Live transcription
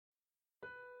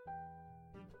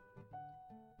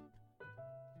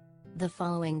The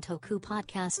following Toku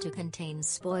podcast contains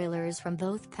spoilers from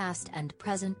both past and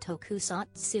present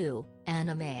tokusatsu,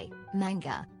 anime,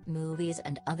 manga, movies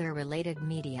and other related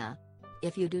media.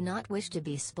 If you do not wish to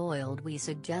be spoiled, we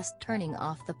suggest turning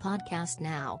off the podcast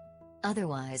now.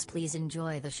 Otherwise, please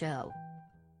enjoy the show.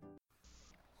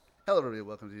 Hello everybody,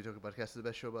 welcome to the Toku Podcast, the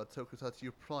best show about tokusatsu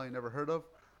you've probably never heard of.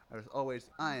 As always,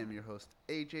 I am your host,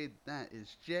 AJ, that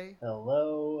is Jay.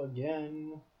 Hello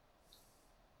again.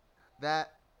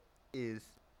 That is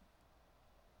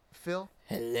Phil.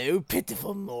 Hello,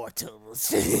 pitiful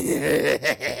mortals.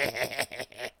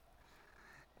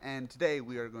 And today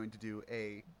we are going to do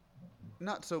a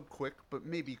not so quick, but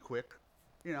maybe quick,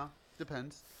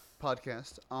 depends,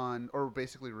 podcast on, or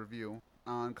basically review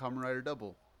on Kamen Rider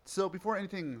Double. So before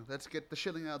anything, let's get the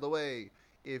shilling out of the way.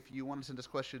 If you want to send us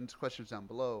questions down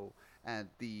below at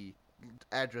the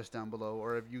address down below,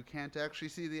 or if you can't actually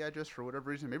see the address for whatever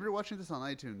reason, maybe you're watching this on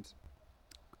iTunes,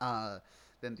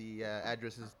 then the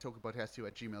address is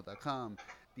tokupodcast2@gmail.com.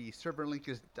 The server link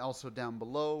is also down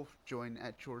below. Join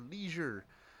at your leisure,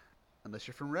 unless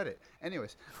you're from Reddit.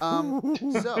 Anyways,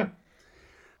 so...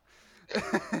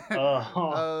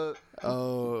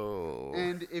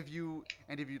 And if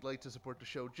you'd like to support the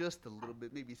show just a little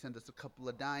bit, maybe send us a couple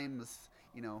of dimes.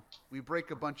 We break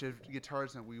a bunch of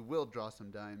guitars and we will draw some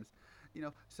dimes.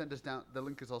 Send us down. The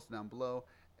link is also down below.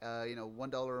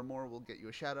 $1 or more will get you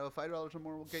a shadow. $5 or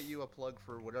more will get you a plug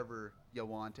for whatever you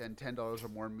want. And $10 or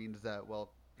more means that,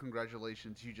 well,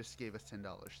 congratulations, you just gave us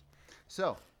 $10.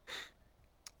 So,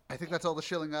 I think that's all the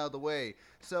shilling out of the way.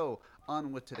 So,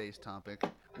 on with today's topic,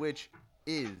 which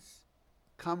is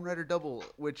Kamen Rider Double,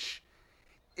 which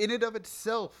in and of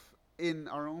itself, in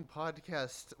our own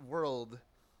podcast world,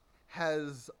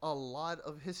 has a lot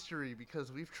of history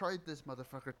because we've tried this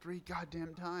motherfucker 3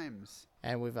 goddamn times.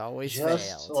 And we've always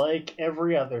Just failed. like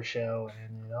every other show,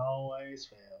 and it always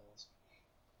fails.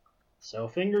 So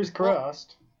fingers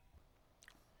crossed.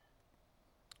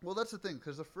 Well, that's the thing,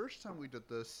 because the first time we did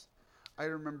this, I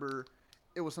remember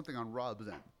it was something on Rob's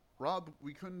end.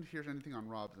 We couldn't hear anything on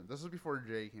Rob's end. This was before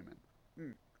Jay came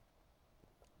in.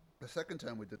 The second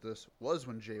time we did this was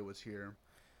when Jay was here,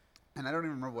 and I don't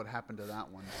even remember what happened to that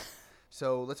one.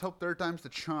 So let's hope third time's the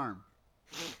charm.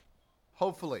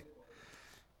 Hopefully.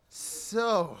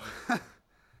 So,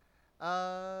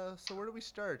 so where do we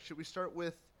start? Should we start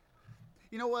with,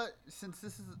 you know what? Since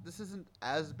this isn't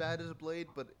as bad as Blade,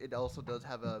 but it also does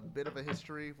have a bit of a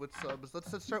history with subs.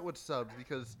 Let's start with subs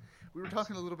because we were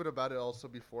talking a little bit about it also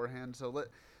beforehand. So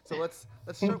let's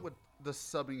start with the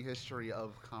subbing history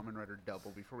of Kamen Rider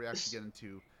Double before we actually get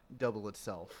into Double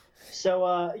itself.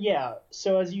 So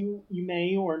So as you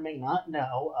may or may not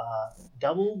know,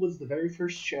 Double was the very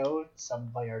first show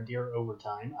subbed by our dear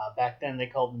Overtime. Back then they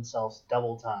called themselves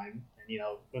Double Time, and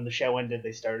when the show ended,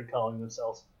 they started calling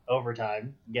themselves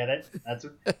Overtime. Get it?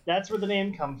 That's where the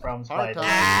name comes from.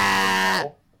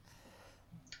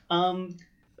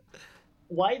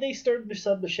 Why they started to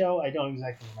sub the show, I don't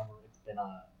exactly remember. It's been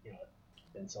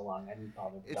it's been so long. I didn't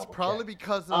bother. It's probably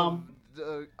because of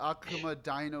the Akuma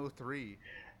Dino 3.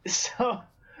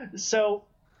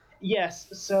 Yes.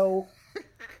 So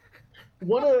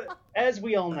as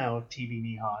we all know, TV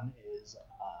Nihon is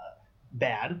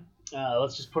bad.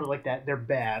 Let's just put it like that. They're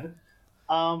bad.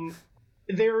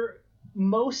 Their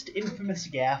most infamous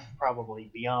gaffe, probably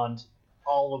beyond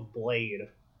all of Blade,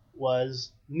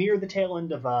 was near the tail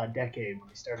end of a decade when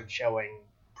they started showing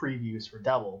previews for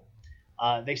Double.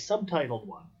 They subtitled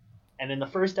one, and in the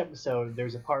first episode,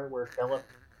 there's a part where Philip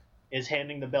is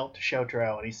handing the belt to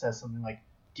Shotaro, and he says something like,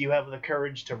 "Do you have the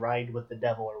courage to ride with the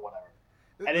devil," or whatever.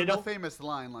 And the famous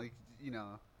line,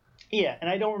 Yeah, and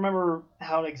I don't remember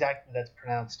how exactly that's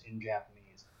pronounced in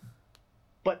Japanese.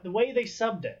 But the way they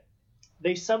subbed it,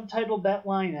 they subtitled that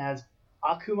line as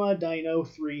Akuma Dino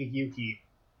 3 Yuki.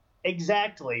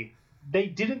 Exactly. They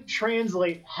didn't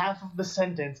translate half of the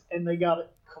sentence, and they got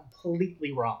it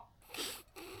completely wrong.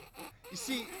 You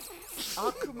see,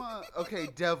 Akuma, okay,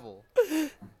 devil,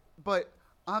 but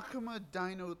Akuma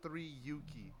Dino 3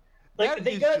 Yuki, that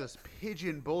is just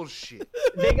pigeon bullshit.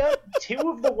 They got 2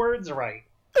 of the words right,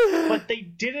 but they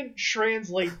didn't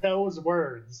translate those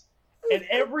words, and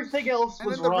everything else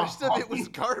was wrong. And then the rest of it was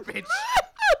garbage.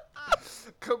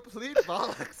 Complete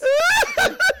bollocks.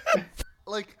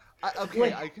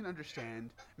 I can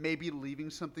understand maybe leaving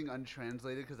something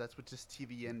untranslated because that's what just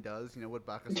TVN does. What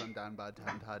Bakasan Danba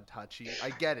Tachi.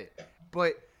 I get it,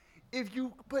 but where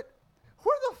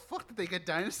the fuck did they get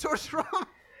dinosaurs from?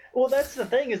 Well, that's the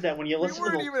thing is that when you listen, we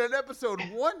weren't even in episode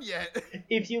 1 yet.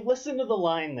 If you listen to the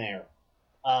line there,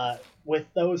 with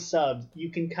those subs, you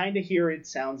can kind of hear it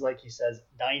sounds like he says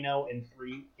Dino and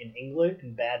 3 in English,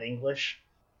 in bad English.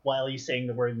 while he's saying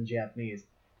the word in Japanese.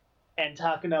 And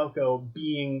Takanoko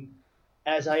being,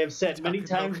 as I have said many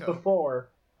times Takanoko. before,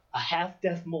 a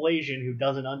half-deaf Malaysian who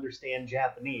doesn't understand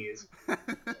Japanese,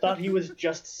 thought he was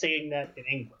just saying that in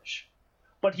English.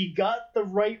 But he got the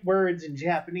right words in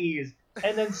Japanese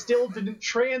and then still didn't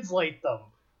translate them.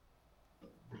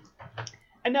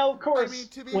 And now, of course,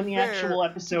 when the actual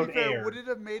episode to be fair, aired... would it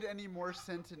have made any more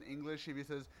sense in English if he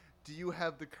says, "Do you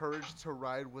have the courage to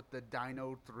ride with the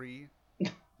Dino 3?"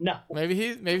 No. Maybe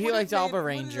he likes Alba Would it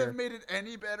Ranger. have made it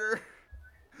any better?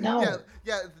 No.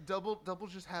 Yeah. Double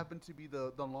just happened to be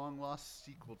the long lost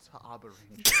sequel to Alba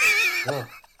Ranger.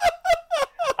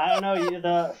 I don't know.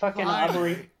 The fucking Fine. Abba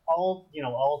Ranger,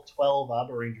 all 12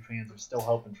 Abba Ranger fans are still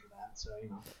hoping for that. So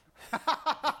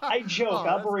I joke.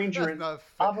 Abba Ranger that's not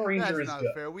fair. Abba Ranger That's is not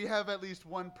good. fair. We have at least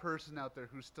one person out there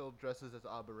who still dresses as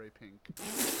Abba Ray Pink.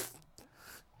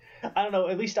 I don't know.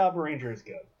 At least Abba Ranger is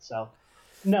good. So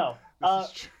no. This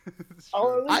is true. This is I'll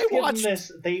true. at least give them watched-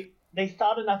 this. They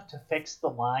thought enough to fix the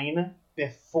line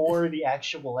before the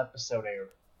actual episode aired.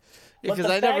 But Because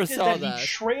the I fact never is saw that that. he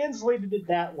translated it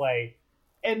that way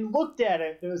and looked at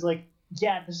it. It was like,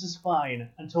 yeah, this is fine.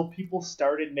 Until people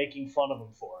started making fun of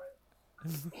him for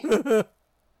it.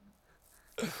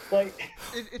 Like,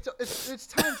 It's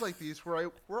times like these where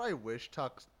I wish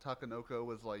Takanoko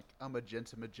was like a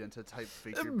magenta type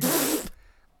figure.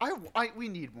 We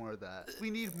need more of that. We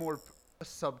need more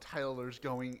subtitlers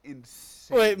going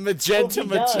insane. Wait, well, magenta, he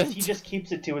does. magenta. He just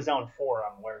keeps it to his own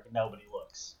forum where nobody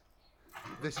looks.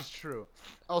 This is true.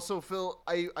 Also, Phil,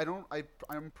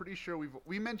 I'm pretty sure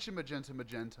we mentioned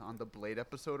magenta on the Blade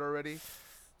episode already.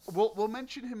 We'll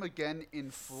mention him again in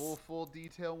full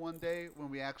detail one day when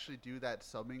we actually do that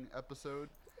subbing episode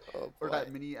or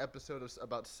that mini episode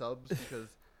about subs because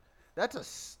that's a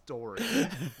story.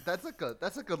 that's like a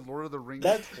Lord of the Rings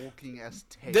Tolkien-esque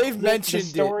tale. They've The mentioned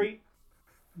story,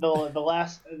 the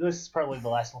last. This is probably the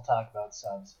last we'll talk about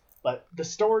subs. But the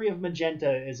story of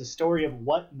Magenta is a story of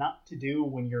what not to do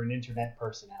when you're an internet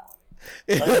personality.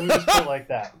 Let me just put it like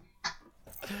that.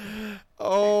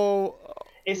 Oh,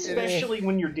 Especially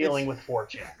when you're dealing with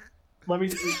 4chan.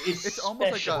 It's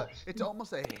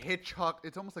almost like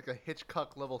a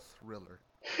Hitchcock level thriller,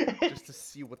 just to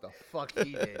see what the fuck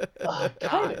he did.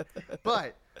 Kinda.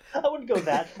 But I wouldn't go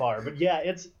that far, but yeah,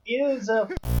 it's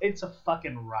a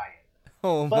fucking riot.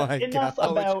 oh But my enough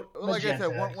god! about like I said,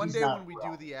 Magenta. one He's day not when we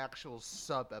wrong. do the actual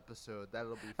sub episode,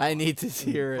 that'll be. Fun. I need to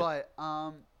hear it.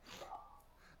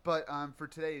 But for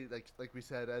today, like we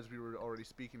said, as we were already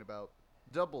speaking about,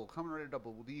 Kamen Rider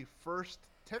Double,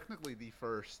 technically the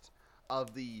first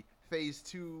of the Phase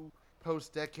 2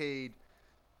 post-decade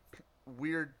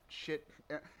weird shit.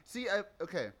 See,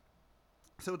 okay.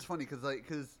 So it's funny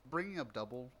because bringing up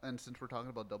Double, and since we're talking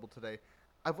about Double today,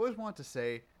 I've always wanted to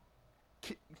say,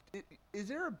 is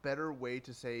there a better way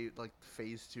to say like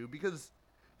Phase 2? Because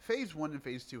Phase 1 and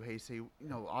Phase 2 Heisei,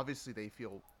 obviously they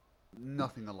feel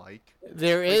nothing alike.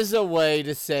 There is a way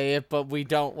to say it, but we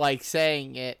don't like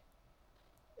saying it.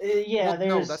 Yeah, Well,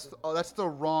 there's no, that's the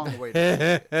wrong way to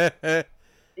say it.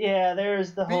 yeah,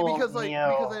 there's the whole because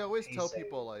Neo I always tell Heisei.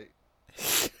 people like,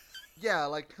 yeah,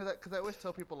 like because I always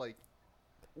tell people like,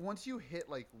 once you hit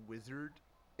like Wizard,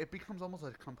 it becomes almost a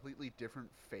completely different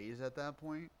phase at that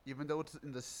point, even though it's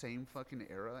in the same fucking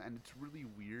era, and it's really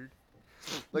weird.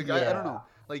 Like I don't know,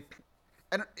 like,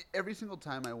 and every single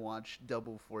time I watch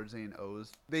Double, Forza, and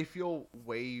O's, they feel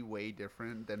way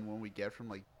different than when we get from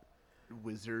like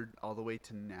Wizard all the way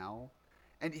to now,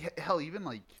 and hell, even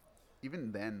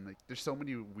then, like there's so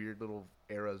many weird little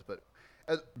eras. But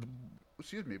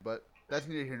but that's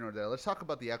neither here nor there. Let's talk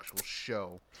about the actual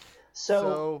show.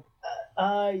 So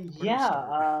start?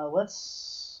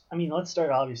 let's start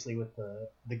obviously with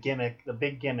the gimmick. The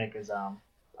big gimmick is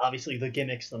obviously the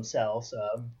gimmicks themselves.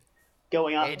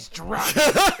 Going on. It's drugs.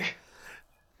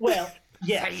 Well,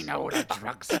 yes. Say no to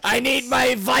drugs. I need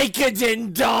my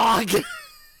Vicodin, dog.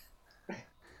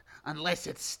 Unless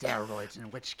it's steroids, in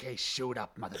which case, shoot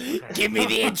up, motherfucker. Give me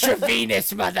the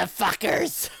intravenous,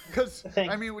 motherfuckers. Because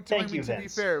Thank to you, be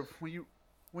Vince. fair,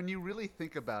 when you really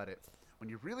think about it,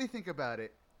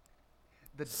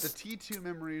 the T2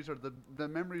 memories or the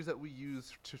memories that we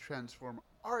use to transform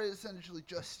are essentially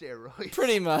just steroids.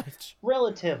 Pretty much.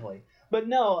 Relatively, but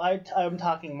no, I'm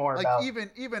talking more Like about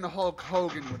even Hulk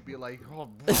Hogan would be like, oh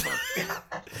brother,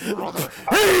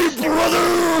 Hey,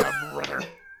 brother. brother.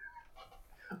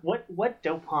 what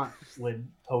dopant would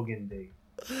Hogan be?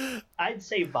 I'd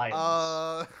say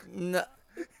violence. No.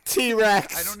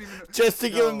 T-Rex. I don't even know. Just to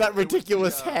give him No, that it would be,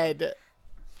 ridiculous head.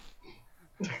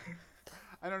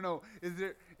 I don't know. Is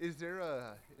Is there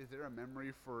a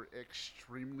memory for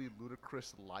extremely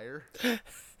ludicrous liar?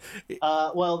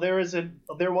 Well, there was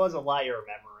a liar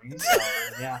memory, so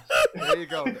yeah. There you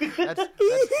go. That's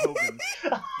Hogan's.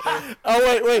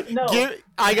 Oh wait. No.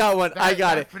 I got one. I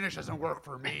got that it. finish doesn't work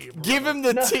for me. Bro. Give him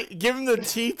the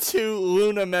T2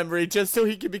 Luna memory just so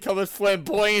he can become as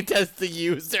flamboyant as the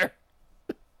user.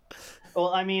 Well,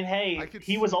 I mean, hey, he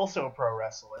see- was also a pro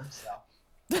wrestler,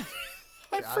 so.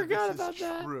 I forgot this about is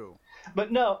that. True.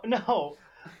 But no.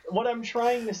 What I'm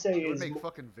trying to say It would is, make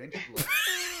fucking Vince look.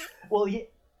 well, yeah.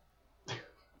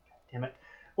 Damn it.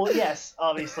 Well, yes,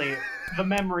 obviously, the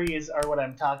memories are what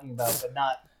I'm talking about, but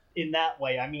not in that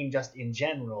way. I mean, just in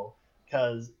general,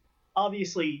 because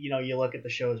obviously, you look at the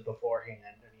shows beforehand.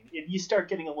 I mean, if you start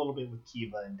getting a little bit with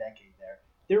Kiva and Decade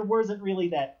there wasn't really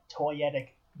that toyetic,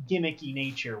 gimmicky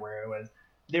nature where it was,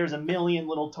 there's a million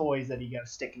little toys that you got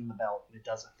to stick in the belt and it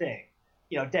does a thing.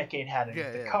 Decade had it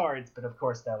with the cards, but of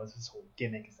course that was his whole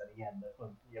gimmick is that he had the.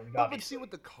 But see,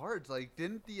 with the cards, like,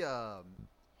 didn't the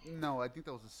no, I think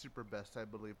that was the Super Best, I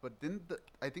believe. But didn't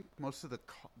I think most of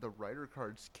the Rider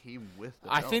cards came with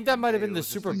the I belt, think that might have didn't been they? the It was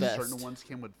just, Super like, Best. Certain ones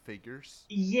came with figures.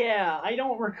 Yeah, I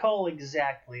don't recall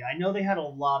exactly. I know they had a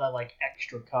lot of like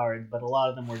extra cards, but a lot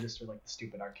of them were just for like the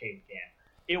stupid arcade game.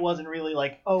 It wasn't really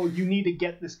like, oh, you need to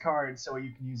get this card so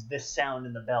you can use this sound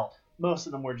in the belt. Most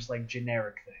of them were just like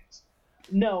generic things.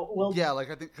 No, well, Yeah, like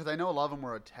I think because I know a lot of them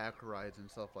were attack rides and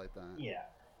stuff like that. yeah.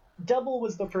 Double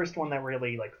was the first one that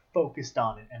really like focused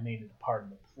on it and made it a part of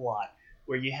the plot,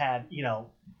 where you had,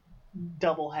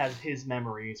 Double has his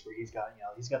memories where he's got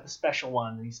the special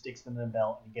one and he sticks them in the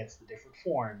belt and he gets the different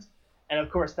forms. And of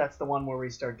course that's the one where we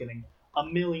start getting a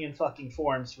million fucking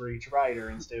forms for each rider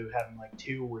instead of having like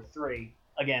 2 or 3.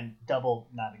 Again, Double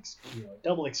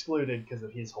Double excluded because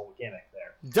of his whole gimmick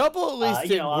there. Double at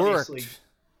least it obviously- worked.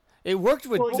 It worked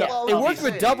with Well, yeah, it worked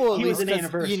obviously, with Double at he was least an because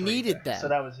anniversary you needed there, that. so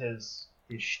that was his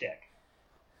shtick.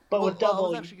 But Well, with Double, I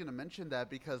was actually going to mention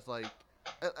that because, like,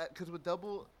 because with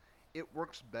Double, it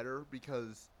works better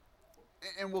because,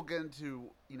 and we'll get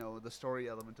into, the story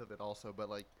element of it also,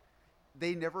 but, like,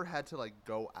 they never had to, like,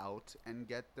 go out and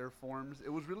get their forms. It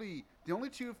was really, the only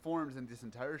 2 forms in this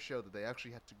entire show that they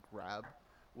actually had to grab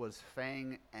was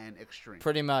Fang and Extreme.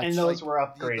 Pretty much. and those were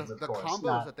upgrades, the of course.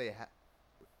 combos that they had.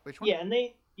 Which one?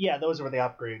 Yeah, those were the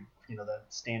upgrade, the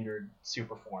standard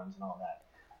super forms and all that.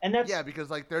 And that's Yeah,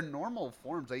 because like their normal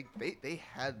forms, they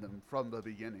had them from the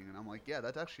beginning, and I'm like, yeah,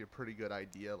 that's actually a pretty good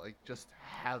idea. Like, just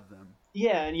have them.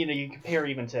 yeah, and you compare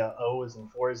even to O's and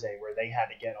Forze where they had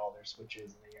to get all their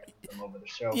switches and they had them over the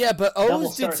show. Yeah, but Double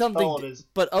O's did Stars something. followed his-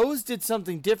 But O's did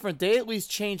something different. They at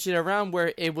least changed it around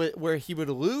where where he would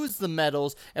lose the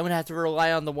medals and would have to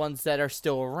rely on the ones that are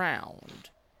still around.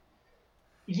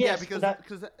 Yeah, Yes, because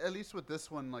that, at least with this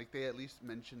one, like they at least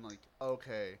mentioned like,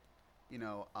 okay,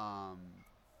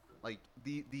 like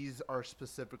these are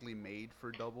specifically made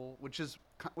for Double, which is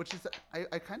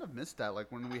I kind of missed that,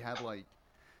 like when we had like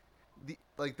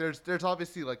there's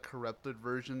obviously like corrupted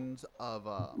versions of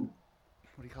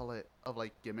what do you call it, of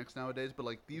like gimmicks nowadays, but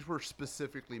like these were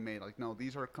specifically made like, no,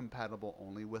 these are compatible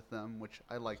only with them, which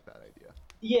I like that idea.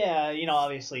 yeah,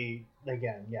 obviously,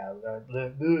 again, yeah,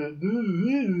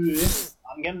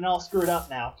 I'm getting all screwed up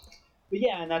now. But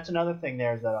yeah, and that's another thing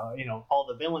there is that, all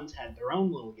the villains had their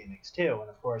own little gimmicks too. And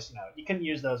of course, you couldn't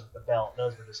use those with the belt.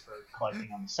 Those were just for collecting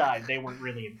on the side. They weren't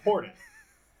really important.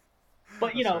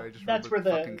 But, I'm sorry, I just that's where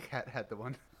remembered the... fucking cat had the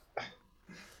one.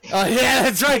 Oh yeah,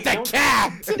 that's right, the Don't-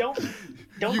 cat.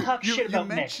 Don't You- talk you- shit you about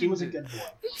Nick. He was a mentioned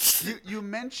good boy. You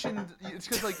mentioned, it's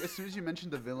because like as soon as you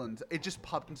mentioned the villains, it just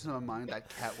popped into my mind that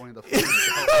cat wearing the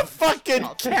fucking belt. Fucking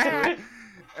Popped into cat. it,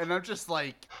 and I'm just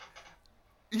like,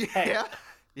 yeah, Hey,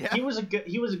 yeah. He was a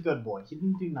good boy. He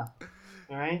didn't do nothing.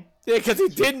 All right? Yeah, because he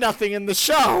did nothing in the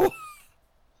show.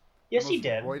 Yes, The he most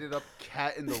did. roided up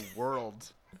cat in the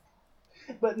world.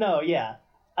 But no, yeah.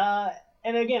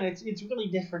 And again, it's really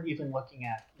different even looking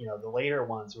at, the later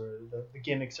ones where the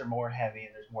gimmicks are more heavy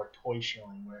and there's more toy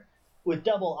shilling, where with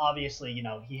Double, obviously,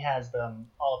 he has them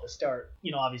all at the start.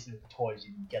 Obviously with the toys,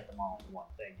 you can get them all in one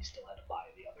thing. You still had to buy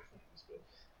the other things, but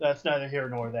that's neither here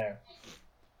nor there.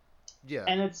 Yeah.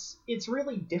 And it's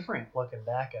really different looking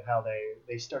back at how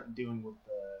they started doing with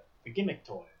the gimmick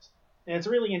toys. And it's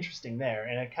really interesting there,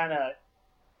 and it kind of,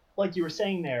 like you were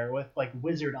saying there, with like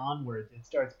Wizard onwards, it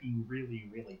starts being really,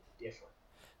 really different.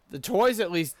 The toys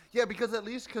at least. Yeah, because at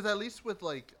least with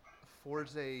like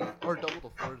Forze or Double to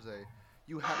Forze,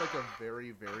 you had like a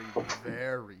very, very,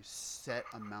 very set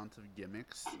amount of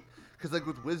gimmicks. Because like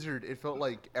with Wizard, it felt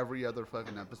like every other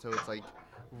fucking episode, it's like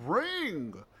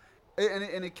ring,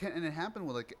 And it happened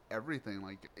with like everything,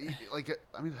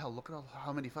 I mean, hell, look at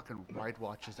how many fucking ride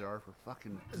watches there are for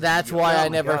fucking. That's Zeo. why Oh I my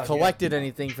never God, collected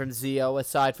anything from Zeo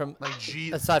aside from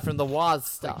the Woz like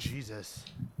stuff.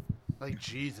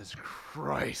 Jesus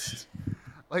Christ,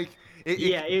 like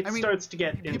Yeah, it I mean, starts to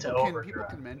get into people overdrive.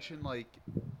 can mention like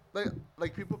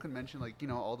people can mention like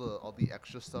all the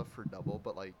extra stuff for double,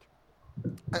 but like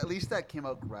at least that came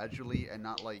out gradually and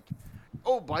not like,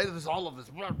 oh, buy this all of this.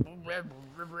 Yeah,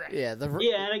 Yeah, and It's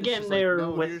again, just they're like,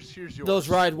 no, with here's yours. those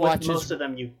ride with watches. most of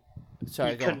them you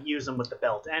Sorry, go on. couldn't use them with the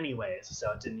belt anyways,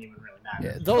 so it didn't even really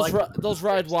matter. Yeah, those Like, those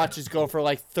ride watches go for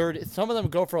like 30. Some of them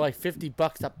go for like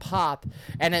 $50 a pop,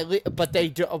 and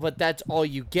but that's all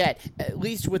you get. At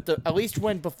least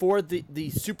when before the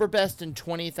Super Best and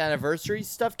 20th anniversary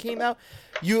stuff came out,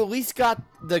 you at least got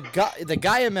the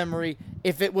Gaia memory.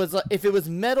 If it was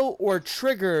metal or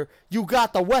trigger, you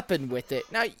got the weapon with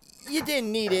it. Now you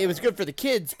didn't need it. It was good for the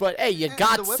kids, but hey, you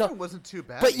got the weapon some. wasn't too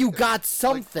bad. But you either. got Like,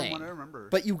 something. from what I remember.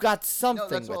 But you got something No,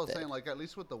 that's what I with was it. saying. Like, at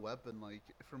least with the weapon, like,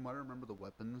 from what I remember, the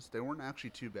weapons, they weren't actually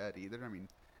too bad either. I mean,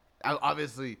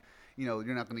 obviously, you're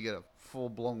not going to get a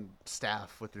full-blown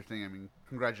staff with your thing. I mean,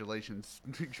 congratulations.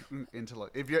 Into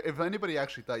like, if anybody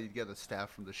actually thought you'd get a staff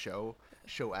from the show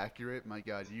accurate, my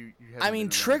God, you haven't I mean,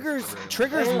 been around this for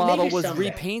Trigger's Well, model maybe was someday.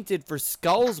 repainted for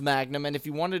Skull's Magnum, and if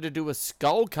you wanted to do a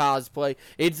Skull cosplay,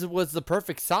 it was the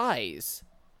perfect size.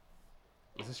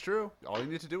 This is true. All you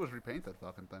need to do was repaint that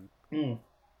fucking thing.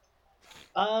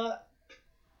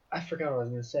 I forgot what I was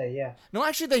gonna say. Yeah. No,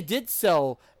 actually, they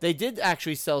did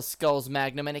actually sell Skull's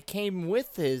Magnum, and it came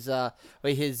with his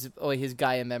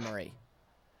Gaia memory.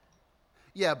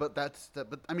 Yeah, but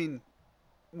but I mean,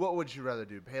 what would you rather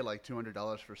do? Pay like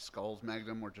 $200 for Skull's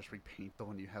Magnum, or just repaint the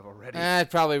one you have already? I'd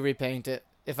probably repaint it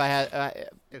if I had.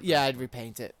 Yeah, I'd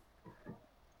repaint it.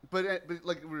 But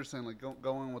like we were saying, like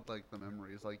going with like the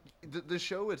memories, like the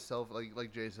show itself,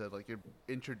 like Jay said, like it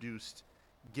introduced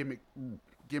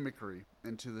gimmickry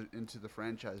into the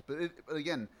franchise. But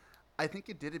again, I think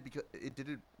it did it because it did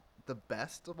it the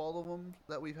best of all of them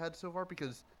that we've had so far.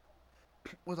 Because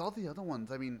with all the other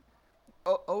ones, I mean,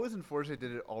 O's and Forza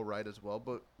did it all right as well.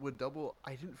 But with Double,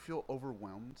 I didn't feel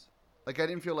overwhelmed. Like I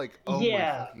didn't feel like, oh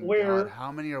Yeah, my fucking where- God,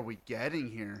 how many are we getting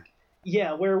here?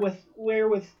 Yeah, where with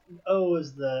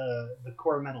O's the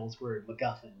core medals were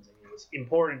MacGuffins, and it was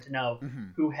important to know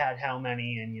who had how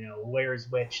many and where's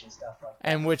which and stuff like that.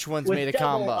 And which ones With made a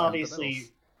Double, combo? obviously,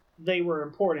 they were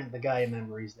important, the Gaia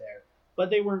memories there,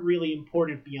 but they weren't really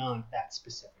important beyond that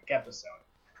specific episode.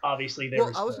 Obviously, there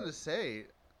was. I was gonna say.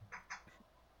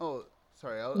 Oh,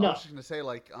 sorry. I No. was just gonna say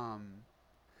like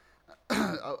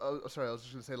sorry. I was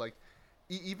just gonna say like,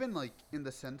 even like in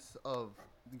the sense of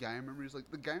the Gaia memories, like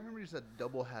the Gaia memories that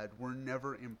Double had were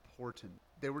never important.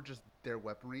 They were just their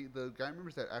weaponry. The Gaia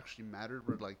memories that actually mattered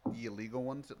were like the illegal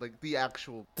ones, like the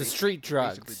actual street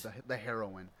drugs. basically the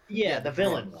heroin. Yeah, the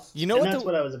villain drugs. ones. You know and what that's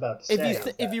what I was about to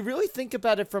say. If you really think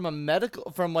about it from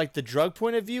like the drug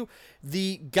point of view,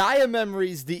 the Gaia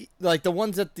memories, the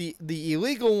ones that the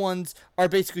illegal ones are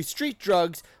basically street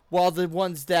drugs, while the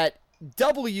ones that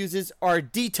Double uses are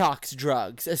detox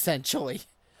drugs, essentially.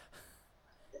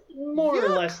 More or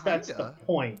Yeah, less, that's the kinda.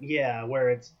 point. Yeah,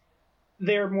 where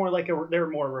they're more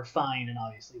refined, and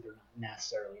obviously they're not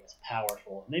necessarily as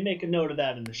powerful. And they make a note of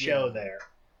that in the show Yeah. there.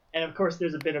 And of course,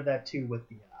 there's a bit of that too with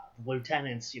the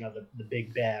lieutenants, the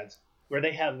big bads, where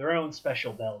they have their own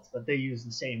special belts, but they use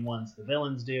the same ones the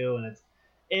villains do, and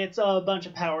it's a bunch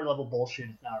of power level bullshit.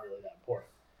 It's not really that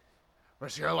important.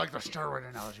 But see, I like the steroid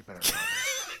analogy better.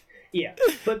 Yeah,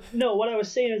 but no, what I was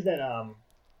saying is that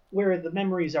where the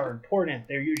memories are important,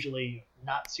 they're usually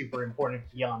not super important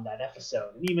beyond that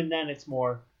episode. And even then, it's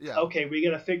more, Yeah. okay, we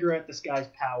got to figure out this guy's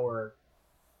power,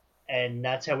 and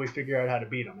that's how we figure out how to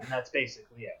beat him. And that's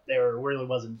basically it. There really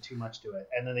wasn't too much to it.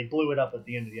 And then they blew it up at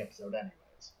the end of the episode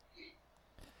anyways.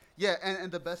 Yeah,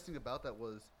 and the best thing about that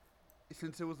was,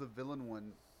 since it was a villain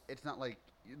one, it's not like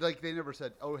they never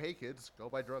said, "Oh, hey kids, go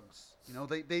buy drugs."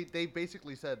 They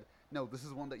basically said, "No, this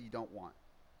is one that you don't want.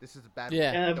 This is a bad." Yeah.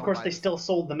 one. And of Don't course, buy they it." still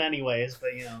sold them anyways, but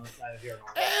it's neither here nor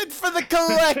there. And for the Well,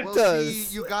 collectors.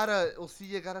 see,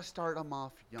 you gotta start them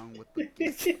off young with the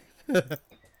gifts.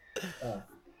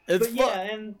 It's But yeah,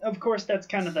 and of course that's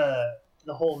kind of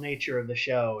the whole nature of the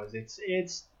show. Is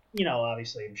it's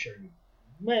obviously I'm sure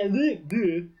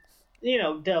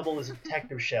Double is a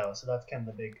detective show, so that's kind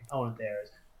of the big component there. Is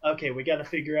okay, we got to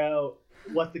figure out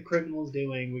what the criminal's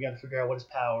doing. We got to figure out what his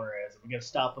power is. We got to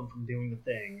stop him from doing the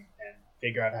thing and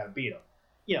figure out how to beat him.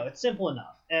 It's simple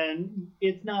enough, and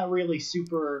it's not really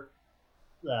super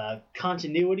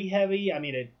continuity heavy. I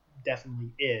mean, it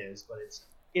definitely is, but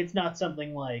it's not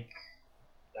something like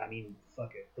I mean,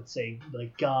 fuck it. Let's say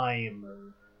like Gaim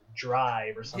or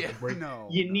Drive or something where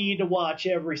you need to watch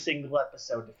every single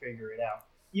episode to figure it out.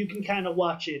 You can kind of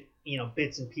watch it,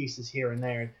 bits and pieces here and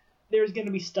there. There's going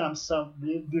to be some Some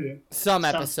stuff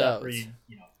where episodes.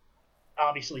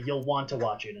 obviously you'll want to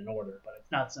watch it in order, but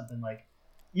it's not something like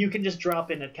you can just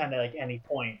drop in at kind of like any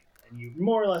point and you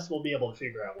more or less will be able to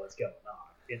figure out what's going on.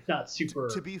 It's not super.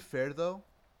 To be fair, though,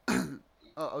 I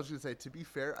was going to say, to be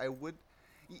fair, I would,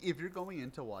 if you're going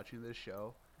into watching this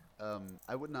show,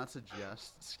 I would not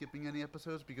suggest skipping any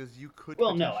episodes because you could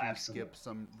potentially skip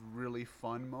some really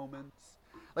fun moments.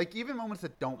 Like, even moments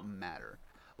that don't matter.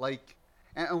 Like,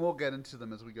 and we'll get into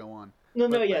them as we go on.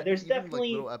 There's even, definitely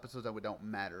like, little episodes that would don't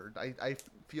matter. I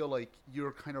feel like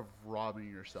you're kind of robbing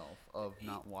yourself of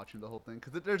not watching the whole thing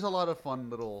because there's a lot of fun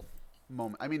little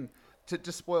moments. I mean,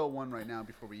 to spoil one right now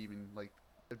before we even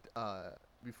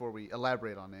before we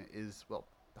elaborate on it is the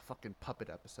fucking puppet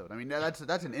episode. I mean, that's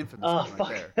an infamous one right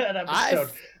there. That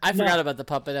episode. I forgot about the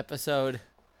puppet episode.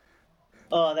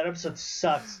 Oh, that episode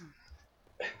sucks.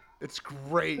 It's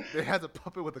great. It has a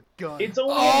puppet with a gun. It's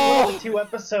only 2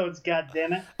 episodes,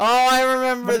 goddammit. Oh, I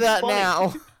remember that funny.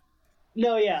 now.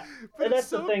 No, yeah. But That's it's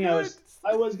the so thing good.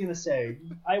 I was going to say.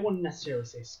 I wouldn't necessarily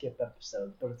say skip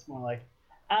episodes, but it's more like,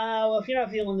 well, if you're not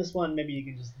feeling this one, maybe you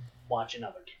can just watch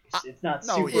another case. It's not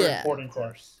super important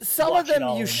to Some watch of it them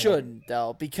all you in shouldn't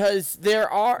though, because there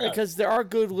are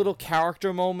good little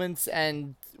character moments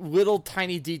and little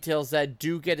tiny details that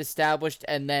do get established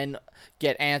and then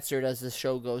get answered as the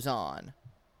show goes on.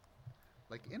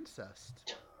 Like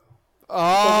incest.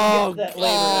 Oh, We'll get to that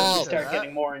later as we start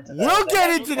getting more into that. We'll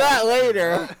get into that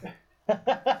later.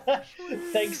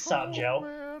 Thanks, Sanjo.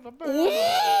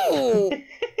 Ooh.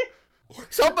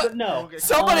 But no.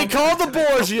 Somebody call the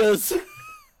Borgias.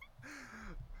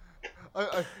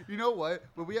 You know what?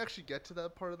 When we actually get to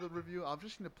that part of the review, I'm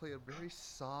just going to play a very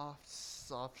soft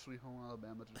Sweet Home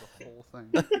Alabama through the whole thing.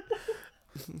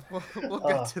 We'll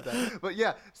get to that. But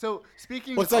yeah, so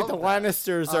speaking Looks like the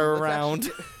Lannisters are around.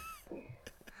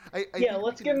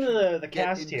 Let's get into the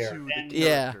cast here. And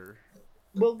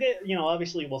we'll get,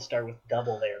 obviously we'll start with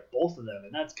Double there, both of them.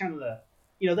 And that's kind of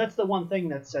that's the one thing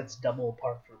that sets Double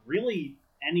apart from really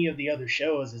any of the other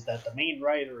shows is that the main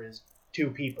writer is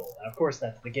 2 people. And of course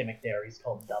that's the gimmick there. He's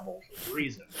called Double for a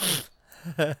reason.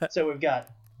 So we've got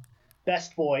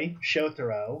Best Boy,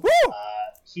 Shotaro.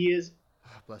 He is,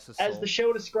 as the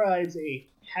show describes, a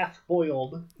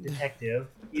half-boiled detective.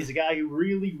 He's a guy who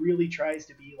really, really tries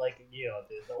to be like, the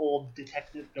old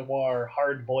detective noir,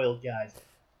 hard-boiled guys.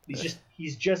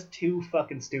 He's just too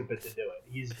fucking stupid to do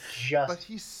it. But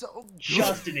he's so good.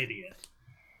 Just an idiot.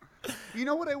 You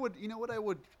know what I would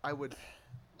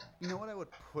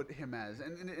put him as,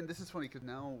 and this is funny because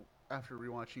now after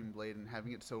rewatching Blade and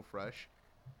having it so fresh,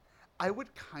 I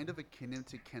would kind of akin him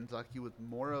to Kenzaki with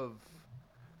more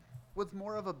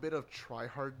of a bit of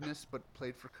try-hardness, but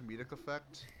played for comedic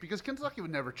effect. Because Kenzaki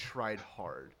would never tried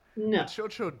hard. No. But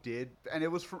Shocho did, and it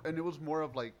was more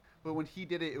of like. But when he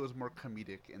did it, it was more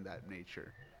comedic in that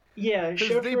nature. Yeah,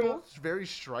 because they both very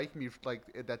strike me like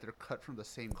that they're cut from the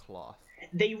same cloth.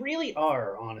 They really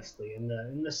are, honestly, in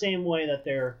the same way that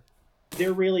they're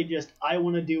really just, I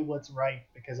want to do what's right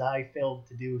because I failed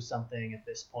to do something at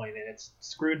this point, and it's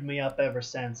screwed me up ever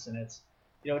since, and it's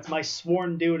it's my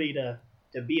sworn duty to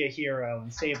be a hero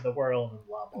and save the world and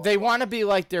blah blah. They want to be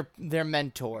like their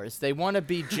mentors. They want to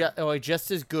be just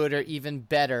as good or even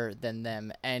better than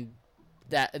them, and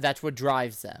that's what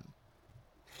drives them.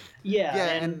 Yeah,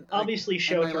 and obviously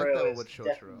Shotaro I like that with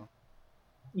Shotaro.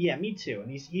 Yeah, me too. And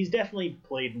he's definitely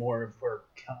played more for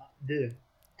the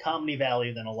comedy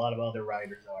value than a lot of other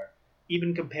writers are.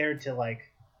 Even compared to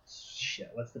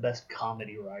what's the best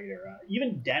comedy writer?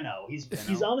 Even Deno.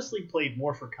 He's honestly played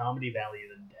more for comedy value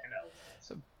than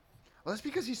Deno. Well, that's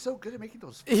because he's so good at making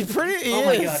those. He is.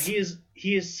 My god,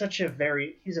 he is such a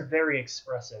very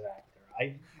expressive actor.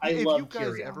 I love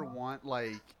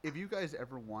Kiriyama. If you guys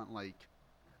ever want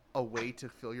a way to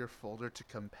fill your folder to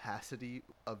capacity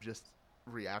of just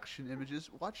reaction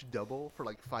images, watch Double for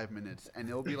 5 minutes and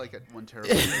it'll be like one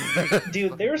terabyte.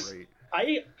 Dude, there's great.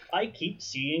 I keep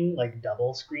seeing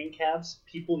Double screen caps,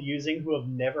 people who have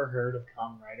never heard of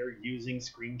Kamen Rider using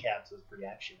screen caps as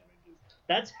reaction images.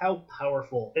 That's how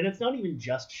powerful, and it's not even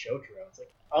just Shotaro, it's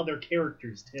other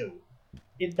characters too.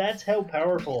 That's how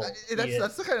powerful. That's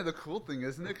the kind of the cool thing,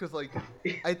 isn't it? Because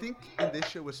I think in this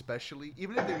show especially,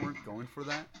 even if they weren't going for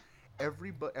that,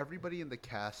 everybody in the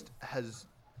cast has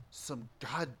some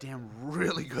goddamn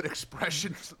really good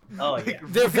expressions. Oh yeah,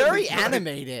 they're very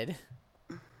animated.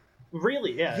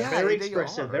 Really, yeah, very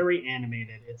expressive, very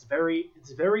animated. It's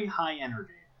very high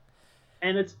energy.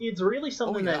 and it's really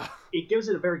something yeah. that it gives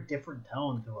it a very different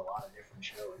tone to a lot of different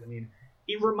shows. I mean,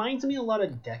 it reminds me a lot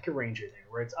of Deca Ranger there,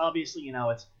 where it's obviously,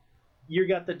 it's you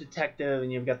got the detective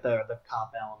and you've got the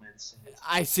cop elements. And it's,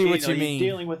 I see what you mean.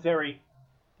 Dealing with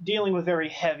very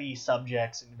heavy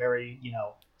subjects and very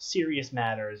serious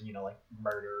matters, like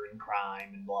murder and crime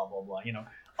and blah blah blah.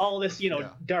 All this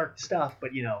dark stuff,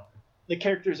 but the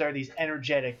characters are these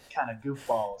energetic kind of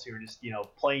goofballs who are just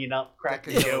playing up,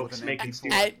 cracking jokes, making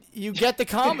stupid. And you get the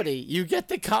comedy. You get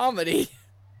the comedy.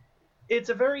 It's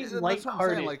a very That's what I'm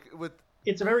lighthearted. saying, like with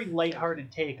It's a very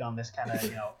lighthearted take on this kind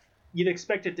of you'd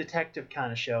expect a detective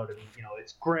kind of show to be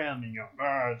it's grim and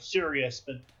it's serious,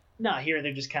 but not here.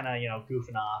 They're just kind of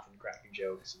goofing off and cracking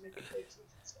jokes and making faces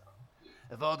and stuff.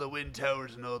 if all the wind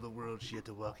towers in all the world, she had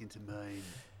to walk into mine.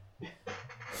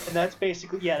 And that's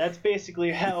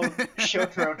basically how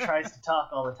Shotaro tries to talk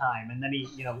all the time, and then he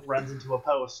runs into a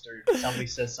post or somebody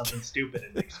says something stupid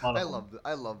and makes fun of him.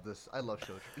 I love this. I love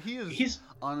Shotaro. He's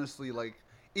honestly like,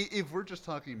 if we're just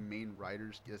talking main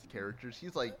writers as characters,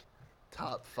 he's like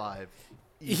top 5.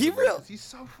 He's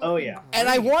so fucking Oh, yeah. great. And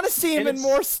I want to see him in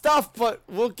more stuff, but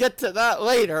we'll get to that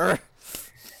later.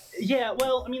 Yeah,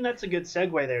 well, I mean that's a good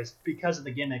segue. There's because of the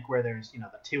gimmick where there's the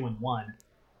 2-in-1.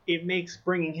 It makes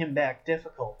bringing him back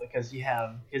difficult because you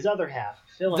have his other half,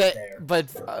 Philip, there.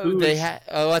 But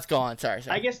let's go on. Sorry.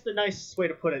 I guess the nicest way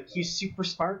to put it, he's super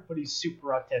smart, but he's super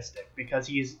autistic because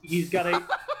he's got a.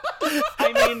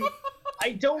 I mean,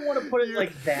 I don't want to put it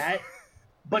like that,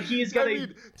 but he's got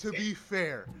to be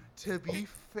fair,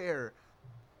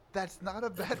 that's not a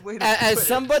bad way to as put it.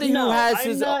 somebody who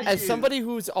has as somebody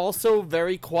who's also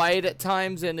very quiet at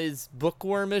times and is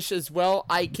bookwormish as well,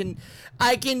 I can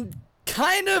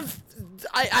kind of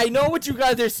I know what you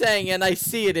guys are saying and I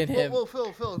see it in him. Well,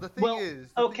 Phil, the thing is...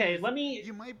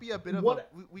 You might be a bit of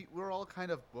we're all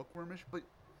kind of bookwormish, but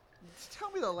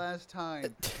tell me the last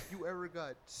time you ever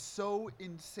got so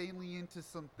insanely into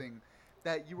something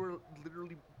that you were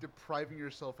literally depriving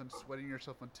yourself and sweating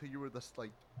yourself until you were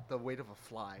the weight of a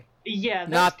fly. Yeah,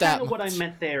 that's Not that kind of what I much.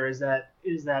 meant there is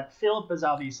that Philip is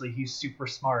obviously he's super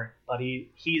smart, but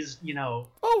he's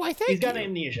Oh, I think he's got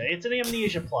amnesia. It's an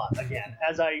amnesia plot again,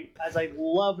 as I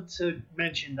love to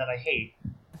mention that I hate,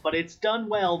 but it's done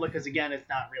well because again it's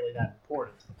not really that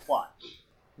important to the plot.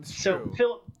 So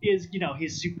Philip is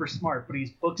he's super smart, but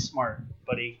he's book smart,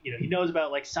 but he knows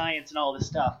about like science and all this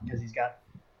stuff because he's got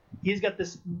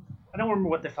this. I don't remember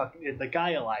what the fuck the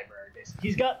Gaia library is.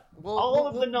 He's got all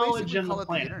of the knowledge on the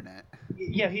planet. Internet.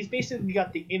 Yeah, he's basically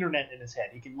got the internet in his head.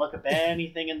 He can look up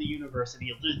anything in the universe and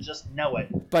he'll just know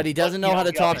it. But he doesn't know how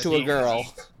to talk to a girl.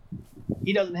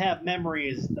 He doesn't have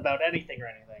memories about anything or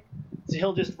anything. So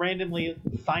he'll just randomly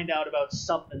find out about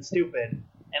something stupid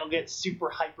and he'll get super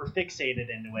hyper fixated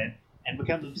into it and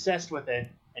becomes obsessed with it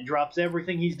and drops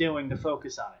everything he's doing to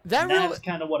focus on it. That's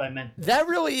kind of what I meant. That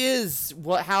really is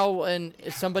how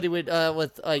somebody with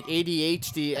like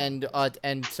ADHD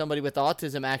and somebody with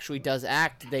autism actually does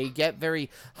act. They get very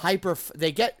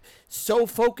they get so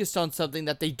focused on something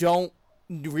that they don't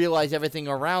realize everything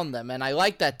around them, and I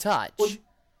like that touch. Well,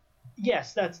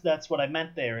 yes, that's what I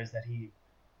meant there is that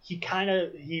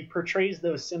he portrays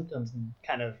those symptoms and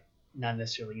kind of not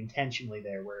necessarily intentionally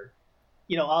there where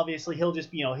obviously he'll just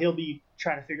he'll be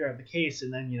trying to figure out the case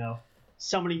and then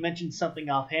somebody mentions something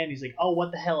offhand, he's like, oh,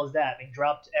 what the hell is that? And he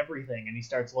drops everything and he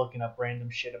starts looking up random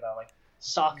shit about like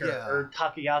soccer or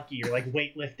takoyaki or like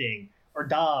weightlifting or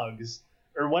dogs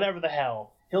or whatever the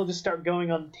hell. He'll just start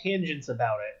going on tangents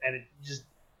about it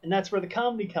and that's where the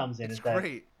comedy comes in. It's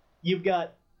great. You've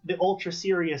got the ultra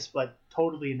serious but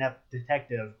totally inept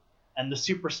detective and the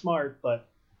super smart but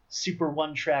super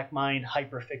one-track mind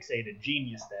hyper fixated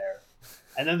genius there.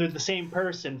 And then they're the same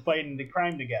person fighting the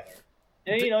crime together.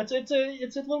 And it's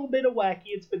a little bit of wacky.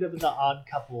 It's a bit of the odd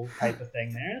couple type of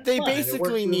thing there. They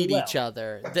basically need each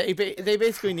other. They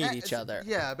basically need each other.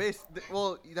 Yeah,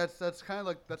 well, that's kind of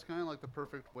like the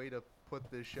perfect way to put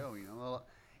this show.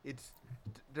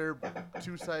 They're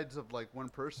two sides of like one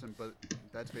person, but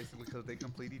that's basically because they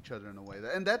complete each other in a way.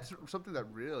 And that's something that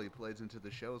really plays into the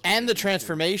shows. And the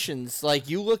transformations, like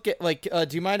you look at, like, do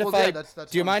you mind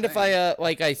if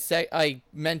I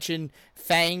mention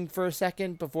Fang for a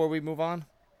second before we move on?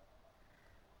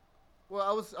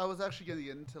 Well, I was actually getting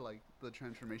into like the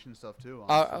transformation stuff too.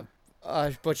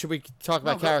 But should we talk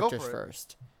about characters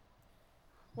first?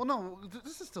 Well, no,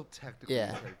 this is still technically a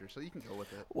character, so you can go with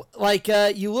it. Like,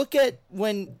 you look at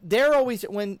when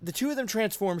the two of them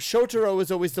transform, Shotaro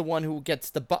is always the one who gets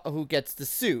the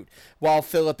suit, while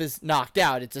Philip is knocked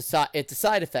out. It's a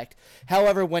side effect.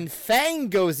 However, when Fang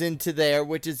goes into there,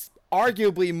 which is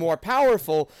arguably more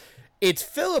powerful, it's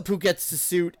Philip who gets the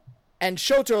suit, and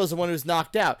Shotaro is the one who's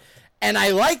knocked out. And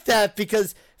I like that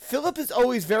because Philip is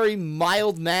always very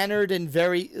mild-mannered and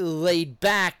very laid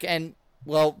back and,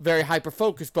 well, very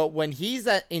hyper-focused. But when he's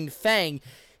in Fang,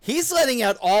 he's letting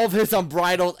out all of his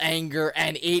unbridled anger,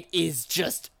 and it is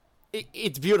just,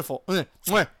 it's beautiful. I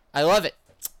love it.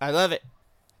 I love it.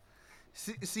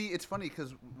 See, it's funny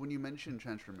because when you mention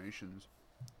transformations,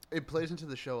 it plays into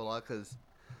the show a lot because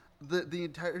the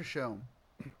entire show,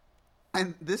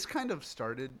 and this kind of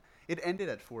started. It ended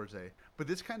at Forze, but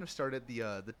this kind of started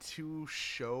the two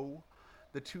show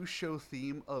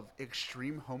theme of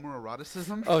extreme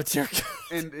homoeroticism. Oh dear God.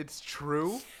 And it's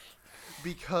true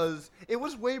because it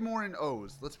was way more in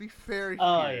O's. Let's be fair here.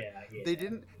 Oh yeah. They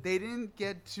didn't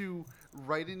get to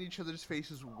write in each other's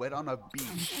faces wet on a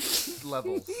beach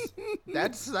levels.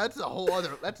 That's a whole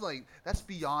other. That's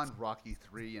beyond Rocky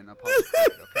 3 and Apollo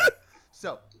Creed, okay?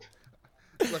 So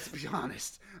let's be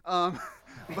honest.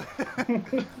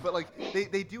 But like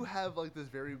they do have like this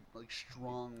very like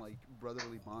strong like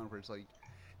brotherly bond where it's like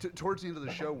towards the end of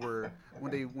the show where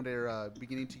when they're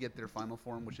beginning to get their final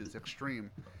form, which is extreme,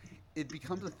 it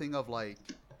becomes a thing of like,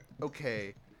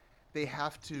 okay, they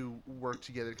have to work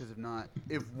together because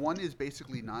if one is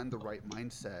basically not in the right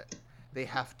mindset, they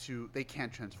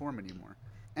can't transform anymore.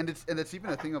 And it's even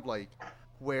a thing of like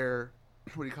where,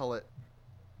 what do you call it?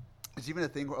 It's even a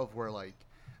thing of where like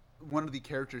one of the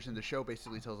characters in the show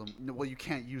basically tells them, no, well, you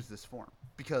can't use this form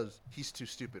because he's too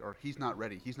stupid or he's not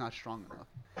ready, he's not strong enough.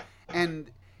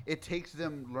 And it takes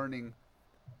them learning,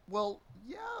 well,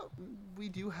 yeah, we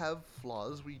do have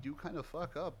flaws, we do kind of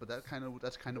fuck up, but that's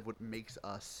kind of what makes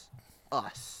us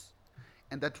us.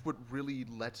 And that's what really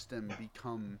lets them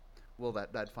become, well,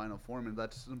 that final form, and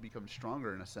lets them become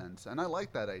stronger in a sense. And I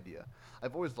like that idea.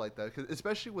 I've always liked that, 'cause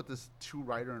especially with this two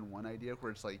writer in one idea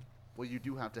where it's like, well, you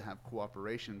do have to have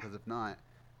cooperation, because if not,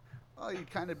 you'd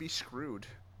kind of be screwed.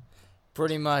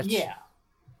 Pretty much. Yeah.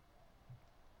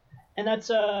 And that's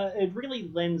it really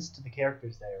lends to the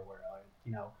characters there, where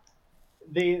you know,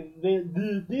 I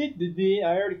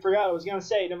already forgot what I was gonna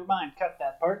say. Never mind, cut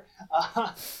that part.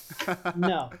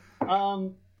 No.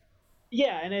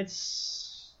 Yeah, and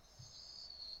it's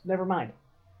never mind.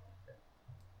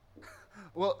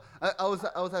 Well, I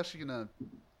was actually gonna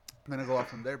go off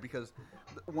from there because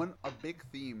a big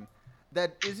theme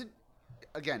that isn't,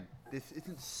 again, this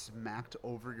isn't smacked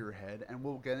over your head, and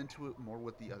we'll get into it more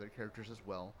with the other characters as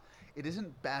well. It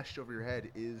isn't bashed over your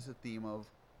head. Is a theme of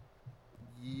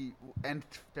and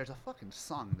there's a fucking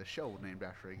song in the show named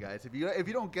after it, guys. If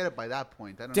you don't get it by that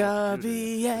point, I don't know what to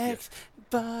do. WX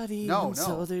body and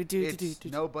soul. It's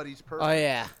Nobody's Perfect. Oh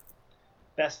yeah.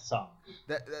 Best song.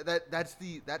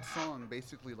 That song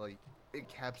basically like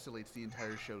encapsulates the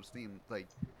entire show's theme. Like,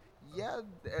 yeah,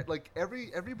 like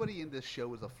everybody in this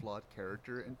show is a flawed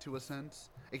character to a sense.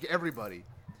 Like everybody,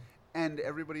 and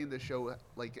everybody in this show,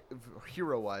 like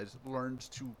hero-wise, learns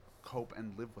to cope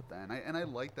and live with that. And I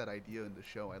like that idea in the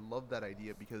show. I love that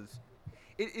idea because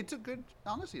it's a good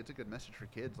message for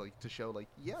kids, like to show like,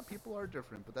 yeah, people are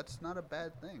different, but that's not a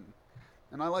bad thing.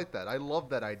 And I like that. I love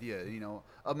that idea. You know,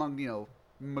 among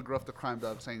McGruff the crime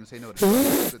dog saying say no to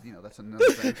drugs, but, that's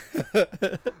another thing.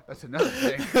 That's another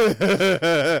thing.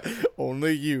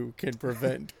 Only you can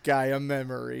prevent Gaia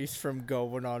memories from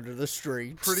going onto the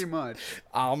streets. Pretty much.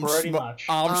 I'm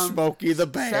Smokey the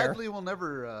Bear. Sadly, we'll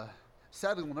never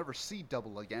see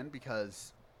Double again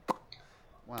because,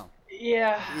 well.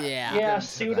 Yeah.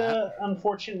 Suda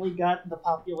unfortunately got the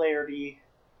popularity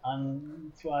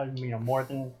more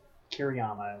than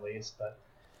Kiriyama at least,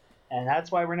 and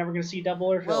that's why we're never going to see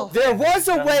Double or Phil. Well, there was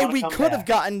a way we could have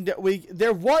gotten.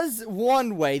 There was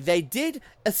one way. They did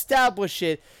establish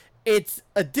it. It's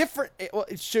a different.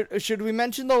 Should we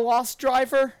mention the Lost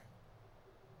Driver?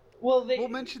 Well, we'll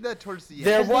mention that towards the end.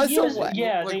 There was a way.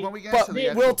 Yeah, when we get into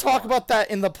the we'll talk plot. about that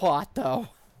in the plot, though.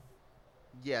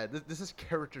 Yeah, this is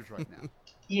characters right now.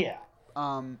 Yeah.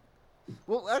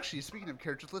 Well, actually, speaking of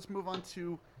characters, let's move on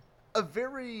to a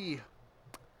very,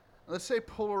 let's say,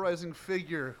 polarizing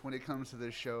figure when it comes to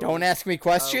this show. Don't ask me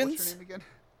questions. What's her name again?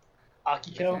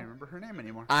 Akiko. I can't remember her name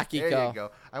anymore. Akiko. There you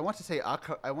go. I want to say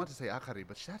Akari,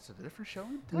 but that's a different show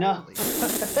entirely. No.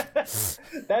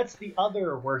 That's the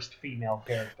other worst female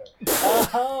character.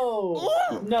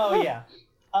 Oh no, yeah.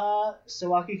 So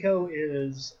Akiko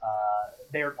is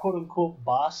their quote unquote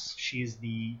boss. She's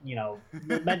the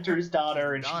mentor's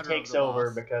daughter, and she takes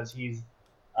over because he's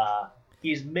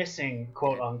missing,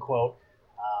 quote unquote.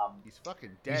 He's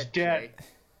fucking dead. He's dead. Jay.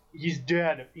 He's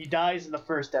dead. He dies in the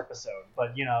first episode,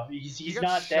 but he's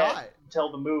not shot. dead until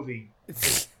the movie.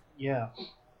 Yeah.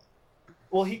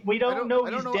 Well, we don't know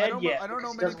he's dead yet. I don't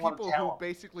know many people who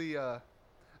basically. I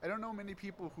don't know many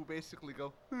people who basically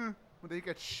go, when they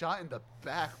get shot in the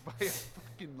back by a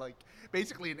fucking, like,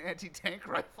 basically an anti-tank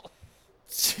rifle.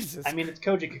 Jesus. I mean, it's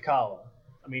Koji Kakawa.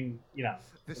 I mean, you know,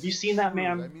 have you seen that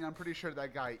man? I mean, I'm pretty sure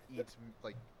that guy eats,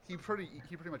 like, he pretty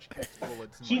much eats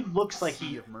bullets. And, He like, looks like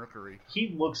sea of mercury.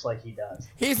 He looks like he does.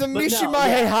 He's a But no, Mishima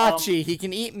yeah, Heihachi. He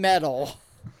can eat metal.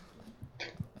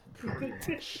 Pretty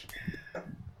much.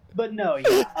 But no,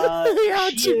 yeah,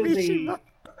 Heihachi she is Mishima.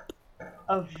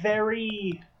 a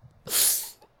very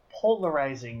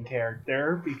polarizing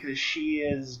character because she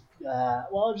is, well,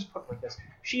 I'll just put it like this.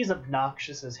 She is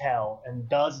obnoxious as hell and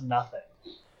does nothing.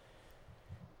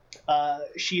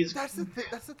 She is... That's the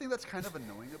thing that's kind of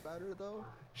annoying about her, though.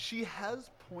 She has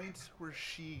points where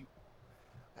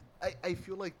I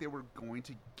feel like they were going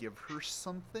to give her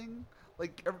something.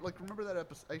 Like remember that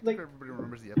episode? I think everybody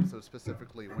remembers the episode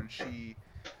specifically when she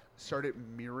started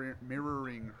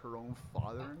mirroring her own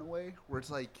father in a way, where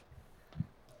it's like,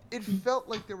 it felt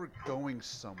like they were going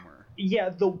somewhere. Yeah,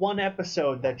 the one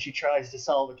episode that she tries to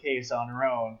solve a case on her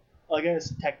own. Well, I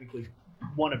guess technically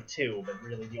one of two, but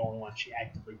really the only one she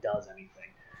actively does anything.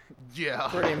 Yeah.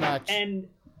 Pretty much. And,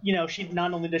 you know, she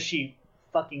not only does she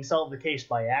fucking solve the case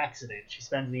by accident, she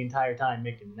spends the entire time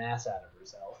making an ass out of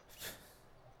herself.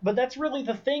 But that's really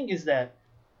the thing, is that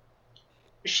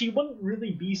she wouldn't really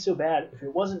be so bad if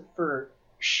it wasn't for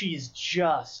she's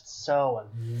just so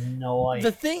annoying.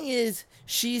 The thing is,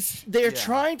 they're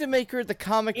trying to make her the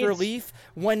comic relief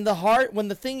when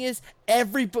the thing is,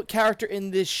 every character in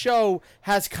this show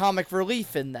has comic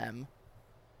relief in them.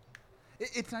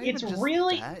 It's not even just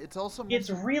really, that. It's also just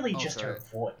her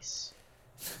voice.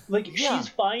 Like, she's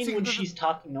fine when she's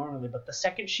talking normally, but the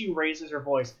second she raises her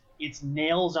voice, it's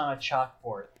nails on a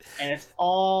chalkboard, and it's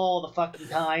all the fucking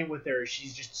time with her.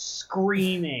 She's just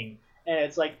screaming, and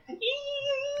it's like,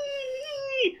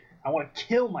 I want to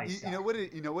kill myself.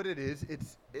 You know what it is?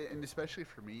 And especially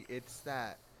for me, it's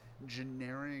that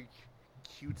generic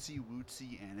cutesy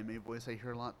wootsy anime voice I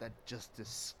hear a lot that just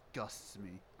disgusts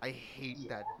me. I hate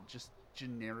that just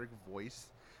generic voice,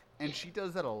 and she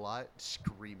does that a lot,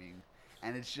 screaming,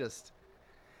 and it's just.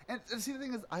 And see, the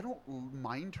thing is, I don't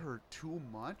mind her too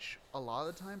much a lot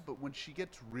of the time, but when she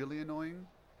gets really annoying,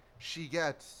 she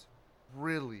gets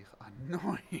really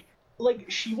annoying.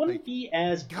 Like, she wouldn't be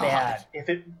as bad if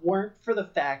it weren't for the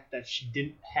fact that she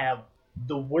didn't have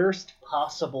the worst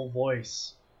possible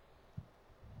voice.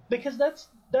 Because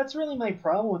that's really my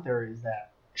problem with her, is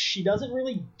that she doesn't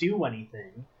really do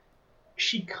anything.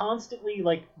 She constantly,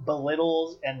 like,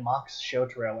 belittles and mocks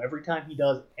Shotaro every time he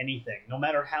does anything. No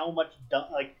matter how much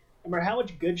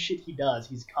good shit he does,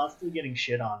 he's constantly getting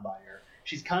shit on by her.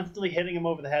 She's constantly hitting him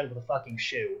over the head with a fucking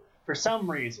shoe. For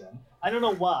some reason. I don't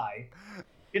know why.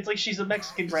 It's like she's a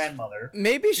Mexican grandmother.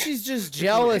 Maybe she's just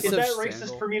jealous Is of... that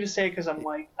racist for me to say because I'm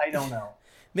white? I don't know.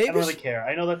 Maybe I don't really care.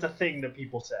 I know that's a thing that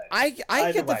people say. I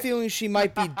get the way. feeling she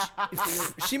might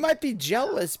be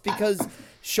jealous because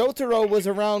Shotaro was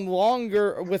around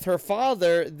longer with her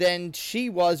father than she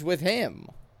was with him.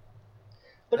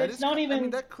 But That it's is not kind- even... I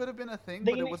mean, that could have been a thing,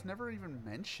 but it was never even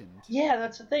mentioned. Yeah,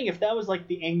 that's the thing. If that was, like,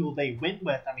 the angle they went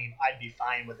with, I mean, I'd be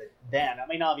fine with it then. I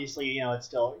mean, obviously, you know, it's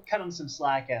still... Cut them some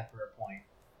slack after a point.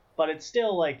 But it's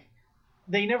still, like...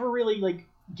 They never really, like,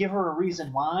 give her a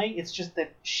reason why. It's just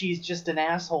that she's just an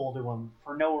asshole to him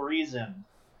for no reason.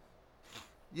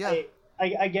 Yeah.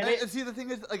 I get it. And see, the thing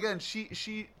is, again, she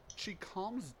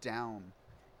calms down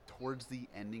towards the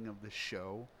ending of the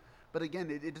show. But again,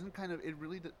 it doesn't kind of... It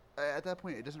really... At that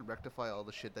point, it doesn't rectify all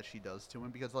the shit that she does to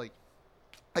him. Because, like...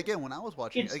 Again, when I was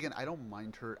watching... Again, I don't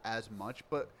mind her as much.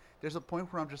 But there's a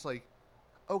point where I'm just like...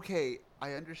 Okay,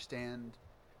 I understand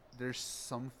there's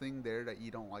something there that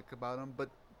you don't like about him. But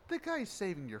the guy's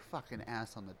saving your fucking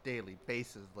ass on a daily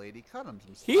basis, lady. Cut him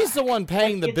some slack. He's the one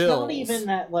paying the bills. It's not even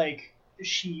that, like,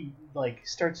 she, like,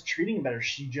 starts treating him better.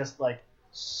 She just, like,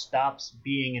 stops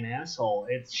being an asshole.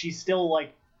 She's still,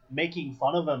 like, making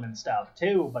fun of him and stuff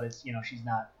too, but it's, you know, she's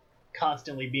not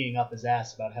constantly being up his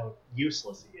ass about how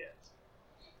useless he is.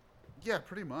 Yeah,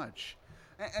 pretty much.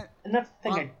 And that's the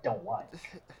thing I don't like.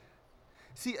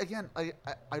 See, again, I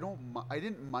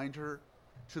didn't mind her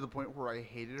to the point where I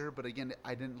hated her, but again,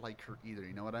 I didn't like her either.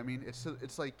 You know what I mean?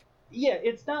 It's like... Yeah,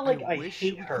 it's not like I wish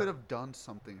hate we her. could have done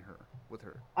something with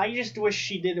her. I just wish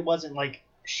she did. It wasn't like...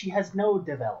 She has no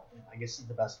development, I guess is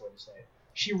the best way to say it.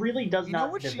 She really does You not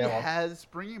know what develop. she has?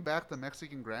 Bringing back the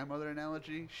Mexican grandmother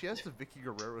analogy, she has the Vicky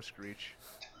Guerrero screech.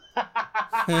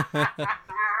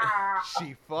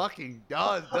 She fucking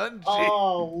does, doesn't she?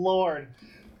 Oh, Lord.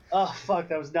 Oh, fuck,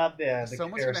 that was not the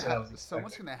comparison I was expecting.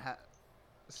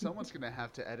 Someone's gonna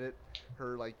have to edit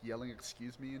her, like, yelling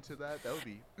 "excuse me" into that. That would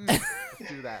be... let's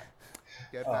do that.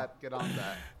 Get on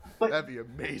that. But- That'd be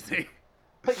amazing.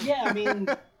 But yeah, I mean,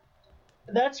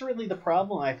 that's really the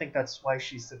problem. I think that's why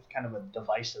she's such kind of a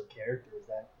divisive character. Is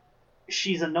that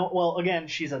she's well, again,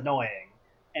 she's annoying,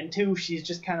 and two, she's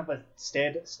just kind of a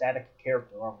static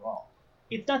character overall.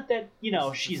 It's not that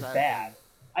she's bad.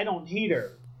 I don't hate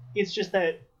her. It's just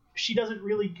that she doesn't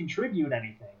really contribute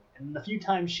anything, and the few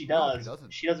times she does,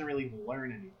 she doesn't really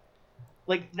learn anything.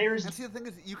 Like there's. And see, the thing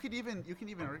is, you can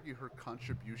even argue her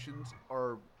contributions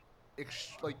are,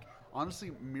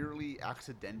 honestly, merely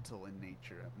accidental in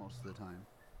nature most of the time.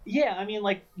 Yeah, I mean,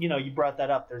 like you brought that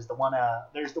up. There's the one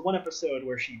episode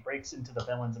where she breaks into the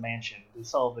villain's mansion to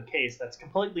solve the case that's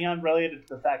completely unrelated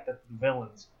to the fact that the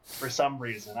villains, for some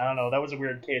reason, I don't know, that was a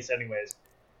weird case, anyways.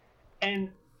 And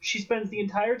she spends the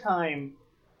entire time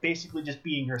basically just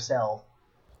being herself,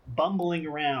 bumbling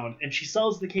around, and she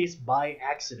solves the case by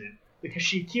accident because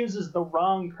she accuses the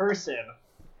wrong person,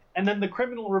 and then the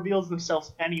criminal reveals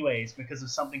themselves anyways because of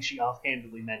something she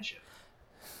offhandedly mentioned.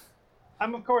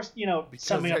 I'm, of course,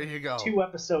 summing up 2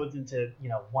 episodes into,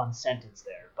 one sentence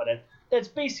there, but that's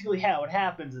basically how it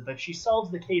happens, is that she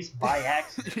solves the case by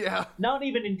accident, Yeah. Not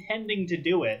even intending to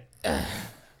do it,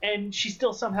 and she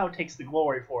still somehow takes the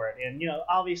glory for it, and,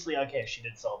 obviously, okay, she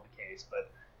did solve the case,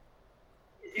 but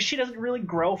she doesn't really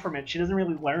grow from it, she doesn't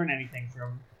really learn anything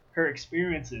from her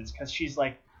experiences, because she's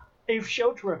like, if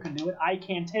Shotaro can do it, I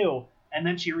can too, and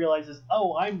then she realizes,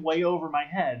 oh, I'm way over my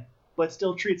head, but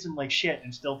still treats him like shit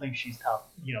and still thinks she's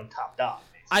top dog.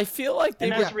 I feel like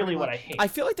that's really what I hate. I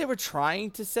feel like they were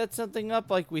trying to set something up,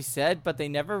 like we said, but they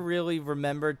never really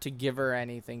remembered to give her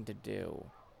anything to do.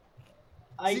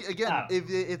 See, again,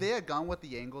 if they had gone with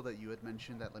the angle that you had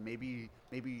mentioned, that like maybe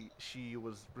she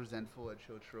was resentful at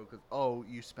Shotaro because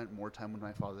you spent more time with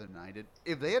my father than I did.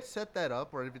 If they had set that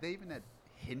up, or if they even had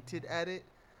hinted at it,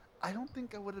 I don't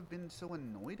think I would have been so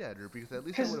annoyed at her, because at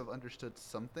least I would have understood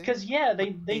something. Because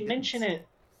they mention it.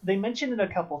 They mentioned it a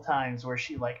couple times where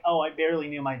she like, I barely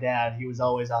knew my dad. He was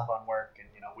always off on work, and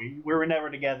we were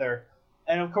never together.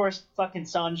 And of course, fucking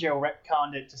Sanjo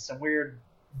retconned it to some weird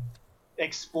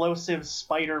explosive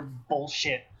spider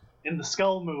bullshit in the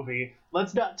Skull movie.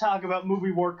 Let's not talk about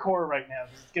movie war core right now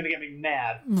because it's gonna get me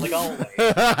mad, like always.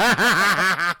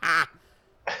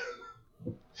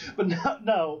 But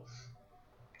no.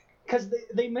 Because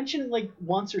they mentioned like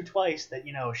once or twice that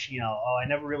she I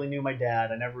never really knew my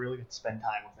dad, I never really got to spend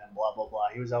time with him, blah blah blah.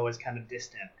 He was always kind of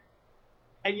distant,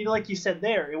 and like you said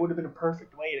there, it would have been a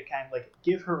perfect way to kind of like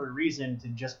give her a reason to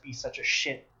just be such a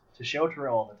shit to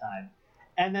Shotaro all the time,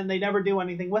 and then they never do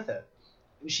anything with it.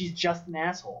 And she's just an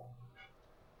asshole.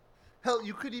 Hell,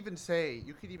 you could even say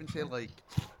like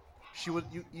she would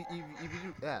if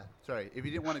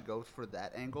you didn't want to go for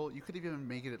that angle, you could even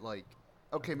make it like,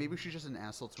 okay, maybe she's just an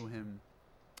asshole to him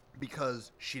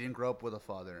because she didn't grow up with a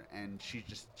father, and she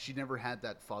never had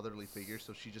that fatherly figure,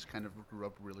 so she just kind of grew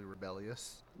up really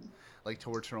rebellious, like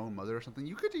towards her own mother or something.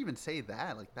 You could even say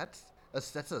that, like that's a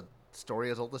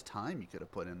story as old as time you could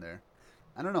have put in there.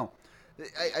 I don't know.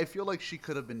 I feel like she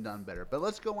could have been done better, but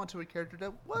let's go on to a character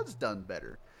that was done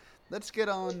better. Let's get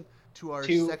on to our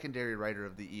secondary writer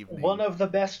of the evening. One of the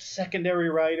best secondary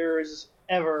writers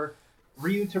ever,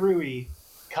 Ryu Terui.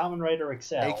 Kamen Rider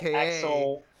Excel, AKA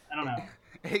Axel, I don't know.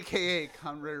 AKA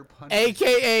Kamen Rider Punch.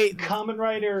 AKA Kamen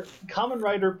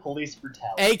Rider Police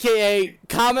Brutality. AKA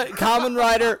Kamen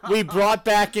Rider. We brought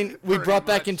back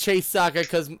in Chase Saga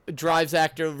because Drive's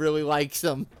actor really likes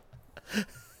him.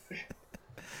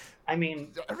 I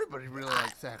mean, everybody really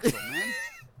likes Axel, man.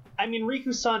 I mean, Riku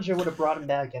Sanjo would have brought him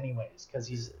back anyways because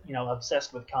he's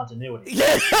obsessed with continuity.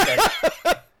 Yeah.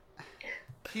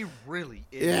 He really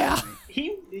is. Yeah.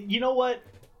 You know what?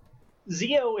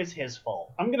 Zio is his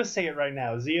fault. I'm gonna say it right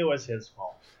now. Zio is his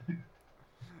fault.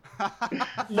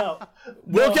 No.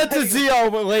 We'll get to Zio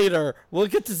later.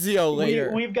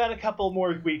 We've got a couple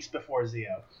more weeks before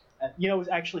Zio.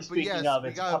 Actually, speaking of,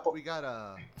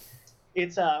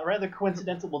 it's rather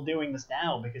coincidental we're doing this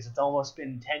now because it's almost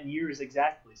been 10 years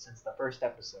exactly since the first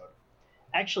episode.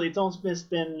 Actually, it's almost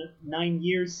been 9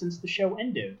 years since the show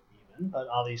ended, even, but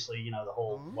obviously, the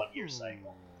whole 1 year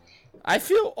cycle. I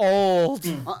feel old.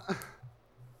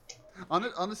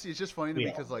 Honestly, it's just funny to me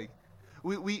because like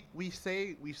we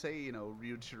say Ryu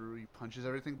Terui punches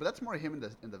everything, but that's more him in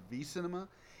the V cinema.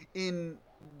 In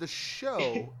the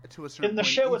show, to a certain in the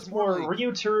point, show, it's more like,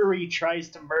 Ryu Terui tries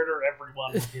to murder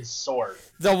everyone with his sword.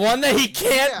 The one that he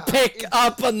can't pick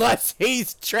up unless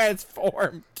he's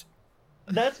transformed.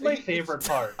 That's my favorite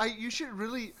part. You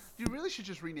really should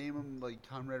just rename him like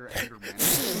Kamen Rider Anger Man.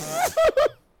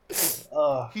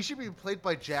 He should be played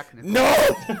by Jack Nicholson.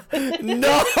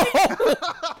 No!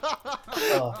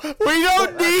 We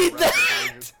don't need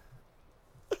that!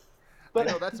 But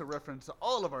I know that's a reference to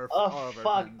all of our fuck,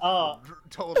 friends.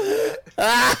 Totally.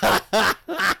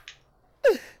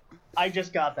 I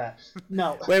just got that.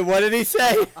 No, Wait, what did he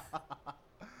say?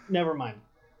 never mind.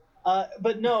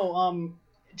 But no,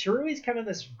 Terui's kind of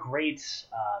this great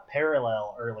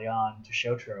parallel early on to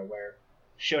Shotaro, where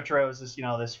Shotaro is this,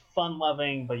 this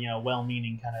fun-loving but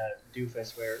well-meaning kind of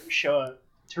doofus, where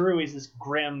Terui's this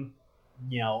grim,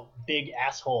 big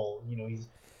asshole. He's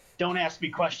don't ask me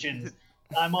questions.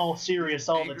 I'm all serious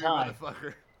all the Angry time.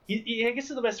 motherfucker. I guess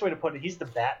the best way to put it, he's the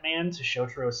Batman to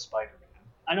Shotaro's Spider-Man.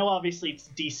 I know obviously it's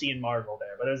DC and Marvel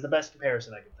there, but it was the best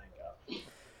comparison I could think of.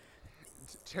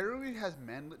 Terui has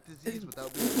manlet disease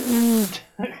without being.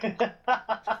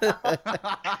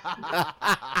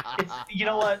 You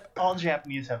know what? All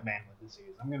Japanese have manlet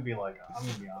disease. I'm gonna be honest.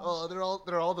 Oh,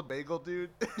 they're all the bagel dude.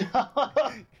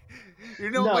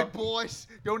 No. My boys.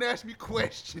 Don't ask me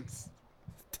questions.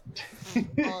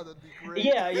 Oh, that'd be great.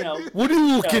 Yeah, What are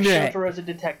you looking at? Shotaro's a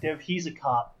detective. He's a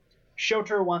cop.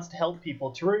 Shotaro wants to help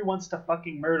people. Terui wants to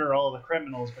fucking murder all the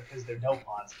criminals because they're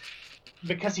dopants.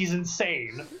 Because he's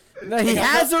insane. No, he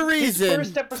has a reason. His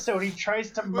first episode, he tries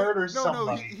to murder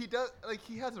somebody. He does.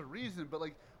 He has a reason, but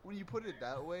when you put it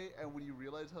that way, and when you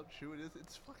realize how true it is,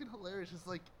 it's fucking hilarious. It's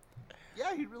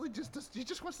yeah, he really just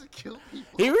wants to kill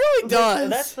people. He really does.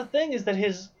 That's the thing, is that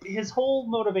his whole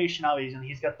motivation, obviously, and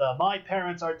he's got the "my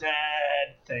parents are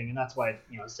dead" thing, and that's why it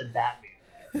said Batman.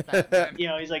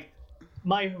 He's like,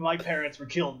 my parents were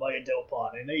killed by a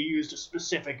dopant, and they used a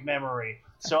specific memory.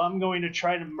 So I'm going to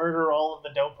try to murder all of the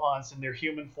dopants in their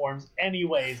human forms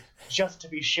anyways, just to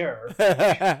be sure.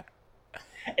 And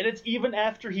it's even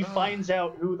after he finds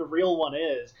out who the real one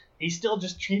is, he still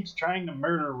just keeps trying to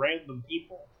murder random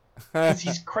people. Because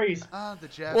he's crazy. Well,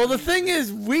 the thing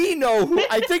is,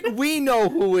 I think we know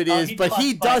who it is, but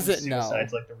he doesn't know.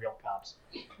 Suicides like the real cops.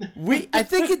 I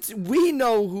think we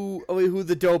know who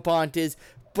the dopant is,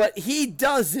 but he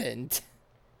doesn't.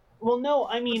 Well, no,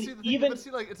 I mean,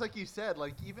 it's like you said,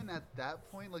 even at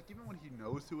that point, even when he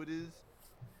knows who it is,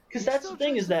 because that's the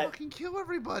thing, is that fucking kill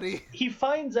everybody. He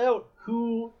finds out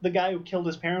who the guy who killed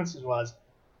his parents was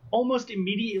almost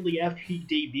immediately after he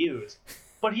debuts,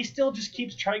 but he still just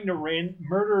keeps trying to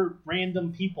murder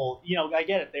random people. I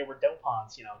get it, they were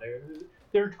dopants,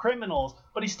 they're criminals,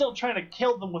 but he's still trying to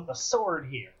kill them with a sword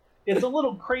here. It's a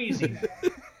little crazy.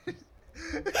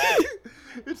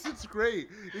 It's great.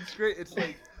 It's great. It's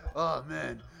like, oh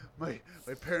man, my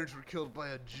parents were killed by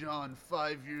a John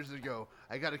 5 years ago.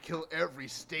 I gotta kill every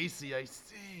Stacy I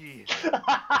see. It's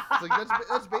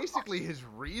that's basically his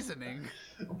reasoning.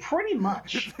 Pretty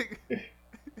much.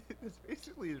 It's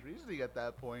basically his reasoning at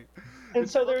that point. And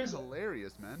it's so there's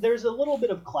hilarious, man. There's a little bit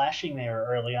of clashing there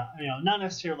early on. Not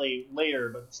necessarily later,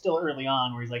 but still early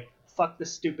on, where he's like, fuck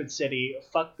this stupid city,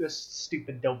 fuck this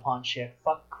stupid dopant shit,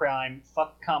 fuck crime,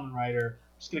 fuck Kamen Rider,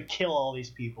 I'm just gonna kill all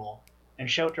these people. And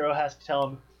Shotaro has to tell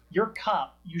him, you're a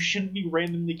cop, you shouldn't be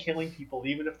randomly killing people,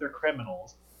 even if they're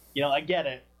criminals. I get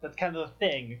it, that's kind of the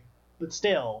thing, but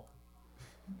still,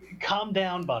 calm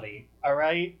down, buddy,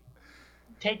 alright?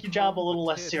 Take your job a little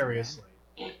less seriously.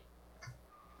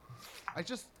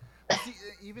 See,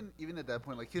 even at that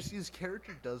point, his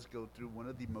character does go through one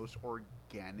of the most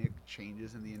organic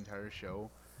changes in the entire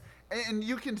show, and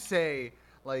you can say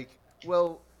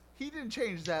well, he didn't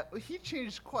change that. He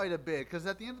changed quite a bit, because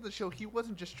at the end of the show, he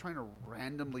wasn't just trying to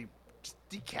randomly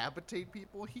decapitate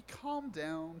people. He calmed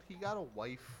down. He got a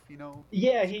wife.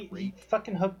 Yeah, he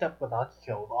fucking hooked up with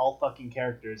Akiko, with all fucking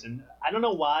characters, and I don't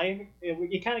know why.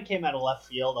 It kind of came out of left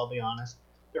field. I'll be honest.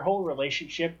 Their whole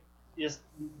relationship just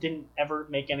didn't ever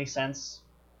make any sense.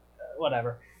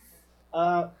 Whatever.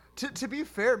 To be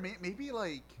fair, maybe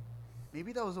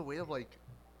that was a way of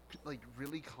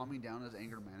really calming down his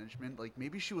anger management.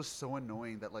 Maybe she was so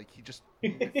annoying that he just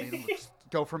made him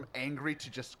go from angry to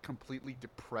just completely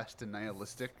depressed and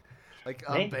nihilistic.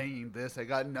 I'm banging this. I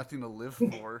got nothing to live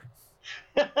for.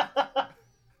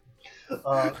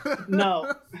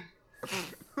 No.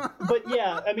 But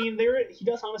yeah, I mean, he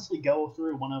does honestly go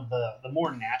through one of the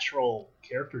more natural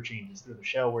character changes through the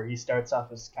show, where he starts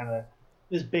off as kind of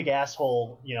this big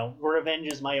asshole, revenge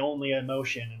is my only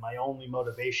emotion and my only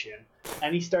motivation,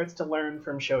 and he starts to learn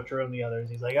from Shotaro and the others.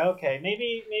 He's like, okay,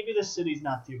 maybe this city's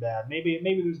not too bad. Maybe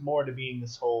there's more to being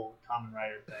this whole Kamen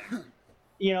Rider thing.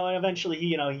 And eventually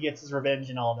he gets his revenge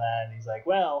and all that, and he's like,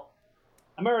 well,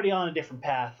 I'm already on a different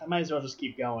path. I might as well just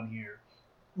keep going here.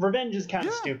 Revenge is kind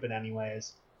of stupid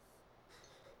anyways.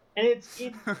 And it's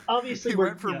obviously... he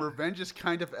went from revenge is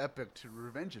kind of epic to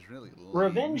revenge is really lame.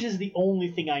 Revenge is the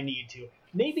only thing I need to.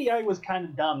 Maybe I was kind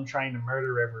of dumb trying to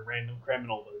murder every random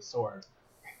criminal with a sword.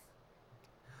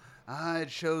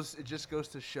 It shows. It just goes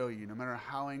to show you, no matter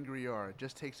how angry you are, it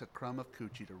just takes a crumb of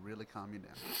coochie to really calm you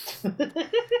down.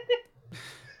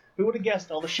 Who would have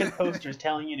guessed all the shit posters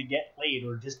telling you to get laid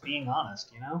or just being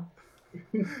honest, you know?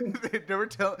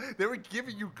 They were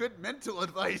giving you good mental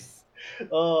advice.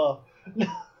 Oh.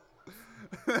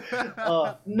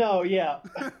 No, yeah.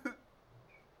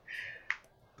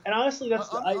 And honestly, that's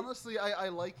honestly, I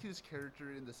like his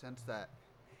character in the sense that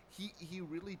he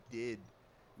really did,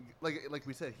 like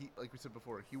we said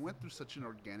before, he went through such an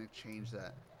organic change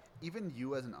that even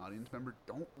you as an audience member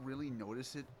don't really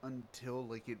notice it until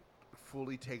like it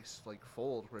fully takes like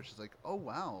fold, where it's just like, oh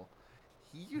wow,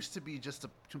 he used to be just a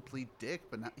complete dick,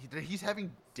 but now he's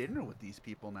having dinner with these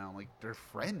people now, like they're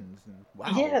friends, and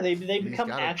wow. Yeah, they And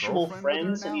become actual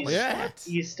friends, and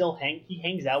he's still he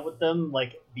hangs out with them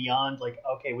like beyond like,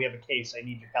 okay, we have a case, I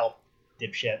need your help,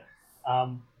 dipshit.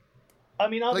 I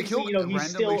mean, obviously, like he'll he's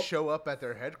randomly still show up at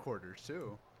their headquarters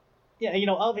too. Yeah,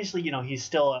 obviously, he's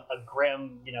still a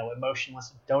grim,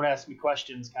 emotionless, don't ask me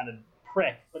questions kind of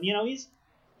prick, but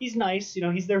he's nice,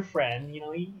 he's their friend,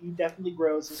 he definitely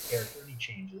grows his character and he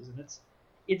changes, and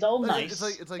it's all nice.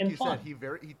 It's like and you fun.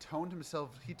 said, he toned himself.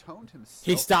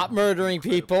 He stopped murdering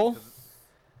people.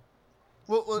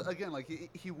 Well, again,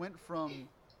 like he went from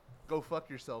go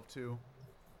fuck yourself to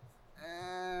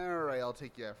all right, I'll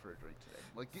take you out for a drink today.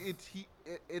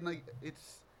 Like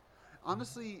it's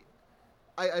honestly,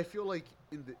 I feel like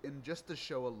in just the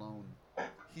show alone,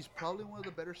 he's probably one of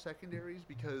the better secondaries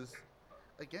because,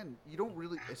 again, you don't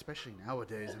really, especially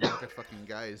nowadays, and look at fucking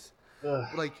guys,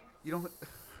 like you don't.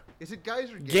 Is it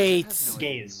guys or gays?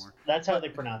 Gays. That's how they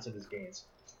pronounce it, as gays.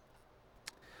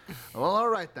 Well, all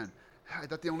right then. I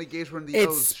thought the only gays were in the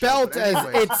It's O's spelled show, but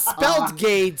anyway, it's spelled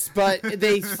Gates, but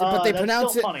they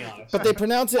pronounce it. But they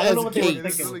pronounce it I don't know as what they were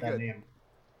Gates. thinking with that name.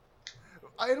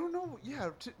 I don't know.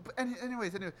 Yeah, but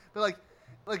anyways, but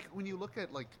like when you look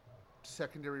at like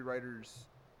secondary writers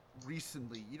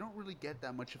recently, you don't really get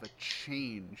that much of a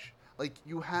change. Like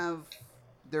you have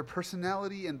their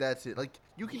personality and that's it. Like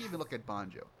you can even look at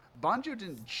Banjo. Banjo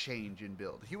didn't change in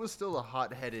build. He was still a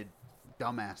hot-headed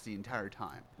dumbass the entire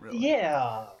time. Really.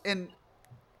 Yeah. And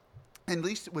at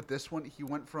least with this one, he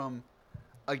went from,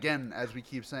 again, as we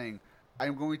keep saying,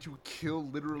 I'm going to kill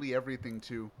literally everything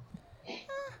to.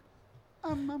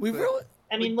 I'm good. Really.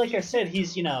 I mean, like I said,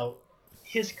 he's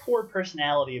his core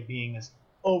personality of being this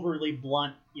overly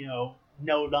blunt, no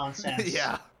nonsense,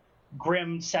 yeah,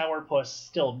 grim sourpuss,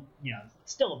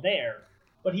 still there.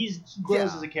 But he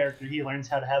grows as a character. He learns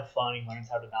how to have fun. He learns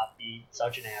how to not be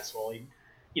such an asshole.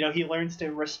 He learns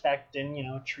to respect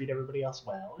and treat everybody else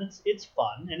well. And it's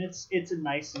fun, and it's a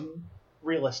nice and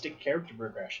realistic character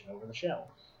progression over the show.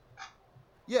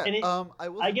 Yeah, and I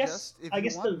will suggest if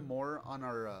you want more on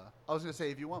our, I was gonna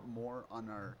say if you want more on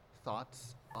our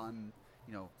thoughts on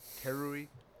Terui,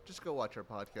 just go watch our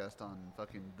podcast on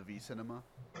fucking the V Cinema.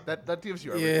 That gives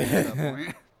you everything at that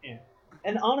point. Yeah,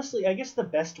 and honestly, I guess the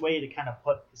best way to kind of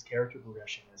put his character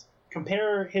progression is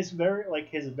compare his very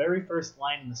first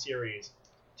line in the series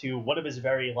to one of his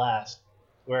very last,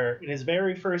 where in his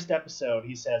very first episode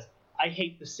he says, "I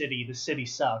hate the city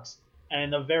sucks." And in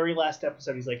the very last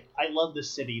episode, he's like, "I love the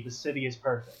city is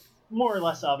perfect." More or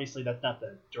less, obviously, that's not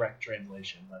the direct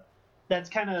translation, but that's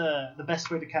kind of the best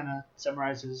way to kind of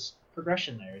summarize his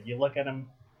progression there. You look at him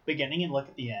beginning and look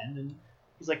at the end, and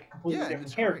he's like a completely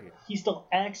different character. Great. He still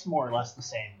acts more or less the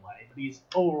same way, but he's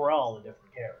overall a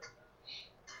different character.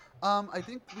 I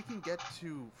think we can get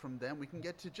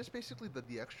to just basically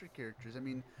the extra characters. I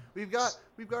mean, we've got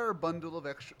our bundle of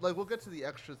extra. Like we'll get to the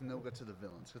extras and then we'll get to the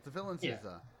villains. Because the villains is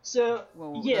that's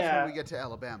when we get to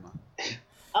Alabama.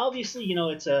 Obviously,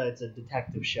 it's a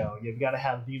detective show. You've got to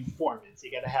have the informants.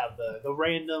 You got to have the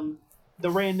random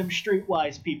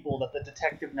streetwise people that the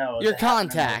detective knows. Your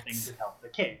contacts. Things that help the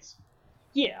case.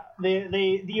 Yeah,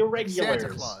 the irregulars. Santa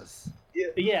Claus.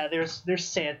 Yeah, there's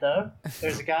Santa.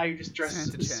 There's a guy who just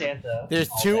dresses as Santa. There's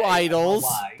two idols.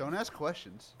 Don't ask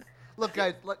questions. Look,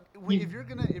 guys, if you're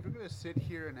gonna sit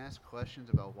here and ask questions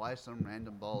about why some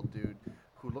random bald dude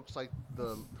who looks like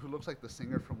the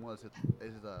singer from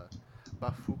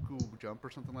Bafuku Jump or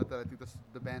something like that, I think that's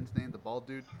the band's name, the bald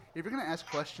dude. If you're gonna ask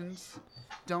questions,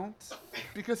 don't,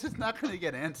 because it's not gonna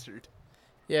get answered.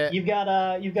 Yeah. You've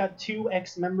got two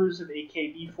ex-members of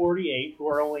AKB48 who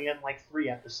are only in like 3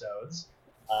 episodes.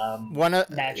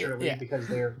 Naturally, because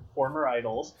they're former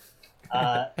idols.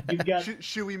 You've got.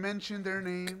 Should we mention their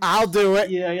names? I'll do it.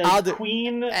 Yeah, I'll do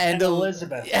Queen and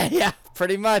Elizabeth. Yeah,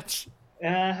 pretty much.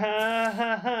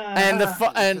 And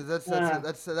the and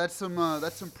 'Cause that's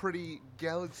some pretty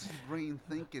galaxy brain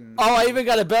thinking. oh, I even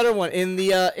got a better one in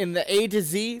the A to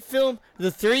Z film.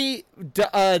 The three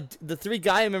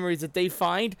Gaia memories that they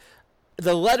find,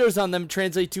 the letters on them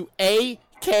translate to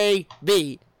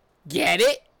AKB. Get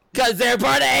it? Cause they're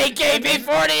part of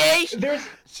AKB48.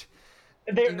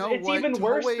 You know it's what? even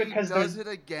worse Toei because does it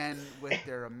again with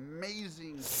their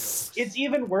amazing jokes. it's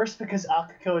even worse because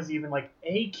Akiko is even like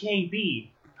AKB.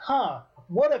 Huh?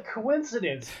 What a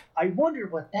coincidence! I wonder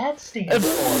what that stands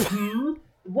for.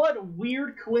 What a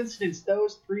weird coincidence!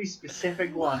 Those three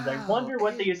specific ones. I wonder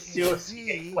what they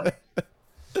associate with.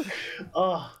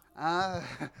 Oh,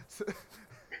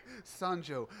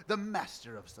 Sanjo, the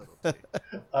master of subtlety.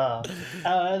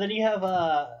 then you have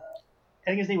I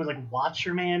think his name was like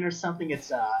Watcher Man or something.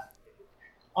 It's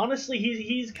honestly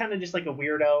he's kind of just like a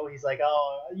weirdo. He's like,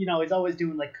 oh, you know, he's always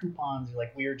doing like coupons or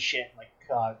like weird shit, like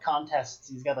contests.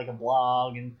 He's got like a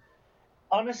blog, and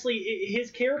honestly,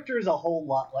 his character is a whole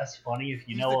lot less funny if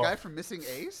you He's know. the guy from Missing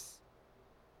Ace?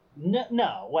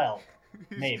 No, well,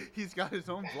 maybe. He's got his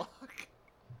own blog.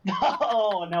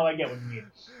 Oh, now I get what you mean.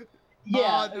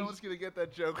 Yeah, Oh, no one's gonna get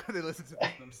that joke when they listen to this.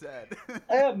 I'm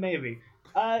sad. maybe.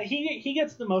 He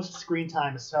gets the most screen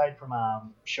time aside from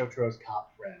Shotaro's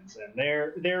cop friends, and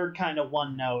they're kind of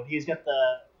one note. He's got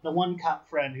the one cop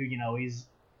friend who, you know, he's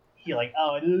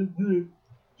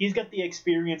got the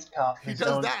experienced cop. He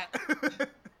does that.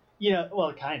 You know,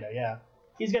 well, kind of, yeah.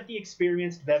 He's got the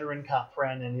experienced veteran cop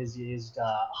friend and his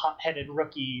hot-headed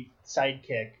rookie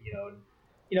sidekick.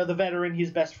 You know, the veteran, he's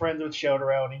best friends with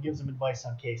Shotaro, and he gives him advice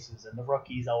on cases. And the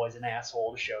rookie's always an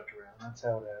asshole to Shotaro. That's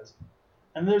how it is.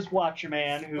 And there's Watcher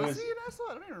Man, who Was is... he an asshole?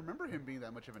 I don't even remember him being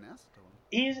that much of an asshole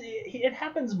to him. It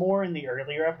happens more in the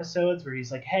earlier episodes where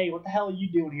he's like, hey, what the hell are you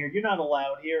doing here? You're not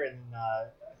allowed here. And I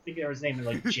think his name was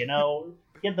like Jino.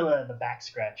 He had the back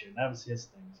scratcher. That was his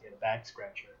thing. He had a back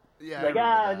scratcher. Yeah. He's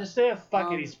like, just say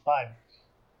fuck it, he's fine.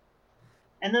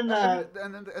 And then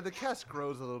the cast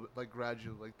grows a little bit, like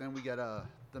gradually. Like then we get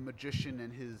the magician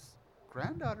and his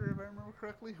granddaughter, if I remember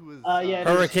correctly, who is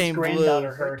Hurricane Blue.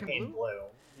 Granddaughter, Hurricane Blue.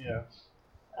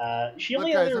 Yeah. She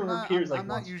only Look, guys, ever appears like I'm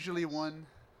once.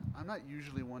 I'm not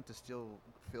usually one to steal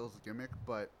Phil's gimmick,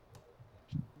 but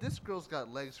this girl's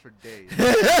got legs for days.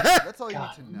 That's all you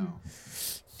need to know.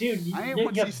 Dude, I ain't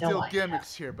one to steal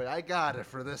gimmicks here, but I got it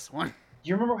for this one. Do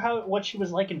you remember what she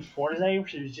was like in Forza, where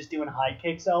she was just doing high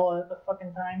kicks all the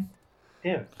fucking time?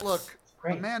 Dude. Look,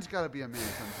 great. A man's got to be a man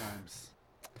sometimes.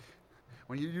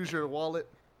 When you use your wallet,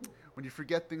 when you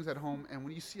forget things at home, and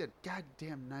when you see a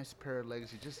goddamn nice pair of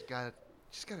legs, you just gotta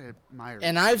admire it.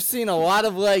 And I've seen a lot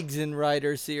of legs in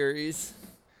Rider series.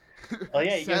 Oh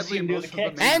yeah, you guys Sadly, see him do the most of the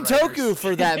kicks. main And writers- Toku,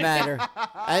 for that matter.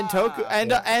 And Toku, and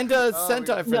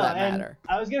Sentai, for that and matter.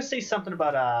 I was gonna say something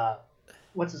about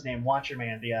what's his name, Watcher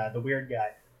Man, the weird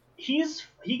guy. He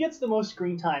gets the most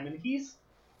screen time, and he's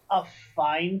a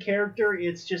fine character.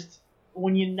 It's just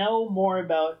when you know more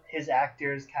about his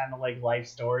actor's kind of like life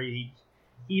story,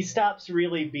 he stops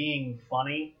really being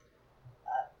funny.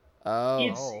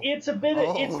 It's a bit.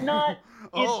 It's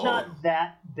not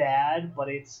that bad, but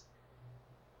it's.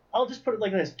 I'll just put it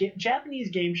like this: Japanese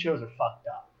game shows are fucked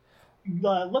up.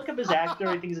 Look up his actor.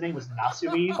 I think his name was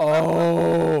Nasumi.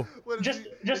 Oh. What, Just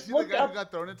is he look the guy up- who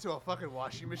got thrown into a fucking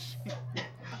washing machine?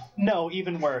 No,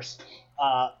 even worse.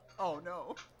 Oh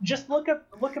no. Just look up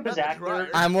his Not the actor. dryer.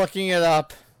 I'm looking it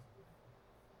up.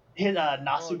 His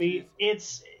Nasumi.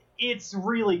 jeez. It's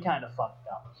really kind of fucked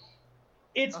up.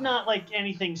 It's not like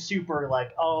anything super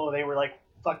like, oh, they were like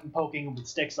fucking poking him with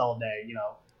sticks all day, you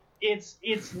know. It's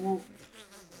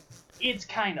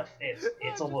kind of it's a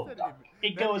Just little that dark.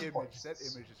 image. It goes That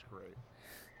places. image is great.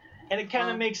 And it kind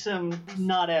of makes him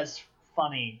not as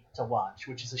funny to watch,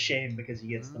 which is a shame because he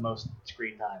gets the most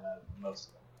screen time out of most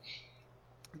of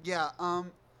them. Yeah.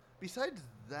 Besides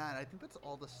that, I think that's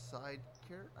all the side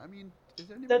characters. I mean, is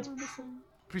there anyone That's we're missing?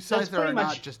 Besides, there pretty are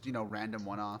much- not just random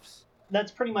one-offs.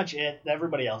 That's pretty much it.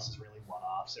 Everybody else is really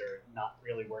one-offs or not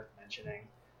really worth mentioning.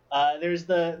 There's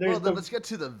Well, then the let's get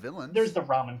to the villains. there's the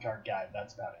ramen cart guy.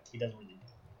 That's about it. He doesn't really.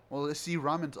 Well, see,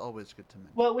 ramen's always good to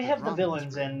mention. Well, we have the Ramen's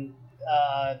villains great. and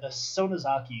the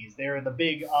Sonozakis. They're the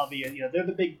big obvious. They're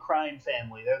the big crime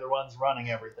family. They're the ones running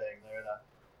everything.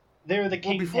 They're the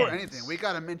Well, kingpins. before anything, we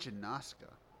gotta mention Nazca,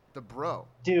 the bro,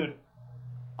 Dude,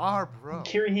 our bro.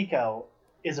 Kirihiko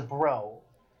is a bro.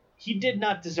 He did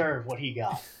not deserve what he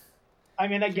got. I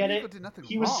mean, I get Kirihiko it. did nothing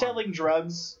He was wrong. selling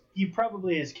drugs. He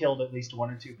probably has killed at least one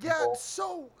or two people. Yeah,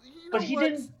 so you know but he what?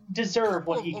 didn't deserve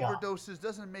Couple what he of got. overdoses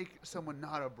doesn't make someone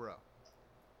not a bro.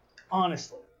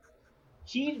 Honestly,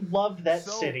 he loved that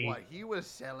So city. what? He was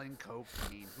selling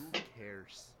cocaine. Who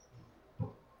cares?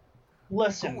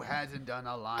 Listen, Who hasn't done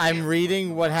a line? I'm every reading once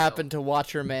in a what while? happened to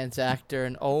Watcherman's actor,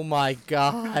 and oh my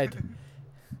god.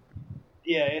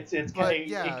 yeah, it's But, it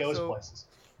yeah, goes so- places.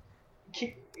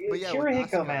 But yeah, with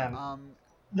Kirihiko, Nazca, man,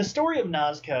 the story of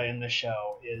Nazca in the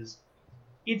show is,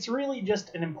 it's really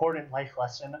just an important life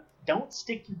lesson. Don't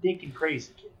stick your dick in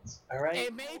crazy, kids. All right?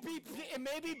 It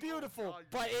may be beautiful,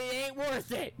 but it ain't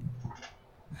worth it.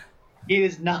 It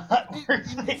is not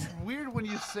worth it. It's weird when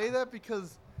you say that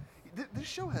because this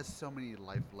show has so many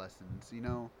life lessons. You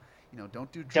know,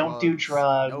 don't do drugs. Don't do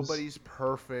drugs. Nobody's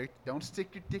perfect. Don't stick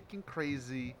your dick in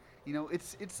crazy. You know,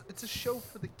 it's a show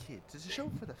for the kids. It's a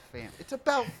show for the fam. It's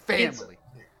about family.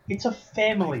 It's a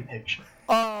family picture.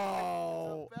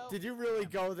 Oh, did you really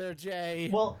go there, Jay?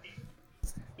 Well,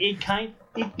 it kind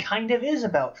of is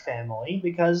about family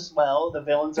because, well, the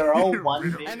villains are all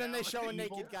one big And then they show a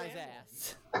evil naked guy's family.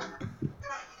 ass.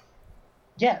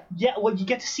 Yeah. Well, you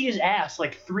get to see his ass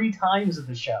like 3 times in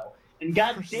the show, and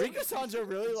God damn Rika Sanjo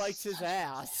really likes his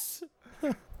ass.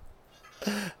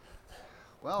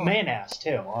 Well, man ass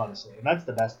too, honestly, and that's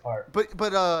the best part. but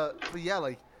yeah,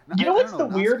 like You know I what's don't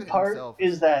the weird Natsuki part himself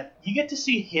is that you get to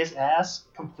see his ass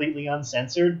completely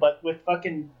uncensored, but with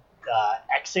fucking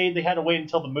X-Aid, they had to wait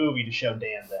until the movie to show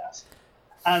Dan's ass.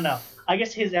 I don't know. I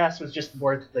guess his ass was just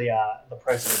worth the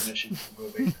price of admission to the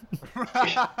movie.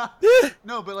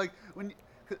 No, but like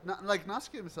like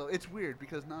Natsuki himself, it's weird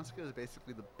because Natsuki is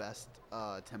basically the best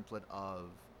template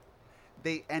of.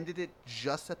 They ended it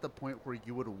just at the point where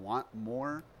you would want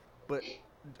more, but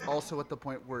also at the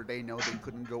point where they know they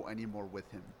couldn't go any more with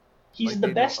him. He's Like, the they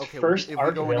know, best okay, first if we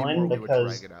arc go any villain more, we would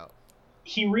because drag it out.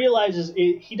 he realizes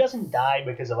he doesn't die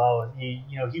because of he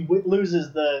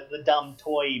loses the dumb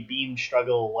toy beam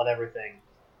struggle whatever thing.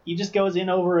 He just goes in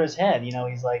over his head.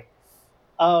 He's like,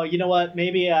 oh, you know what?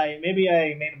 Maybe I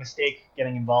made a mistake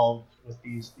getting involved with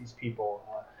these people,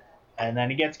 and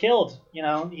then he gets killed.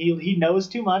 He knows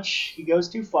too much. He goes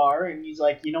too far, and he's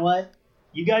like, you know what?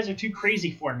 You guys are too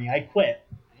crazy for me. I quit.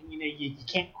 You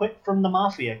can't quit from the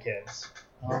mafia, kids.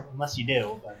 Well, unless you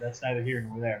do, but that's neither here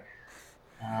nor there.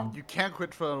 You can't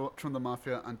quit from the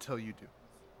mafia until you do.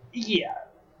 Yeah.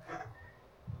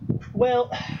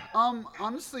 Well,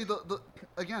 Honestly, the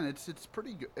again, it's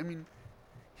pretty good. I mean,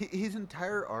 his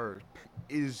entire arc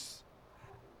is,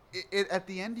 at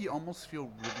the end, you almost feel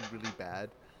really, really bad.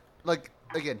 Like,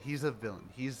 again, he's a villain.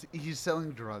 He's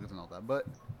selling drugs and all that, but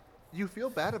you feel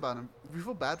bad about him. You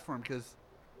feel bad for him because,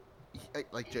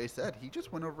 like Jay said, he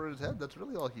just went over his head. That's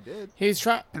really all he did. He's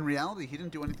trying. In reality, he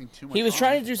didn't do anything too much. He was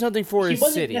trying to do something for He his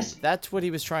wasn't city. necess- That's what he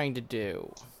was trying to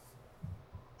do.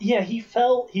 yeah, he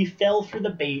fell for the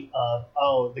bait of,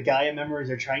 oh, the Gaia members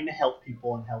are trying to help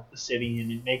people and help the city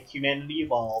and make humanity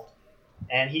evolve.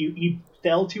 And he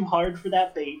fell too hard for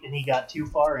that bait and he got too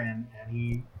far in,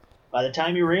 and by the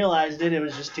time he realized it, it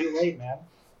was just too late, man.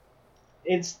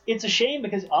 It's a shame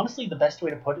because honestly the best way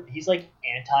to put it, he's like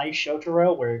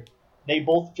anti-Shotaro, where they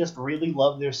both just really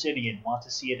love their city and want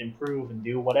to see it improve and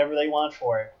do whatever they want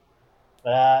for it.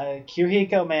 But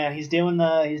Kirihiko, man, he's doing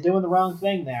the wrong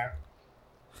thing there.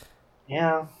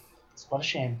 Yeah, it's what a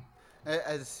shame.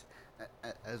 As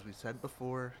we said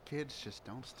before, kids, just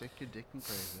don't stick your dick in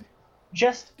crazy.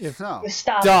 Just No.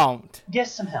 stop. Don't. Get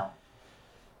some help.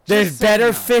 There's Just better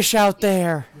no. fish out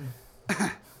there.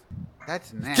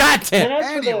 That's nasty. God damn. And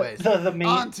as for Anyways, the main,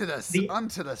 onto the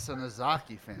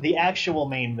Sonozaki family. the actual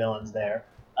main villains there.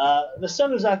 The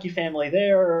Sonozaki family,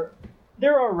 they're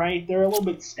alright. They're a little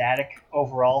bit static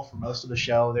overall for most of the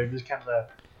show. They're just kind of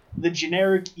the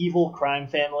generic evil crime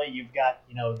family. You've got,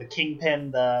 the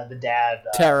Kingpin, the dad,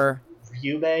 Terror.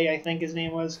 Ryubei, I think his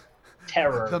name was.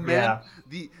 Terror. The man,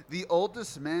 yeah. the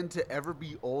oldest man to ever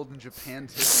be old in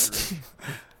Japan's history.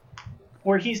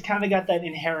 Where he's kind of got that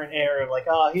inherent air of like,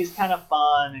 oh, he's kind of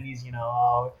fun, and he's,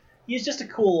 he's just a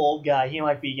cool old guy. He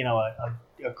might be,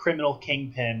 a criminal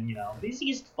kingpin,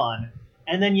 he's fun.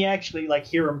 And then you actually,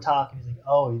 hear him talk, and he's like,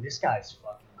 oh, this guy's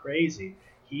fucking crazy.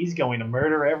 He's going to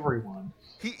murder everyone.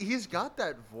 He's got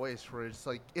that voice where it's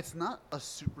like, it's not a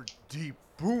super deep,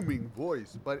 booming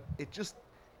voice, but it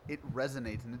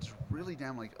resonates, and it's really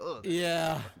damn ugh.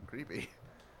 Yeah. Fucking creepy.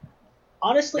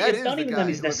 Honestly, That it's is not the even guy that who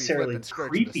he's would be necessarily flipping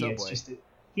skirts in the creepy. It's subway. just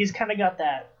he's kind of got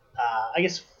that, I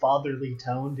guess, fatherly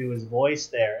tone to his voice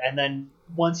there. And then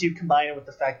once you combine it with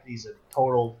the fact that he's a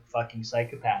total fucking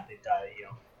psychopath,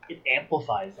 it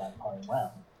amplifies that part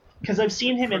well. Because I've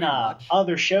seen him in Pretty much.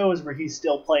 other shows where he's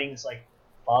still playing this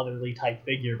fatherly type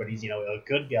figure, but he's a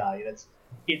good guy.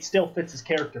 It still fits his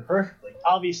character perfectly.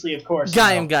 Obviously, of course,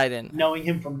 Gaim Gaiden. knowing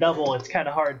him from Double, it's kind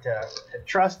of hard to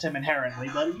trust him inherently,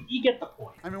 but you get the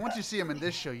point. I mean, once you see him in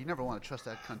this show, you never want to trust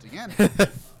that cunt again.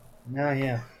 No,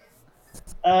 yeah.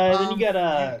 Then you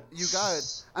got you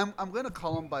got. I'm gonna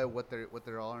call them by what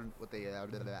they're all and what they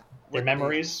their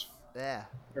memories. Yeah.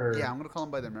 Or Yeah, I'm gonna call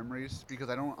them by their memories because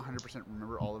I don't 100%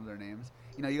 remember all of their names.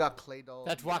 You know, you got Clay Doll.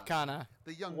 That's you got Wakana.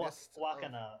 the youngest. of-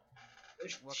 Wakana.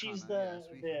 She's Wakana, the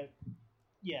sweet. the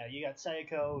yeah. You got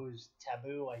Sayako, who's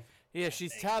taboo. Yeah, I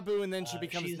she's think. taboo, and then she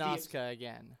becomes she's the- Nazca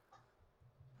again.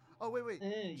 Oh wait, yeah.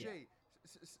 Jay,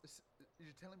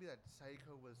 you're telling me that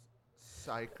Sayako was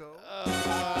Psycho?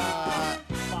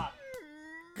 Fuck.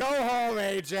 Go home,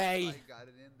 I AJ. got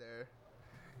it in there.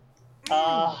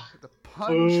 The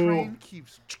pun Boo. train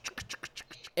keeps.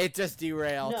 It just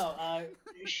derailed. No,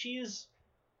 she's.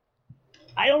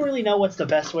 I don't really know what's the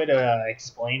best way to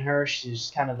explain her.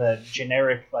 She's kind of the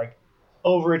generic, like,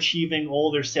 overachieving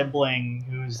older sibling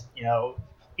who's,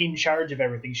 in charge of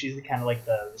everything. She's kind of like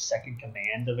the second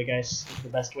command of, I guess, is the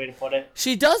best way to put it.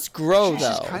 She does grow, She's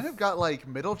though. kind of got like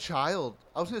middle child.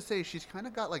 I was gonna say she's kind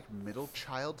of got like middle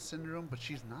child syndrome, but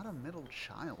she's not a middle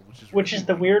child, Which is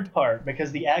the weird part,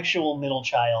 because the actual middle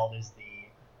child is the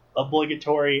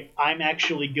obligatory, I'm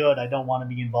actually good, I don't want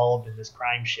to be involved in this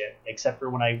crime shit, except for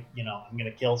when I'm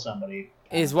gonna kill somebody.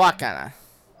 Is Wakana.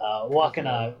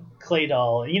 Wakana, Clay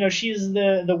Doll, she's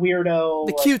the weirdo.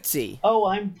 The like, cutesy. oh,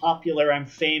 I'm popular, I'm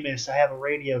famous, I have a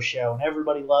radio show, and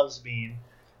everybody loves me.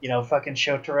 Fucking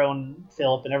Shotaro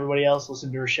Philip and everybody else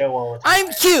listen to her show all the time.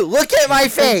 I'm cute. Look at my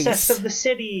Princess face. of the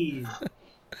city.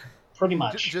 Pretty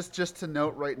much. Just to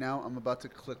note right now, I'm about to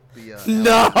click the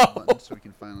No. button so we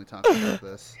can finally talk about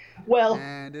this. Well,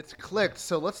 And it's clicked,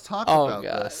 so let's talk Oh, about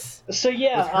God. this. so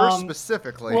yeah, With her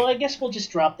specifically. well, I guess we'll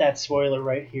just drop that spoiler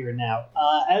right here now.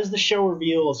 As the show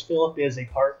reveals, Philip is a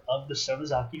part of the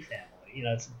Sonozaki family.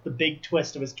 It's the big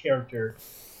twist of his character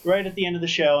right at the end of the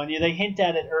show, and they hint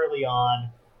at it early on.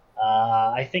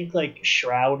 I think like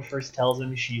Shroud first tells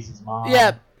him she's his mom.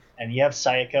 Yeah. And you have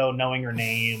Sayako knowing her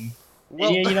name. Well,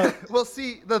 Yeah, well,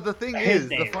 see, the thing His is,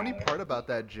 the name, funny rather. part about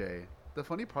that, Jay,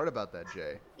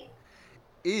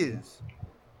 is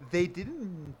they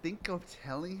didn't think of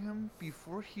telling him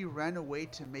before he ran away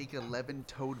to make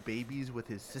 11-toed babies with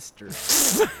his sister.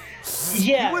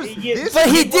 Yeah, was yeah, this But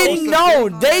he close didn't of know.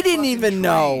 getting on They that didn't fucking even train.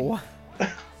 know.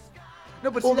 No,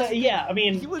 but well, see, that's the yeah. I thing.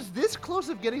 mean, He was this close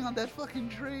of getting on that fucking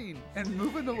train and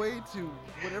moving away to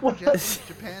whatever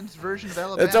Japan's version of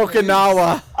Alabama. It's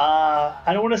Okinawa.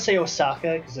 I don't want to say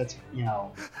Osaka because that's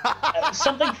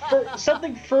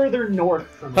something further north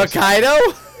from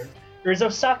Hokkaido? Or is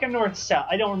Osaka north south?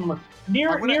 I don't remember. Near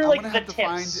I'm like gonna the have to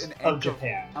find tips an of Enka,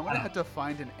 Japan. I'm gonna have to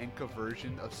find an Enka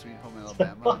version of Sweet Home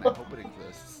Alabama, and I hope it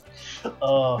exists.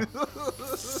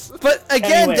 But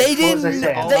again, Anyway, they what was I didn't.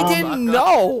 saying? They didn't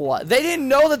know. They didn't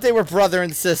know that they were brother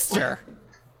and sister.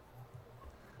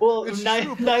 Well, It's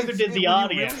neither true, but did it's- the when you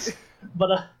audience.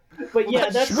 really- But yeah,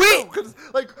 that's true. Because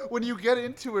like when you get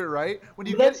into it, right? When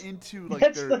you That's- get into like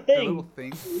that's their, the their thing. little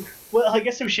thing. well. I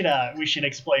guess we should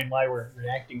explain why we're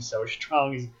reacting so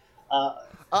strong.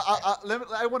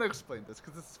 I want to explain this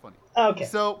because this is funny. Okay.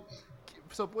 So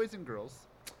boys and girls,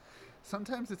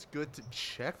 sometimes it's good to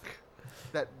check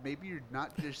that maybe you're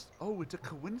not just, oh, it's a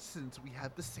coincidence we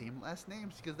have the same last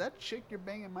names, because that chick you're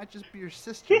banging might just be your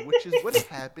sister, which is what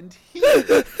happened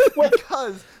here.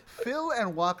 Because Phil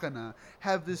and Wakana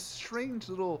have this strange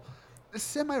little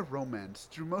semi-romance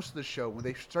through most of the show when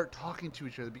they start talking to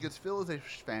each other, because Phil is a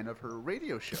fan of her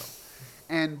radio show.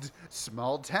 And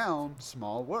small town,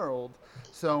 small world.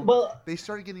 So Well, they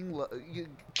started getting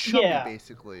chummy, yeah.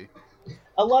 basically.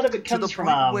 A lot of it To the comes from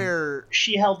point where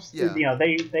she helps. Yeah.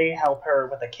 They help her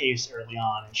with a case early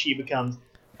on, and she becomes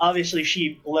obviously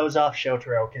she blows off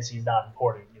Shotaro because he's not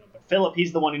important. But Philip,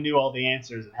 he's the one who knew all the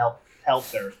answers and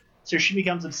helped her. So she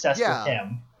becomes obsessed Yeah. with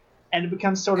him, and it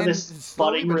becomes sort of and this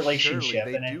slowly budding but relationship.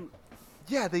 surely, And they do.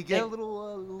 Yeah, they get it- a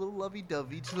little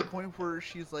lovey-dovey to the point where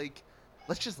she's like,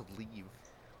 "Let's just leave.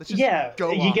 Let's just Yeah,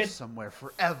 go you off get- somewhere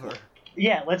forever."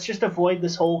 yeah, let's just avoid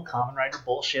this whole Kamen Rider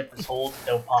bullshit, this whole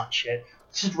dopant shit.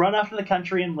 Let's just run off to the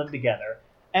country and live together.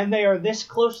 And they are this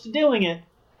close to doing it,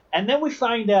 and then we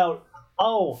find out,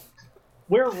 oh,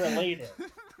 we're related.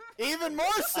 Even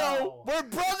more so, Oh. we're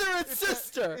brother and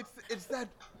sister.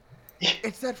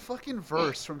 It's that fucking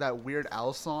verse from that Weird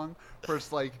Al song where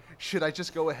it's like, "Should I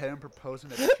just go ahead and propose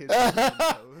and have kids?"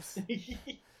 propose?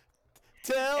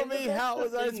 Tell And me, that's how the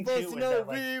was I thing, supposed too, to is know that,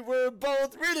 like- we were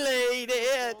both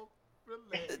related?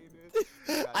 Related.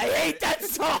 I hate that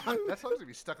song. That song's gonna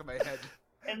be stuck in my head.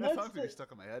 And That that's song's gonna be the-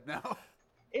 stuck in my head now.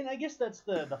 And I guess that's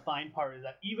the fine part, is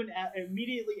that even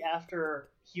immediately after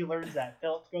he learns that,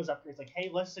 Philip goes up there and he's like, hey,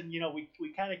 listen, we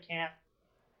kind of can't,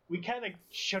 we kind of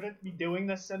shouldn't be doing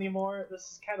this anymore. This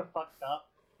is kind of fucked up.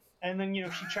 And then,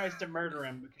 she tries to murder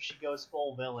him because she goes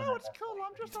full villain. Oh, at it's that cool. point.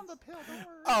 I'm just on the pill. Don't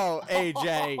worry. Oh,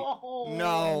 AJ,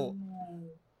 no.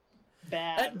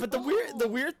 Bad. But the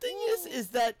weird thing is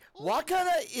that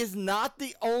Wakana is not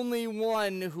the only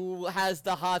one who has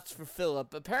the hots for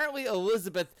Philip. Apparently,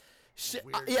 Elizabeth.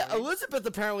 Weird, Yeah, right? Elizabeth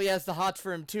apparently has the hots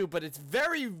for him too, but it's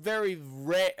very, very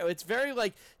rare. It's very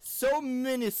so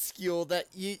minuscule that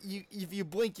you if you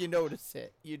blink, you notice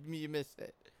it. You miss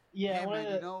it. Yeah, Hey, one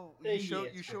man, of the,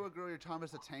 you show a girl your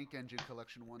Thomas the Tank Engine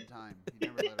collection one time. You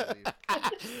never let her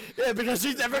leave. Yeah, because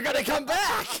she's never gonna come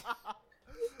back.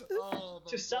 Oh,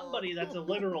 to somebody that's a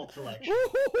literal collection.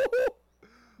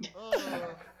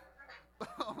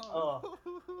 Oh.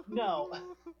 No.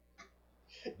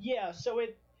 Yeah, so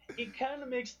it kind of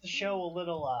makes the show a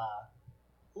little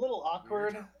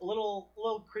awkward, a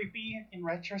little creepy in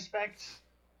retrospect,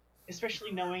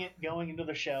 especially knowing it going into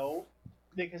the show,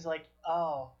 because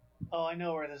I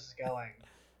know where this is going.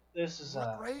 This is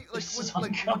right? this is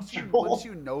Like uncomfortable. once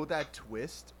you know that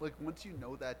twist,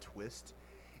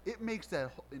 it makes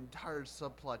that whole entire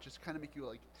subplot just kind of make you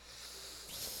like.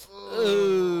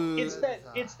 Ooh.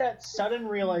 It's that sudden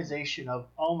realization of,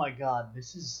 oh my god,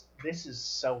 this is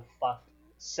so fucked.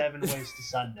 7 Ways to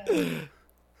Sunday.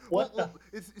 What the?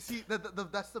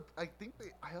 That's the. I think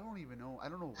I don't even know. I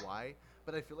don't know why,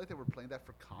 but I feel like they were playing that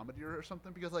for comedy or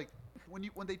something. Because like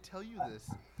when they tell you this,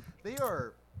 they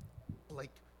are like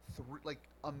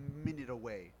a minute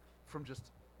away from just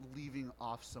leaving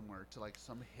off somewhere to like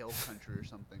some hill country or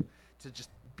something to just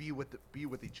be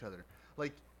with each other.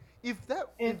 Like if that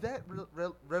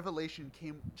revelation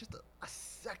came just a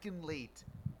second late,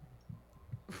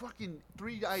 fucking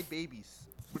 3-eyed babies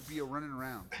would be running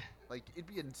around. Like it'd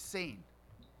be insane.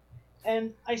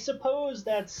 And I suppose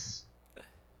that's.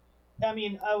 I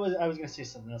mean, I was gonna say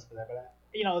something else for that, but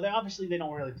they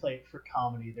don't really play it for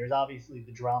comedy. There's obviously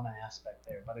the drama aspect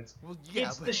there, but it's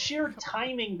the sheer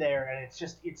timing there, and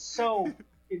it's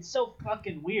so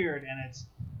fucking weird, and it's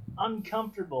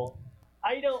uncomfortable.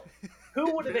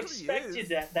 Who would have expected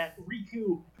that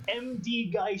Riku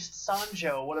MD Geist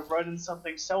Sanjo would have run in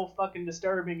something so fucking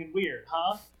disturbing and weird,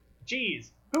 huh? Jeez,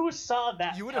 who saw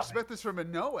that? You would coming? expect this from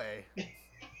Inoue.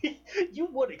 You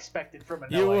would expect it from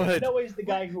Inoue. You would. Inoue's the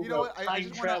guy who You know wrote what?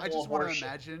 time travel I just want to abortion.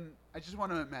 imagine. I just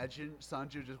want to imagine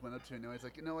Sanju just went up to Inoue. He's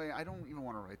like, Inoue, I don't even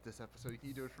want to write this episode. Can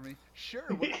you do it for me? Sure.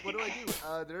 What do I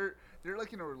do? They're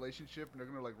like in a relationship and they're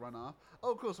gonna like run off.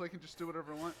 Oh, cool. So I can just do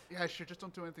whatever I want. Yeah, sure. Just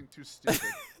don't do anything too stupid.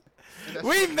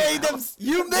 We made them.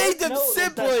 You made them No,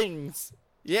 siblings.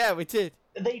 Yeah, we did.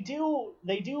 They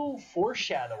do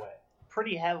foreshadow it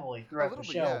pretty heavily throughout the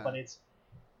show, but it's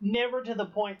never to the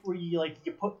point where you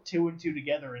put 2 and 2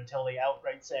 together until they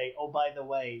outright say, "Oh, by the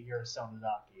way, you're a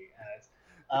Sonodaki." And it's,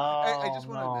 I just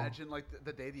want to imagine like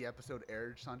the day the episode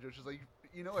aired, Sanjo's just like,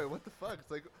 Inoue, what the fuck?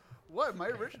 It's like, what? My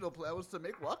original plan was to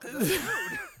make Wakanda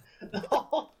dude.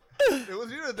 It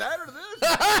was either that or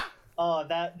this. Oh,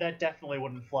 that definitely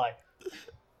wouldn't fly.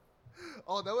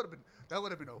 Oh, that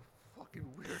would have been a fucking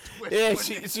weird twist.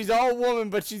 Yeah, she's all woman,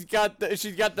 but she's got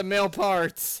the male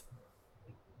parts.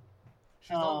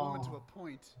 She's all woman to a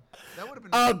point. That would have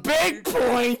been A big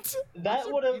point.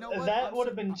 That would have what? would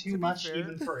have been To too be much fair-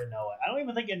 even for Inoue. I don't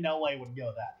even think Inoue would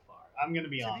go that far. I'm gonna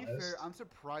be To honest. be fair, I'm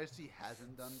surprised he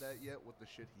hasn't done that yet with the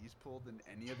shit he's pulled in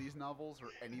any of these novels or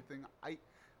anything. I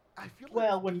feel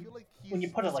like he's when you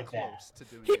put it this like that. close to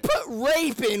doing He it. put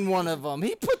rape in one of them.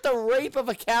 He put the rape of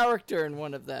a character in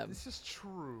one of them. This is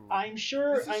true. I'm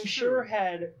sure This is true.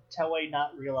 had Toei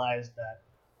not realized that,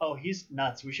 oh, he's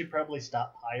nuts, we should probably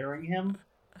stop hiring him,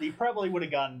 he probably would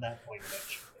have gotten that point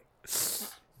eventually.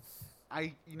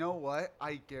 You know what?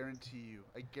 I guarantee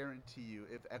you,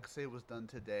 if XA was done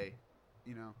today,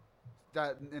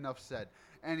 that enough said.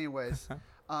 Anyways,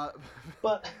 But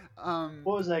what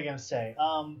what was I gonna say?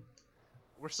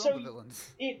 we're still so the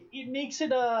villains. It makes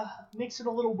it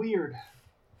a little weird,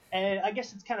 and I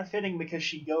guess it's kind of fitting because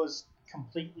she goes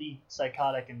completely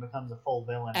psychotic and becomes a full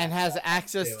villain And has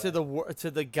access to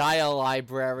the Gaia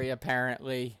library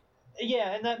apparently.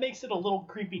 Yeah, and that makes it a little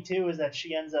creepy too, is that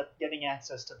she ends up getting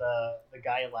access to the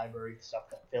Gaia library stuff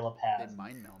that Philip They has.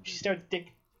 mind meld. She starts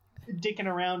dicking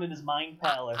around in his mind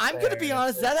palace. I'm gonna be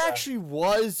honest. That actually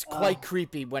was quite Oh.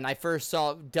 creepy when I first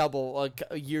saw Double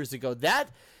years ago. That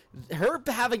her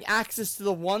having access to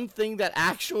the one thing that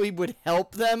actually would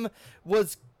help them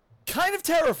was kind of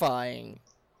terrifying.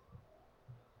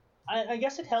 I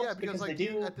guess it helps Yeah, because they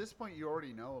do. at this point you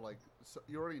already know,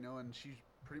 and she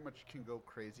pretty much can go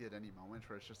crazy at any moment.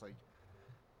 Where it's just like,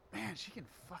 man, she can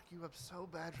fuck you up so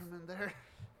bad from in there.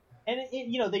 And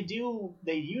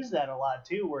they use that a lot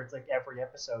too, where it's like every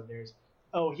episode there's,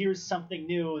 oh, here's something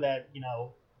new that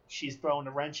she's throwing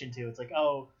a wrench into. It's like,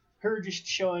 oh, her just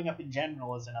showing up in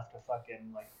general is enough to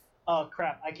fucking like, oh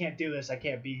crap, I can't do this, I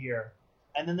can't be here.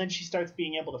 And then she starts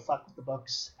being able to fuck with the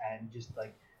books and just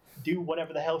like do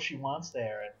whatever the hell she wants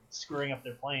there and screwing up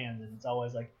their plans. And it's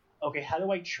always like, okay, how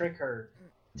do I trick her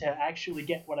to actually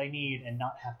get what I need and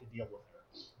not have to deal with her?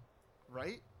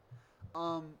 Right?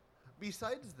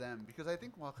 Besides them, because I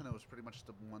think Wakana was pretty much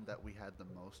the one that we had the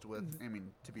most with.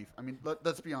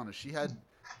 Let's be honest.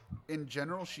 In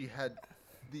general, she had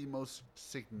the most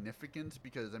significance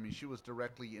because she was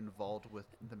directly involved with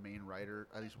the main writer,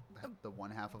 at least the one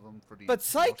half of them for the. But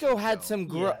Psycho had show. some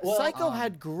growth. Yeah, well, Psycho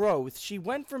had growth. She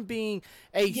went from being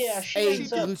a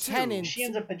lieutenant. She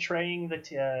ends up betraying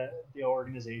the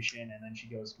organization, and then she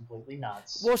goes completely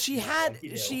nuts. Well, she had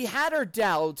her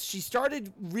doubts. She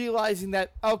started realizing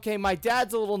that, okay, my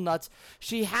dad's a little nuts.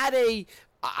 She had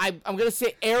I'm going to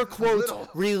say air quotes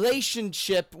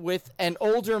relationship with an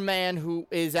older man who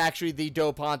is actually the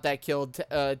dopant that killed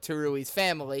Terui's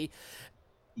family.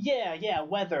 Yeah,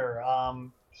 Weather.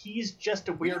 He's just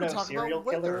a weirdo serial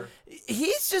killer.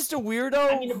 He's just a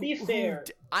weirdo. I mean, to be fair,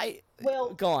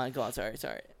 go on.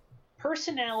 Sorry.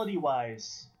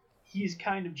 Personality-wise, he's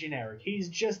kind of generic. He's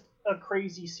just a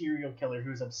crazy serial killer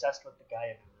who's obsessed with the Gaia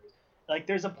members. Like,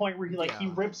 there's a point where he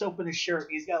rips open his shirt.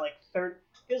 He's got like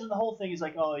because the whole thing is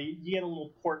like, oh, you get a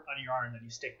little port on your arm that you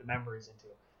stick the memories into.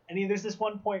 And there's this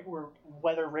one point where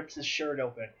Weather rips his shirt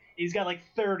open. He's got like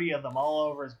 30 of them all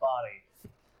over his body.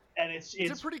 And it's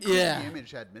a pretty creepy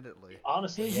image, admittedly.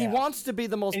 Honestly, he wants to be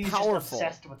the most powerful.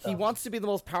 He wants to be the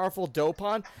most powerful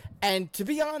dopant. And to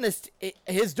be honest,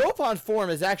 his dopant form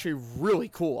is actually really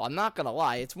cool. I'm not gonna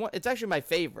lie. It's actually my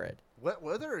favorite.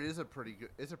 Weather is a pretty good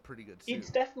suit. It's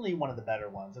definitely one of the better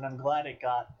ones, and I'm glad it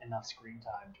got enough screen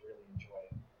time to really enjoy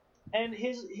it. And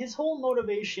his whole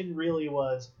motivation really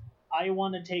was, I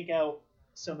want to take out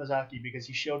Sonozaki because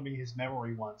he showed me his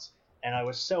memory once, and I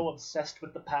was so obsessed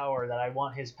with the power that I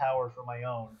want his power for my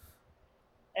own.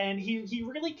 And he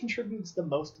really contributes the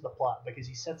most to the plot because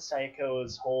he sets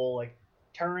Sayako's whole like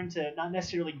turn to not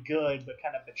necessarily good, but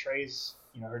kind of betrays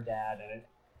her dad, and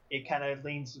it kind of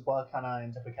leans Wakana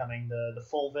into becoming the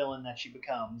full villain that she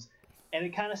becomes, and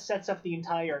it kind of sets up the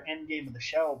entire end game of the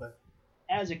show. But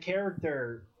as a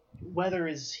character,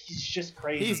 he's just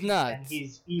crazy. He's nuts. And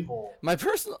he's evil.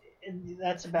 And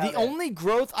that's about it. The only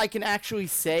growth I can actually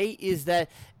say is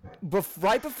that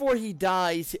right before he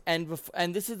dies, and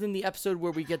this is in the episode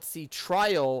where we get to see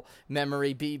Trial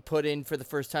memory be put in for the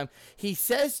first time, he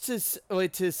says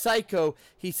to Psycho,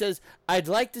 he says, I'd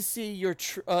like to see your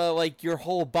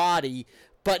whole body,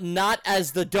 but not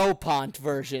as the dopant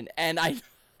version. And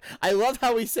I love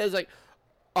how he says like,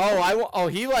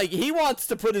 he wants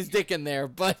to put his dick in there,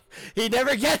 but he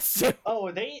never gets to.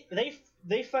 Oh,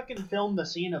 they fucking filmed the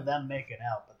scene of them making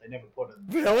out, but they never put it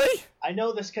in. Really? I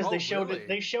know this because they showed really? it.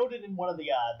 They showed it in one of the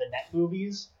net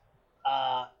movies.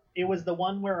 It was the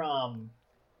one where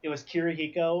it was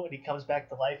Kirihiko, and he comes back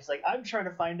to life. He's like, I'm trying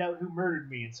to find out who murdered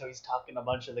me, and so he's talking to a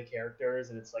bunch of the characters,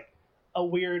 and it's like a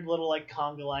weird little like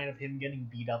conga line of him getting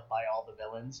beat up by all the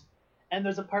villains. And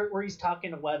there's a part where he's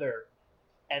talking to Weather,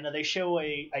 and they show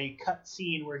a cut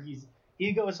scene where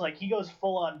he goes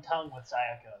full on tongue with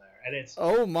Sayako there. And it's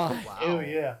oh my! Wow. Oh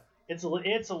yeah, it's a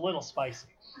little spicy.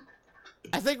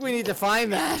 I think we need to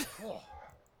find that.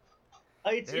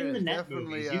 It's in the net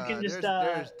movies. You can just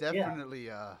there's definitely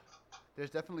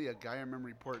a Gaia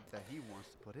memory port that he wants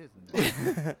to put his in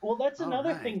there. Well, that's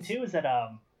another thing too. Is that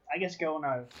I guess going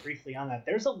briefly on that,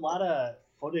 there's a lot of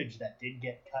footage that did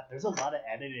get cut. There's a lot of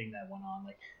editing that went on.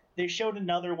 Like they showed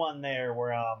another one there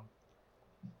where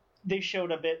they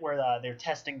showed a bit where they're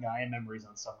testing Gaia memories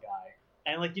on some guy.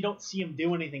 And, like, you don't see him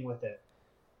do anything with it.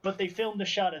 But they filmed a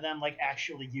shot of them, like,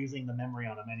 actually using the memory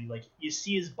on him. And, you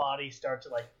see his body start to,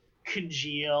 like,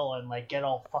 congeal and, like, get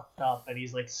all fucked up. And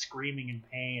he's, like, screaming in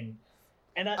pain.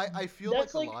 And I feel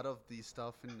like a lot of the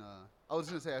stuff in... I was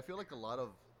going to say, I feel like a lot of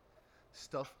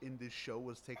stuff in this show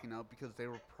was taken out because they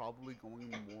were probably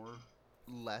going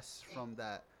less from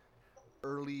that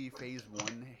early Phase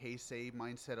 1 Heisei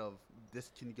mindset of this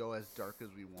can go as dark as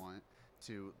we want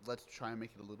to let's try and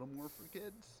make it a little more for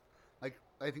kids. Like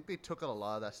I think they took out a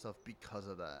lot of that stuff because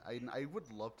of that. I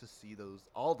would love to see the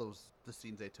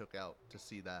scenes they took out to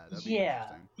see that. That'd be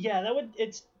interesting. Yeah,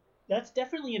 that's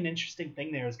definitely an interesting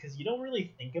thing there, is because you don't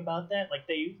really think about that. Like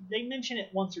they mention it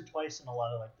once or twice in a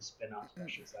lot of like the spin-off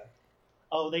specials that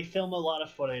they film a lot of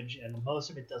footage and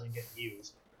most of it doesn't get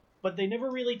used, but they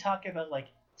never really talk about like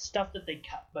stuff that they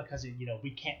cut because we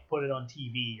can't put it on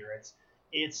TV, or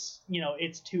it's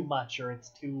too much, or it's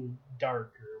too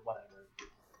dark, or whatever.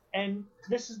 And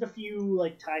this is the few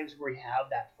like times where we have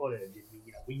that footage, and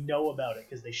we know about it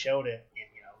because they showed it in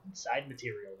side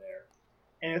material there,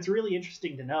 and it's really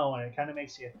interesting to know, and it kind of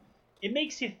makes you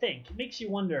think, it makes you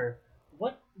wonder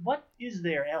what is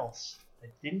there else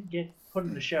that didn't get put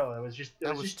in the show that was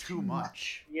just too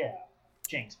much. Yeah,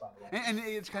 Jinx, by the way. And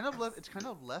it's kind of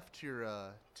left to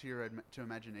your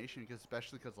imagination, because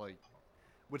especially because like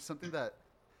with something that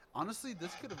honestly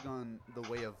this could have gone the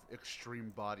way of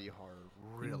extreme body horror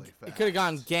really fast. It could have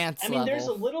gone Gantz level. There's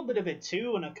a little bit of it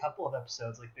too in a couple of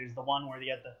episodes. Like there's the one where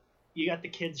you got the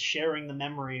kids sharing the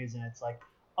memories, and it's like,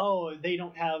 oh, they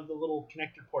don't have the little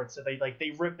connector port, so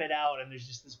they rip it out, and there's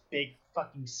just this big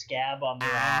fucking scab on their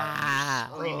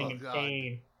arm, screaming in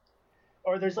pain.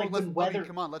 Or there's like when weather.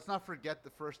 Come on, let's not forget the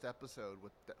first episode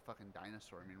with that fucking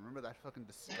dinosaur. I mean, remember that fucking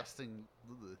disgusting.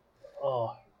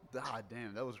 Oh. God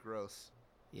damn, that was gross.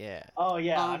 Yeah. Oh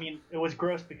yeah, I mean, it was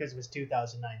gross because it was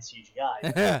 2009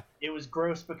 CGI. It was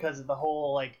gross because of the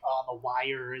whole like all the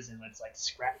wires, and it's like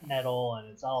scrap metal, and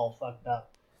it's all fucked up.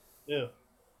 Ew.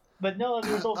 But no,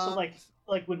 there's also like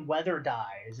when Weather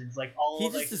dies, it's like all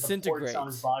of like the ports on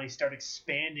his body start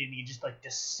expanding. He just like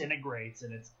disintegrates,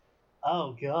 and it's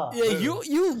oh god. Yeah,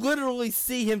 you literally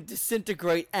see him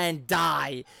disintegrate and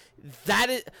die. That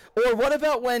is, or what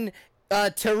about when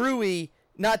Terui?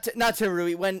 Not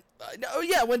Terui. When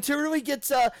when Terui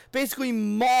gets basically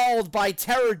mauled by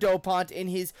Pterodopont in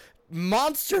his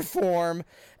monster form,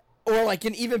 or like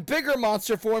an even bigger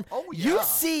monster form. Oh yeah. You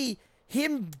see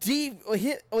him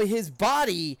his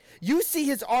body. You see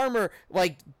his armor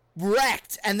like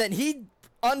wrecked, and then he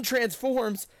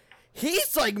untransforms.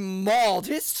 He's like mauled.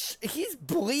 He's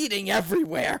bleeding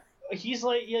everywhere. He's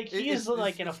like he's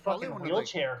in a fucking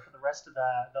wheelchair for the rest of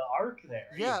the arc there.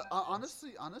 Yeah,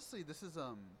 honestly, this is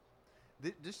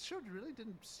this show really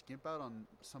didn't skimp out on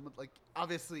some of, like,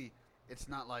 obviously it's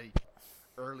not like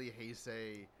early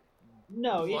Heisei.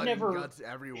 No, it never guts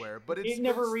everywhere, but it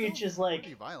never reaches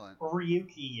like violent.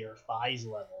 Ryuki or Fai's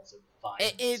levels of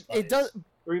violence. It does,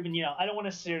 or even I don't want to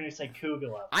necessarily say Kuga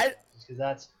levels,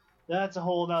 because that's a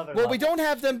whole other. Well, level. We don't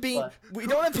have them being. We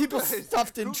don't have people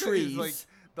stuffed in trees. Is like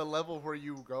the level where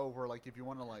you go, where like if you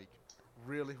want to like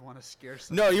really want to scare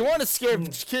someone. No, you want to scare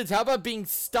kids. How about being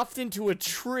stuffed into a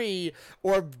tree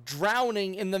or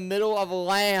drowning in the middle of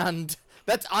land?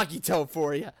 That's Akito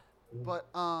for you. But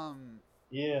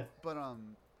yeah. But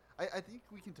I think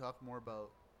we can talk more about.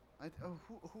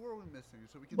 Who are we missing?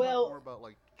 So we can talk more about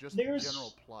like just the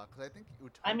general plot, because I think.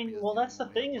 That's the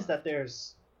thing, is that there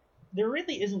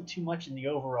really isn't too much in the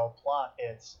overall plot.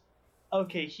 It's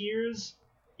okay. Here's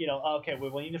okay,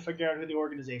 we need to figure out who the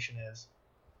organization is,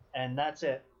 and that's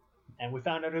it. And we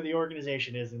found out who the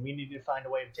organization is, and we need to find a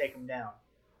way to take them down.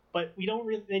 But we don't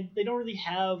really. They don't really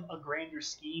have a grander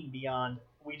scheme beyond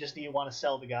we just want to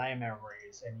sell the Gaia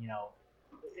memories, and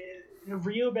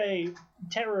Ryubei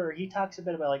Terror, he talks a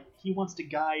bit about like he wants to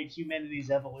guide humanity's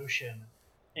evolution,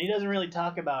 and he doesn't really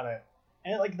talk about it.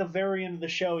 And at like the very end of the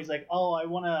show, he's like, "Oh, I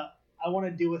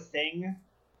wanna do a thing,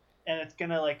 and it's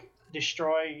gonna like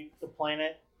destroy the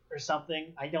planet or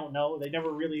something. I don't know. They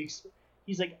never really."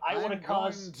 He's like, "I want to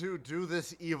cause." I'm going to do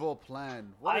this evil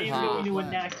plan. I am going to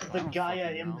enact the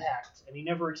Gaia Impact, and he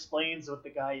never explains what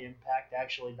the Gaia Impact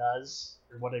actually does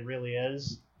or what it really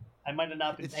is. I might have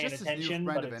not been paying attention, it's just a new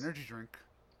brand of energy drink.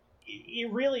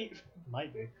 It really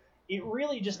might be. It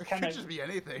really just kind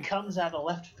of comes out of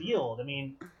left field. I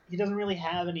mean, he doesn't really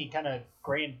have any kind of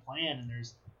grand plan, and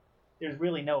there's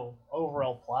really no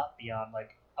overall plot beyond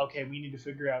like, okay, we need to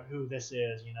figure out who this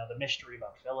is. The mystery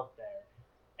about Philip there,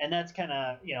 and that's kind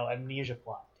of amnesia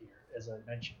plot here, as I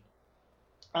mentioned.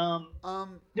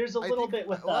 There's a little bit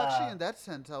with. Well, actually, in that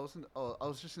sense, I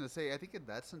was just gonna say, I think in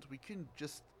that sense we can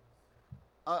just.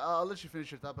 I'll let you finish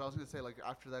your thought, but I was gonna say, like,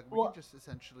 after that we can just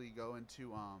essentially go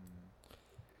into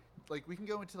like we can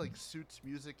go into like Suits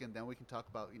music, and then we can talk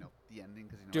about the ending,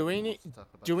 because do we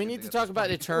need to talk about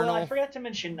Eternal? Well, I forgot to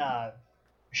mention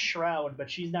Shroud,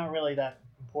 but she's not really that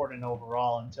important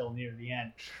overall until near the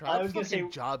end. Shroud I was gonna say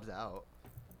jobs out.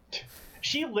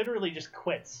 She literally just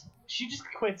quits. She just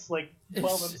quits like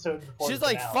 12 episodes before. She's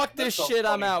like, "Fuck this shit,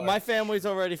 I'm out. My family's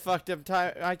already fucked up.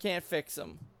 I can't fix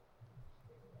them."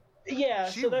 Yeah,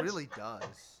 she really does.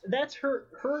 That's her.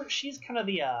 She's kind of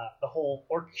the whole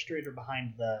orchestrator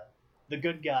behind the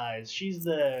good guys. She's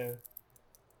the.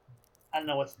 I don't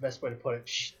know what's the best way to put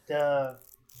it. I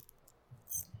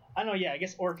don't know. Yeah, I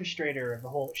guess orchestrator of the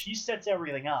whole. She sets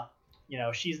everything up.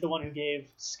 She's the one who gave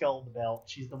Skull the belt.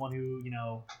 She's the one who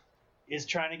is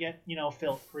trying to get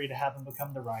Phil free to have him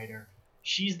become the writer.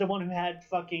 She's the one who had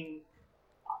fucking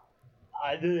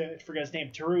I forget his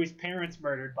name. Terui's parents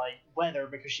murdered by Weather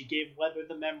because she gave Weather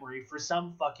the memory for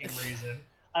some fucking reason.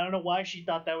 I don't know why she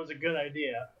thought that was a good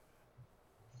idea.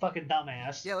 Fucking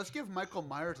dumbass. Yeah, let's give Michael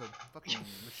Myers a fucking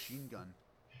machine gun.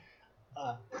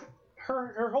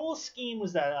 Her whole scheme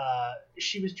was that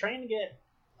she was trying to get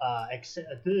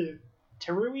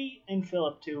Terui and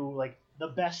Philip to like the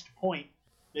best point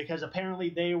because apparently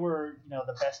they were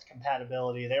the best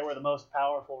compatibility. They were the most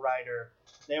powerful rider.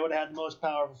 They would have had the most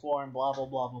powerful form. Blah blah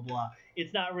blah blah blah.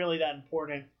 It's not really that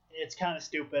important. It's kind of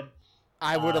stupid.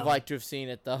 I would have liked to have seen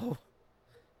it though.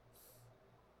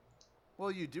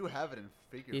 Well, you do have it in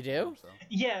figure. You do? Form, so.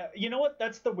 Yeah, you know what?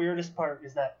 That's the weirdest part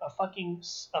is that a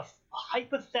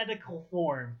hypothetical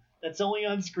form that's only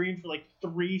on screen for like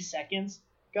 3 seconds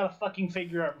got a fucking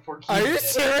figure out before. Are you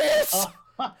serious?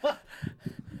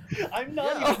 I'm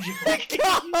not Oh even my joking.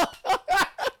 God.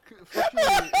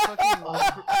 fucking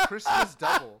Christmas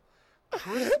double.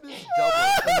 Christmas double.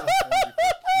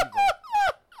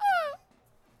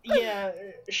 Yeah,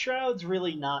 Shroud's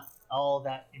really not all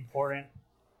that important.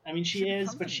 I mean, she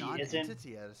is, but she isn't.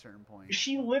 Non-entity at a certain point.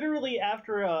 She literally,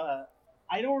 after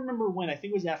I don't remember when. I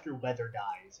think it was after Weather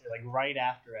dies, or like right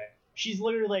after it. She's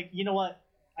literally like, you know what?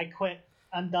 I quit.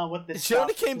 I'm done with this. She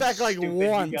only stuff. came This back is like stupid. You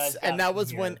guys once, got and that me was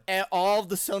here. when all of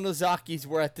the Sonozakis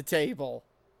were at the table.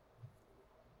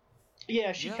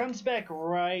 Yeah, she comes back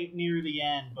right near the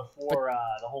end before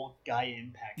the whole Gaia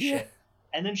Impact shit,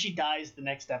 and then she dies the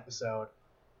next episode,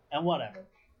 and whatever.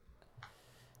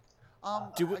 I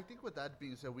think with that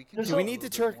being said, we can. Do we need to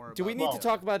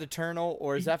talk about Eternal,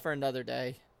 or is that for another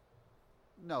day?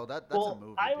 No, that's well, a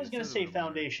movie. I was going gonna say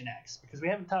Foundation X because we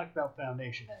haven't talked about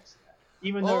Foundation X yet.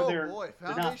 Even though they're boy,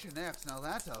 Foundation X. Now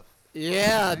that's a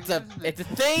yeah, thing, it's a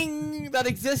thing that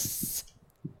exists.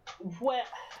 Well,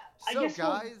 I so guess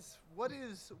guys, what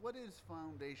is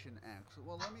Foundation X?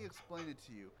 Well, let me explain it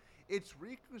to you. It's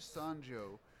Riku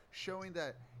Sanjo showing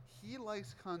that he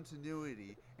likes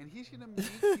continuity, and he's gonna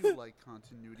make you like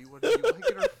continuity, whether you like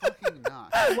it or fucking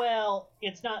not. Well,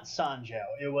 it's not Sanjo.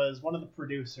 It was one of the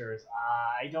producers.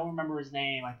 I don't remember his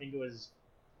name. I think it was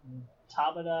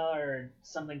Tabata or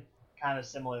something kind of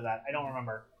similar to that. I don't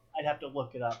remember. I'd have to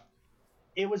look it up.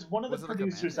 It was one of the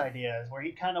producers' ideas where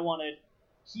he kind of wanted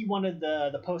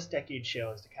the post-decade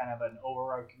shows to kind of have an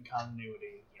overarching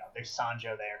continuity. You know, there's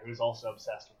Sanjo there, who's also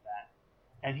obsessed with that.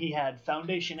 And he had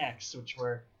Foundation X, which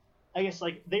were, I guess,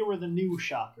 like, they were the new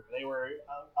Shocker. They were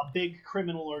a big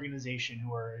criminal organization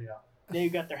who were, they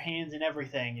got their hands in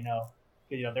everything,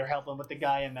 they're helping with the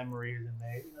Gaia memories,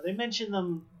 and they mentioned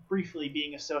them briefly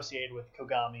being associated with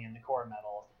Kogami and the core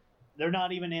metal. They're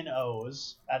not even in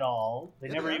O's at all. They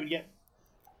never even get...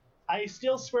 I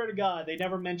still swear to God, they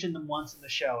never mentioned them once in the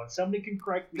show, and somebody can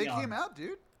correct me. They came out,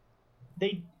 dude.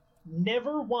 They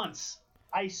never once.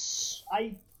 I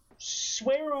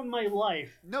swear on my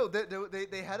life. No,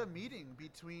 they had a meeting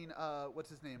between what's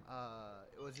his name?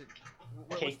 Was it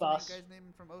what's the Boss? guy's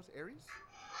name from O's? Ares?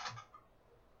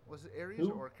 Was it Ares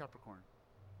Who? or Capricorn?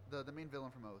 The main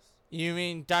villain from O's. You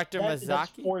mean Dr. That's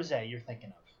Mazaki? Forze you're thinking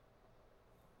of.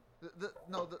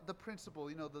 The principal,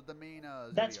 the main.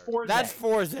 That's Zodiac. Forze. That's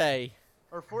Forze.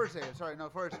 Or Forze. Sorry, no,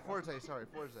 Forze. Sorry,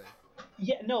 Forze.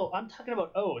 Yeah, no, I'm talking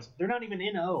about O's. They're not even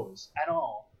in O's at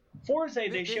all. Forze,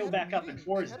 they show had back a up in meeting-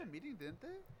 Forze. They had a meeting, didn't they?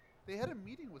 They had a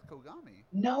meeting with Kogami.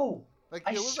 No, Like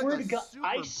I it was swear like a to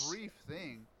God, super brief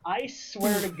thing. I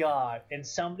swear to God, and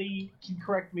somebody can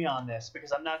correct me on this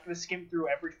because I'm not going to skim through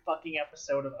every fucking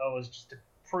episode of O's just to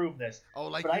prove this. Oh,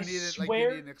 like But you I needed, swear- like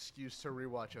you need an excuse to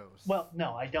rewatch O's. Well,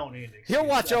 no, I don't need an excuse. He'll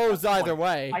watch That's not O's the either point.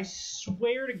 way. I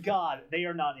swear to God, they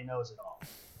are not in O's at all.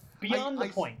 Beyond the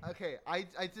point. Okay, I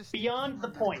just Beyond can't the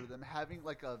remember point. them having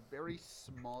like a very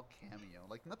small cameo,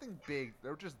 like nothing big.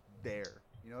 They're just there.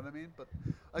 You know what I mean? But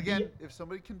again, if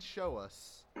somebody can show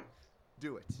us,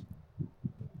 do it.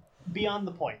 Beyond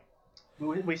the point.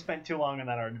 We spent too long on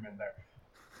that argument there.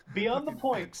 Beyond the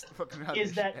point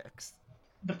is that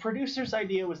the producer's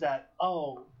idea was that,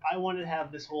 I wanted to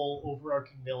have this whole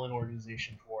overarching villain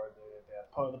organization for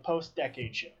the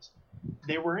post-decade shows.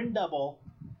 They were in Double.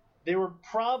 They were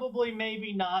probably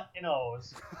maybe not in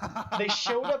O's. They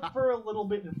showed up for a little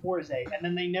bit in Forze, and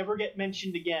then they never get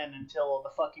mentioned again until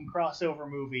the fucking crossover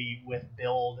movie with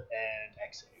Build and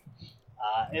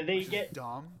X8. And they get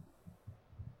dumb.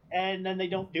 And then they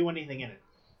don't do anything in it.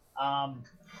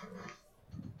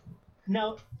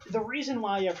 Now, the reason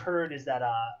why I've heard is that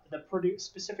the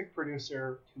specific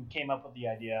producer who came up with the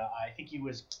idea, I think he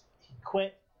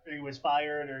quit, or he was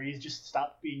fired, or he's just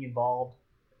stopped being involved,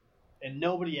 and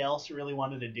nobody else really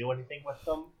wanted to do anything with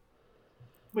them.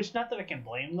 Which, not that I can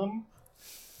blame them,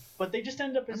 but they just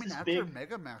end up as this after big...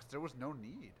 Megamax, there was no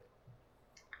need.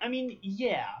 I mean,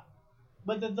 yeah,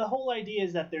 but the whole idea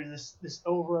is that there's this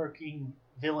overarching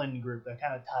villain group that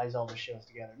kind of ties all the shows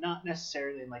together, not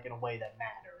necessarily in a way that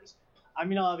matters. I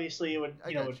mean, obviously, it would I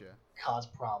would gotcha. cause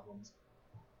problems,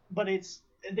 but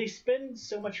they spend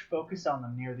so much focus on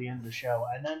them near the end of the show,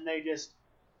 and then they just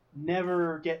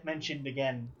never get mentioned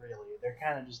again. Really, they're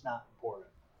kind of just not important,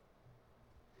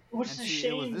 which And is a see,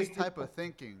 it was shame. this Because, type of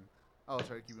thinking. Oh,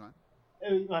 sorry, keep going.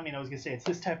 I mean, I was gonna say it's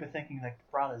this type of thinking that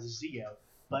brought us Zio,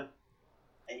 but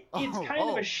it's Oh, kind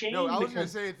of a shame no, I was gonna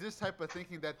because say it's this type of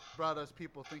thinking that brought us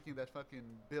people thinking that fucking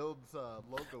Build's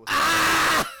logo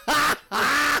was.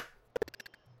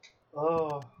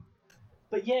 oh,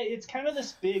 but yeah, it's kind of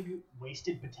this big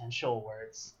wasted potential where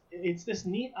it's this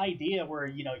neat idea where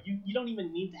you don't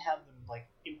even need to have them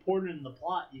important in the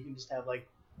plot. You can just have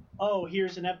oh,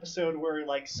 here's an episode where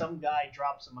some guy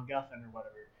drops a MacGuffin or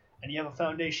whatever, and you have a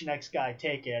Foundation X guy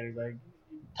take it or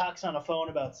talks on a phone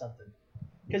about something.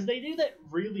 Because they do that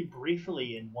really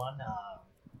briefly in one,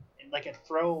 in a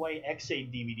throwaway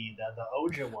X-Aid DVD, the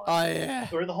Oja one. Oh yeah.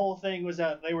 Where the whole thing was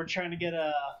they were trying to get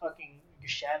a fucking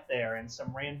Gashat there and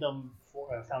some random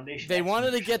Foundation. They X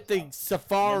wanted to shows get the up.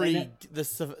 safari,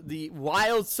 the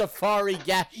wild safari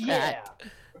Gashat. Yeah.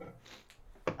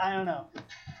 I don't know,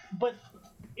 but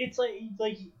it's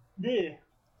bleh.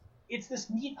 It's this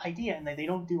neat idea, and they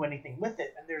don't do anything with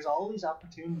it. And there's all these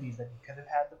opportunities that you could have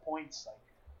had the points,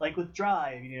 like with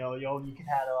Drive. You could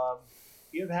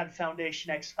have had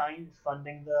Foundation X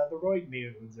funding the Roid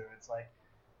Mutants, or it's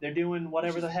they're doing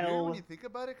whatever Which the is weird hell. when you think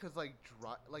about it, because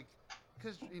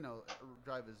because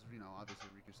Drive is obviously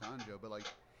Riku Sanjo, but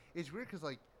it's weird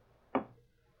because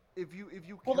if you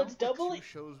Well, count that's the doubly- two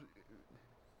shows.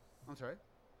 I'm sorry.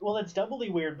 Well, that's doubly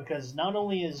weird because not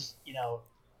only is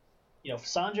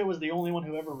Sanjo was the only one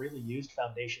who ever really used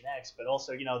Foundation X, but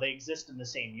also they exist in the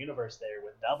same universe there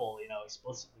with Double,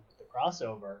 explicitly with the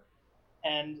crossover,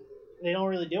 and they don't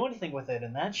really do anything with it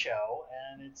in that show,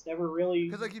 and it's never really.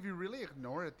 Because if you really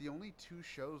ignore it, the only two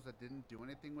shows that didn't do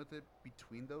anything with it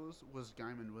between those was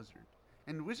Gaim and Wizard.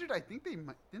 And Wizard, I think didn't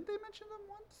they mention them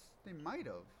once? They might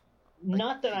have.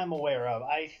 Not that I'm aware of.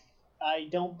 I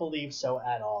don't believe so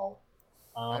at all.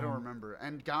 I don't remember.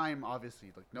 And Gaim,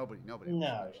 obviously, nobody was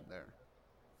mentioned there.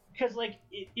 Because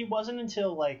it wasn't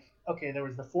until okay, there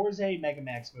was the Forze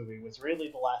Megamax movie was really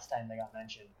the last time they got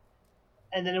mentioned,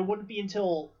 and then it wouldn't be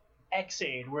until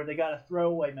X-Aid where they got a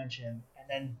throwaway mention, and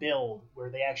then Build where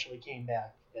they actually came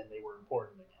back and they were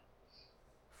important again.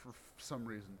 For some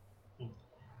reason.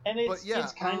 And it's yeah,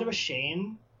 it's kind of a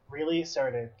shame, really.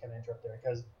 Sorry to kind of interrupt there,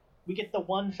 because we get the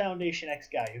one Foundation X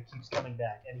guy who keeps coming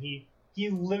back, and he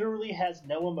literally has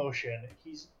no emotion.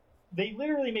 They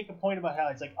literally make a point about how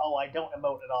it's oh, I don't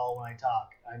emote at all when I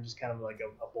talk. I'm just kind of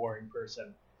a boring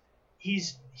person.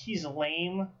 He's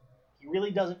lame. He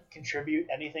really doesn't contribute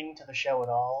anything to the show at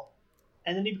all.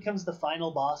 And then he becomes the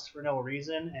final boss for no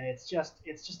reason, and it's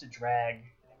just a drag. It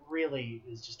really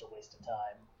is just a waste of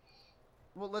time.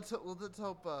 Well, let's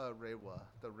hope Reiwa,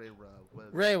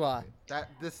 Reiwa. that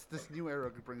this new era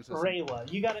brings us.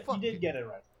 Reiwa, you did get it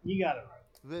right. You got it right.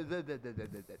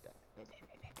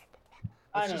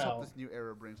 I Let's don't just know. hope this new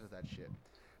era brings us that shit.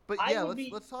 But I yeah, would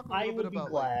let's talk a I little would bit be about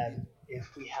glad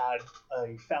if we had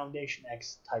a Foundation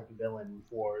X type of villain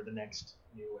for the next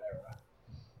new era.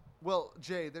 well,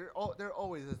 Jay, there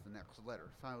always is the next letter,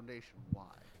 Foundation Y.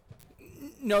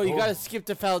 No, you Oh. gotta skip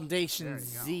the There Foundation you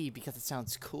Z because it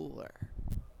sounds cooler.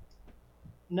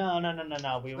 No.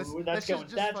 Let's just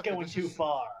That's fuck it, going let's too just-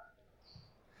 far.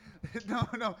 no,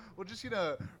 we're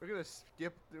gonna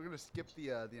skip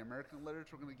the American letters.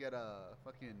 We're gonna get a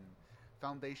fucking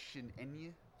Foundation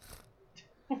Enya.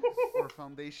 Or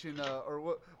Foundation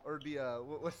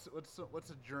what's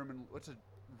a German, what's a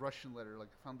Russian letter,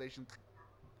 Foundation?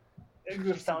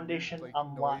 Foundation like,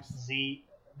 Umlaut noise. Z.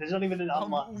 There's not even an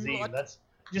Umlaut Z. Umlaut. That's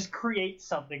just create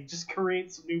something. Just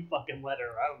create some new fucking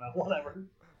letter. I don't know. Whatever.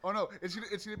 Oh no, it's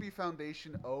gonna be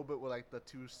Foundation O, but with the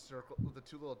two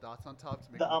little dots on top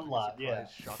to make The it look umlaut, like a yeah.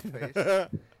 surprised shock face.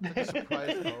 Like a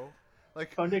surprised O.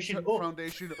 Foundation O.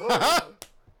 Foundation O.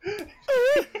 Because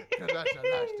that's the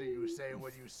last thing you say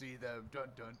when you see them. Dun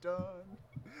dun dun.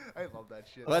 I love that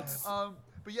shit. Let's-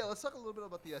 But yeah, let's talk a little bit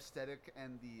about the aesthetic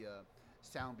and the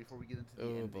sound before we get into the Oh,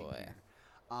 ending boy. here.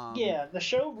 Yeah, the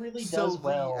show really so does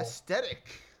well. the aesthetic.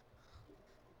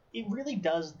 It really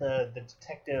does the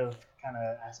detective kind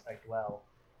of aspect well.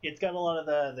 It's got a lot of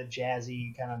the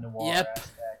jazzy kind of noir Yep.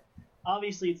 aspect.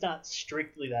 Obviously, it's not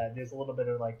strictly that. There's a little bit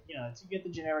of you get the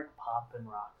generic pop and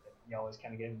rock that you always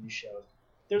kind of get in these shows.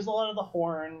 There's a lot of the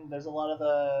horn. There's a lot of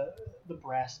the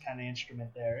brass kind of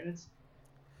instrument there, and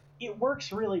it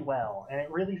works really well, and it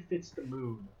really fits the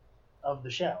mood of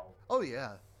the show. Oh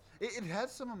yeah. It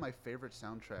has some of my favorite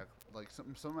soundtrack, like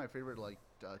some of my favorite like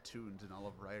tunes in all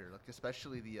of Rider, like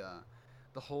especially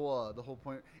the whole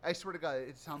point. I swear to God,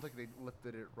 it sounds like they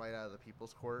lifted it right out of the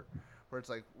People's Court, where it's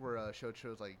like where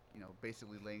Shocho's like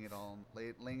basically laying it all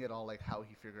like how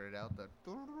he figured it out. That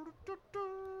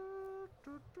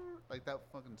like that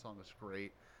fucking song is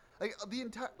great. Like the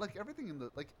entire like everything in the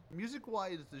like music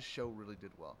wise, this show really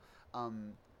did well.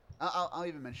 I'll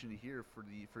even mention it here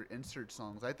for insert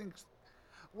songs. I think.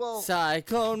 Well,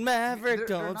 Cyclone Maverick,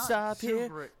 they're don't not stop too here.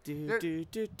 great. Do.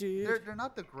 They're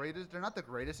not the greatest. They're not the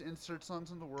greatest insert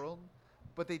songs in the world,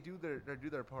 but they do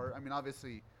their part. I mean,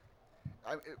 obviously,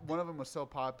 one of them was so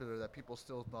popular that people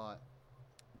still thought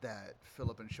that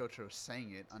Philip and Shocho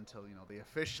sang it until they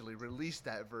officially released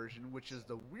that version, which is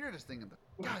the weirdest thing in the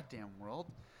goddamn world.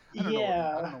 I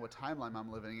don't know what timeline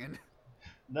I'm living in.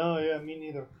 No, yeah, me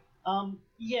neither.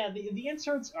 Yeah, the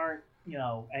inserts aren't,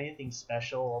 anything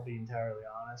special, I'll be entirely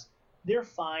honest. They're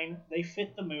fine. They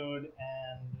fit the mood,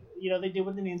 and, they do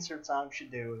what an insert song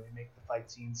should do. They make the fight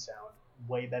scenes sound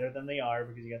way better than they are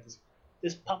because you got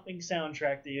this pumping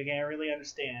soundtrack that you can't really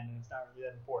understand, and it's not really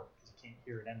that important because you can't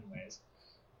hear it anyways.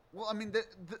 Well, I mean,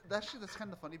 that's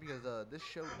kind of funny because this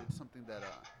show did something that,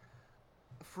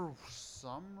 for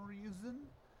some reason,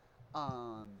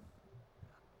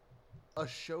 a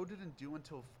show didn't do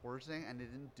until Forza, and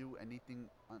it didn't do anything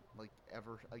like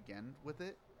ever again with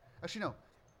it. Actually, no,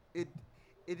 it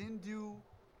didn't do.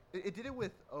 It did it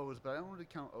with O's, but I don't really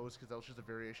count O's because that was just a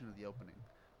variation of the opening,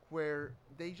 where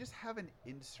they just have an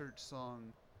insert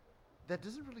song that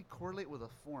doesn't really correlate with a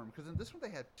form. Because in this one they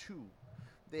had two.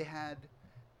 They had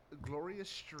Glorious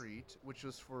Street, which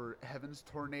was for Heaven's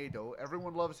Tornado.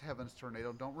 Everyone loves Heaven's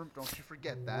Tornado. Don't you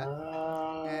forget that.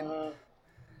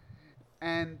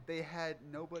 And they had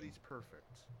Nobody's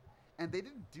Perfect. And they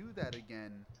didn't do that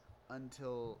again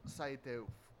until Saite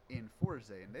in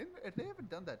Forza. And they haven't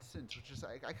done that since, which is,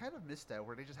 I kind of missed that,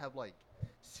 where they just have, like,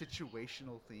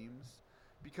 situational themes.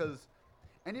 Because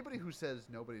anybody who says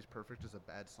Nobody's Perfect is a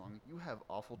bad song, you have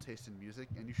awful taste in music,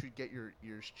 and you should get your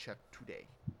ears checked today.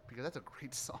 Because that's a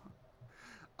great song.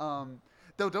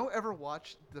 Though don't ever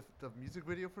watch the music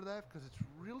video for that, because it's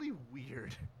really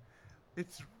weird.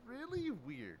 It's really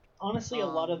weird. Honestly, a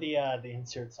lot of the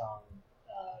insert song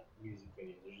music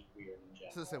videos are just weird in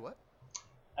general. So say what?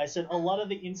 I said a lot of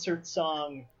the insert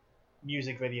song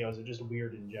music videos are just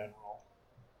weird in general.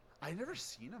 I never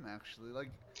seen them actually.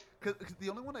 Like, cause the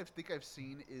only one I think I've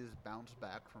seen is Bounce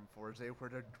Back from Forza, where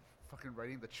they're fucking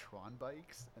riding the Tron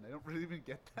bikes, and I don't really even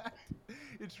get that.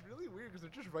 It's really weird because they're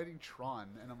just riding Tron,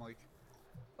 and I'm like,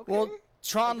 okay. Well,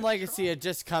 Tron Legacy had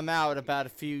just come out about a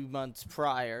few months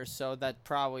prior, so that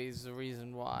probably is the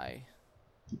reason why.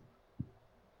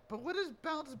 But what does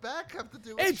Bounce Back have to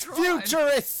do with It's Tron?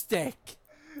 futuristic!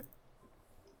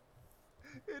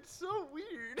 It's so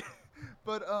weird.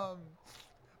 But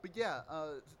yeah,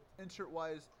 insert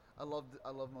wise, I love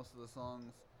most of the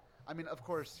songs. I mean, of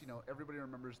course, everybody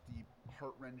remembers the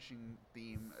heart-wrenching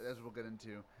theme, as we'll get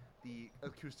into, the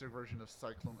acoustic version of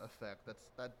Cyclone Effect.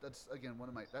 That's again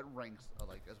that ranks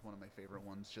like as one of my favorite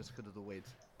ones, just because of the way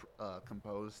it's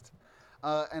composed.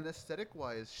 And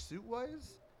aesthetic-wise,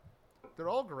 suit-wise, they're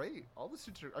all great. All the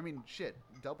suits are. I mean, shit,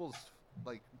 Double's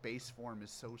like base form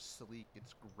is so sleek,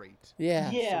 it's great.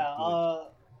 Yeah. Yeah. So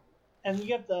and you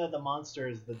get the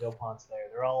monsters, the Dopants there.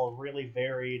 They're all really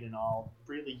varied and all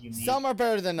really unique. Some are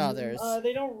better than others.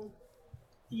 They don't.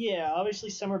 Yeah,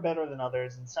 obviously some are better than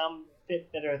others, and some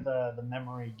fit better the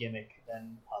memory gimmick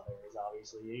than others.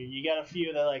 Obviously, you got a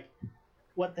few that like,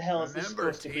 what the hell is this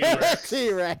supposed to be?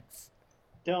 T-Rex.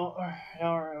 Don't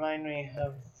remind me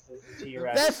of the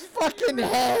T-Rex. That fucking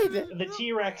head. The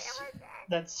T-Rex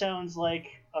that sounds like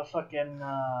a fucking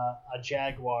a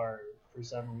jaguar for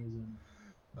some reason.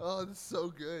 Oh, it's so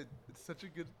good. It's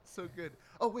so good.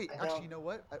 Oh wait, actually, you know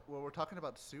what? While we're talking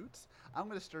about suits, I'm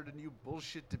gonna start a new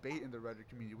bullshit debate in the writer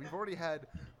community. We've already had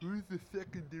who's the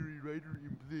secondary writer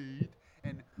in Blade,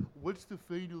 and what's the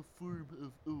final form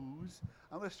of O's.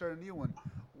 I'm gonna start a new one.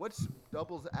 What's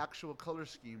Double's actual color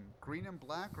scheme? Green and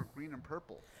black or green and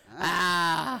purple?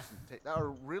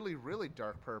 Or really, really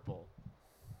dark purple.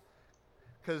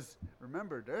 Because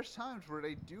remember, there's times where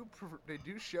they do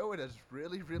show it as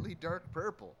really, really dark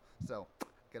purple. So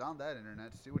get on that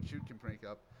internet, see what you can break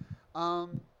up. I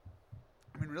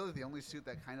mean, really, the only suit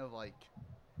that kind of like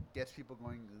gets people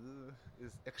going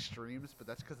is Extremes, but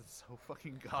that's because it's so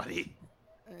fucking gaudy.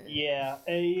 Yeah,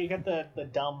 you got the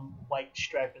dumb white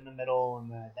stripe in the middle and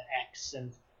the X.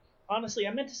 And honestly,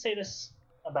 I meant to say this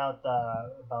about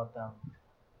them.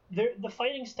 The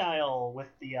fighting style with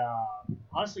the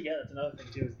honestly, yeah, that's another thing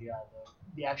too. Is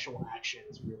the actual action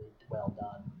is really well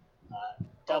done.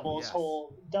 Double's yes.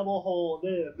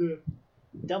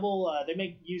 Double. They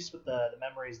make use with the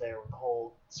memories there with the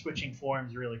whole switching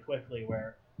forms really quickly,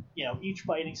 where each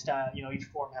fighting style, each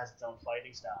form has its own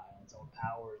fighting style, its own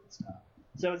powers and stuff.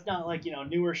 So it's not like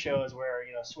newer shows where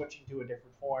switching to a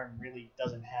different form really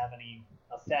doesn't have any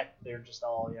effect. They're just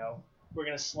all we're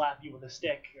gonna slap you with a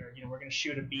stick, or we're gonna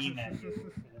shoot a beam at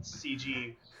you, and it's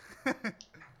CG.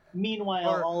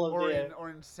 Meanwhile, all of or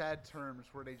in sad terms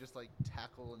where they just like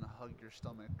tackle and hug your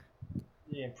stomach.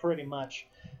 yeah, pretty much.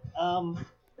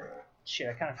 Shit,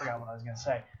 I kind of forgot what I was gonna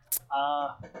say.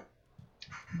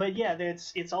 But yeah,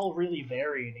 it's all really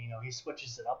varied. He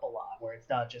switches it up a lot, where it's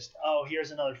not just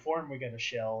here's another form we got to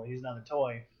shell, here's another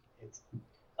toy. It's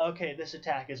okay, this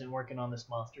attack isn't working on this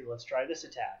monster. Let's try this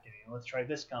attack, and let's try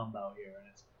this combo here, and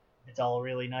it's all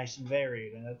really nice and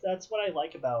varied, and that's what I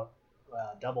like about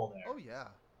Double there. Oh yeah.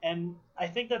 And I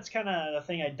think that's kind of the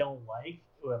thing I don't like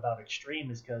about Extreme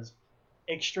is because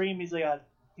Extreme he's got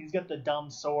the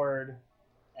dumb sword,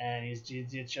 and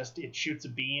it shoots a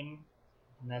beam,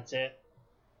 and that's it.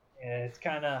 And it's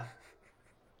kind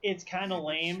of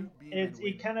lame.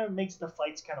 It kind of makes the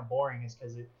fights kind of boring, is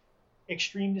because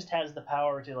Extreme just has the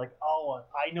power to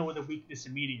I know the weakness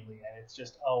immediately, and it's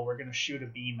just we're gonna shoot a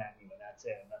beam at you, and that's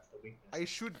it, and that's the weakness. I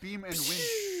shoot beam and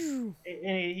win.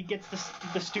 And he gets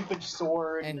the stupid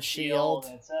sword and the shield.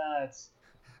 And I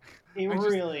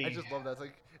just love that.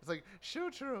 It's like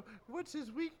Shotaro, what's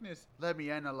his weakness? Let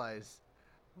me analyze.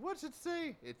 What's it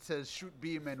say? It says shoot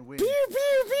beam and win. Pew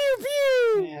pew pew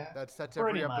pew. Yeah, That's pretty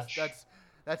every much. episode.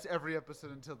 That's every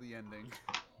episode until the ending.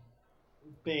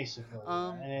 Basically,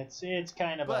 Um, and it's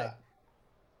kind of a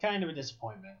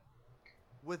disappointment.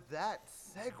 With that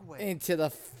segue Into the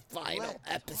final let's talk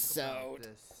about episode.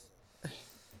 this.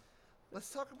 Let's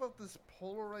talk about this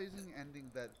polarizing ending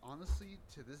that honestly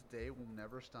to this day will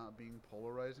never stop being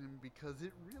polarizing, because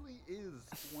it really is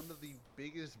one of the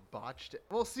biggest botched.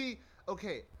 Well, see,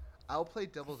 okay, I'll play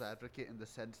devil's advocate in the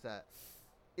sense that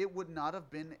it would not have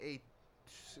been a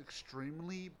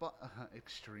extremely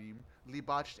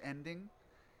botched ending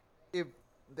if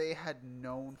they had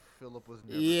known Philip was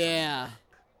never coming Yeah. back.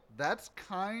 That's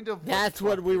kind of That's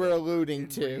what we were alluding in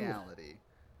to. reality.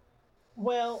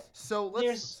 Well, So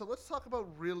let's talk about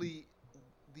really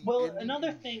the ending another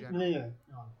in thing. general.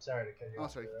 No, I'm sorry to cut you Oh,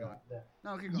 off. sorry, keep going. there.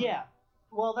 No, keep going. Yeah,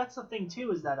 well, that's the thing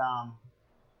too, is that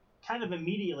kind of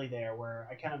immediately there, where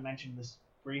I kind of mentioned this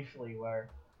briefly, where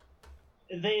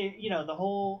they, God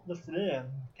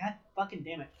fucking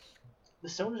damn it, the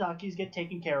Sonozakis get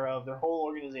taken care of, their whole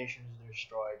organization is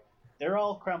destroyed, they're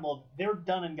all crumbled, they're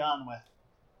done and gone with,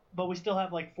 but we still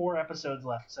have like 4 episodes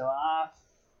left, so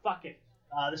fuck it.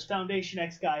 This Foundation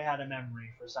X guy had a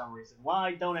memory for some reason.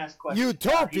 Why? Don't ask questions.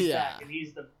 Utopia! He's back, and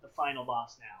he's the final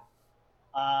boss now.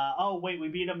 Oh wait, we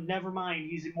beat him. Never mind.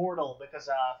 He's immortal because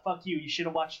fuck you. You should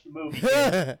have watched the movie.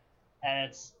 Kid.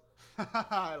 And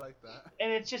I like that.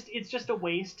 it's just a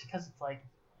waste, because it's like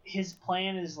his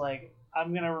plan is like,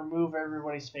 I'm gonna remove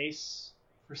everybody's face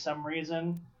for some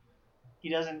reason. He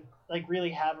doesn't like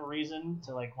really have a reason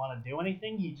to like want to do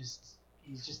anything. He's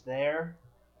just there.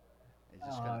 It's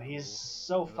just kinda He's cool.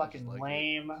 so I just fucking like it.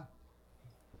 lame,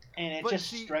 and it But just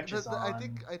see, stretches on.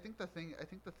 I think the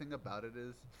thing about it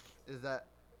is that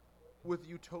with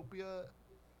Utopia,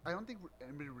 I don't think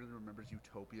anybody really remembers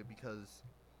Utopia, because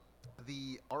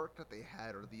the arc that they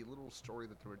had, or the little story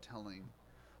that they were telling,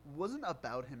 wasn't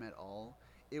about him at all.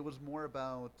 It was more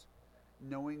about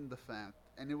knowing the fact,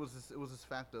 and it was this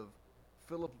fact of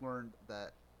Philip learned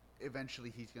that eventually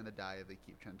he's gonna die if they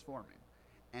keep transforming,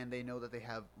 and they know that they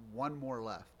have one more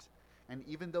left. And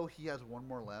even though he has one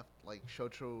more left, like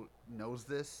Shotaro knows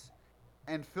this,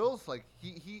 and Phil's like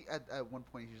he at one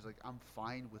point he's like, I'm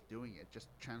fine with doing it, just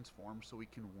transform so we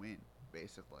can win,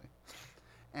 basically.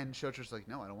 And Shotaro's like,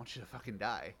 no, I don't want you to fucking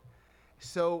die.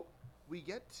 So we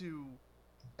get to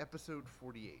episode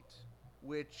 48,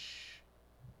 which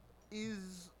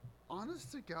is,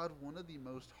 honest to God, one of the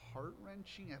most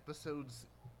heart-wrenching episodes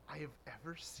I have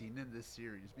ever seen in this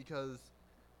series, because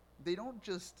they don't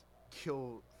just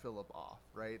kill Philip off,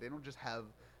 right? They don't just have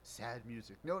sad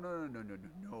music. No.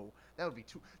 That would be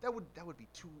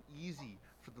too easy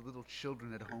for the little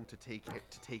children at home to take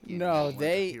in. No, when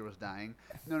they- the heroes dying.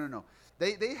 No.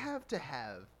 They have to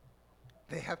have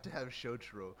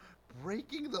Shotaro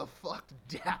breaking the fuck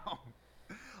down.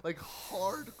 Like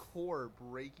hardcore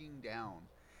breaking down.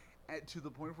 To the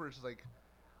point where it's like,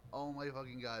 oh my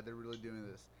fucking God, they're really doing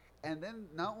this. And then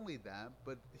not only that,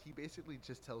 but he basically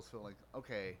just tells Phil, like,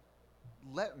 okay,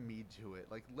 let me do it.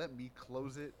 Like, let me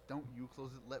close it. Don't you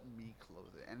close it. Let me close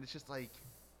it. And it's just like,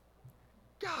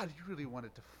 God, you really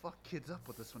wanted to fuck kids up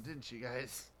with this one, didn't you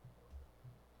guys?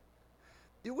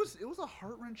 it was a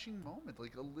heart wrenching moment,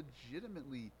 like a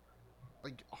legitimately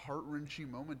like heart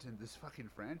wrenching moment in this fucking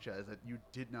franchise that you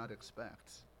did not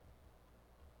expect.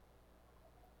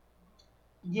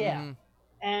 Yeah, Hmm.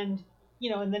 and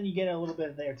and then you get a little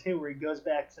bit there too, where he goes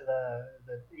back to the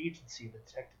agency, the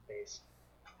detective base,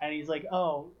 and he's like,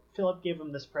 "Oh, Philip gave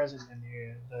him this present in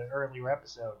the earlier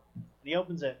episode." And he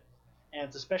opens it, and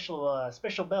it's a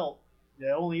special belt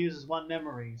that only uses one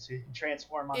memory, so he can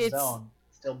transform on his It's own,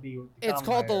 still be the it's Kamen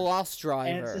called the Rider. Lost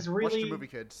And it's this Driver. Watch the really, movie,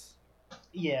 kids.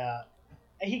 yeah.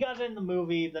 He got it in the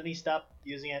movie, then he stopped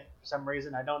using it for some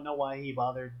reason. I don't know why he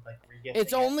bothered like regifting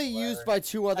It's it only or used whatever. by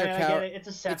two other I get characters. it. It's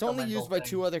a It's only sentimental used by thing.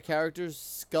 two other characters,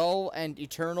 Skull and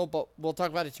Eternal. But we'll talk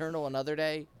about Eternal another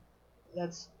day.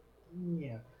 That's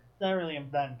yeah, not really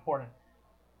that important.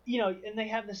 And they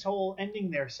have this whole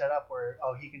ending there set up where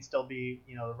he can still be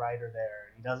the writer there,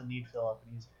 and he doesn't need Philip,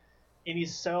 and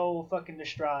he's so fucking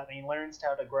distraught, and he learns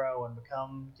how to grow and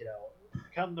become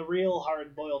the real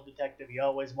hard boiled detective he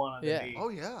always wanted to Yeah. be. Oh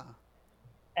yeah.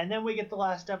 And then we get the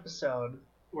last episode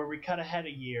where we cut ahead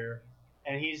a year,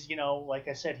 and he's like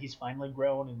I said, he's finally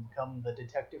grown and become the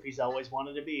detective he's always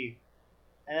wanted to be.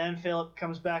 And then Philip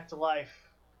comes back to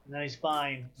life, and then he's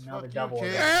fine. And now they're Fuck you, double kid.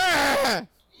 again. Ah!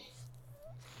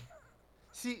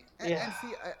 See, Yeah.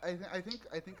 and see,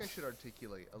 I think I should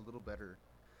articulate a little better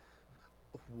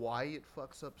why it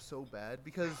fucks up so bad,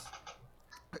 because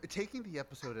taking the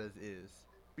episode as is,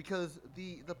 because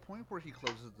the point where he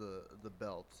closes the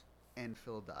belt and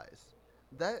Phil dies,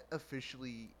 that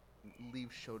officially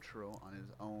leaves Shotaro on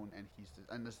his own,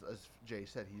 and as Jay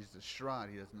said, he's distraught.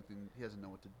 He has nothing. He doesn't know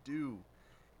what to do.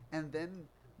 And then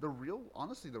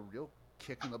honestly, the real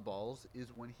kick in the balls is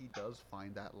when he does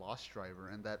find that lost driver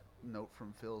and that note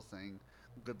from Phil saying,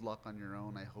 "Good luck on your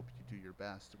own. I hope you do your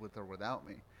best with or without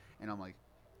me." And I'm like,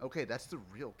 okay, that's the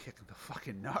real kick in the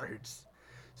fucking nards.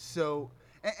 So,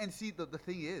 and see, the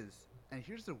thing is, and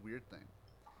here's the weird thing,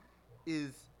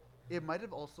 is it might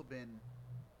have also been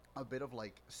a bit of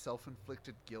like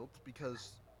self-inflicted guilt,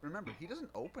 because remember, he doesn't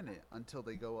open it until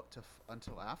they go up to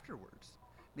until afterwards.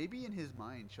 Maybe in his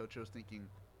mind, Chocho's thinking,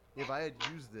 if I had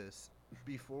used this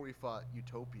before we fought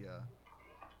Utopia,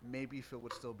 maybe Phil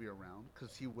would still be around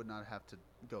because he would not have to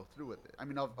go through with it. I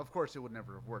mean, of course, it would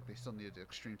never have worked. They still needed the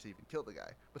extreme to even kill the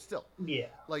guy, but still, Yeah.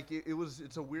 like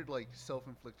it's a weird like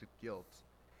self-inflicted guilt.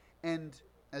 And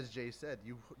as Jay said,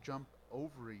 you jump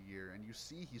over a year and you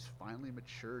see he's finally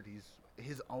matured. He's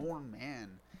his own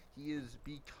man. He has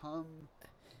become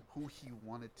who he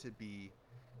wanted to be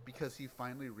because he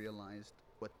finally realized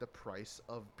what the price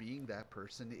of being that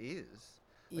person is.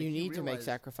 Like, You he need to make realized, this is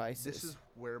sacrifices.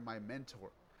 where my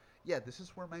mentor, yeah, this is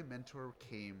where my mentor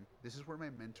came. This is where my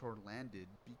mentor landed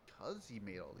because he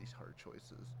made all these hard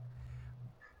choices.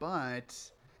 But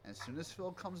as soon as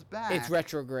Phil comes It's back,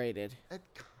 retrograded. it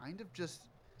kind of just,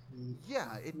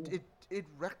 yeah, it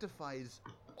rectifies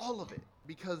all of it,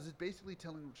 because it's basically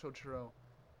telling Shotaro,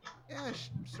 yeah,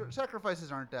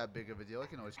 sacrifices aren't that big of a deal. I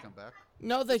can always come back.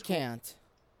 No, they It's cool. can't.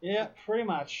 Yeah, pretty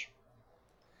much.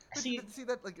 See, See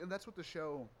that, like, and that's what the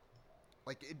show,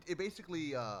 like, it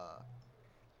basically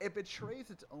it betrays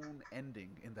its own ending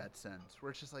in that sense,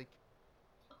 where it's just like,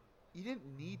 you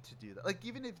didn't need to do that. Like,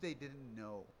 even if they didn't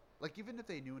know, like, even if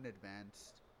they knew in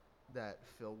advance that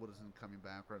Phil wasn't coming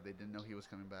back, or they didn't know he was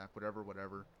coming back,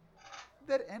 whatever,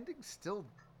 that ending still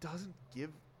doesn't give,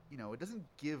 it doesn't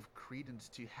give credence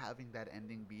to having that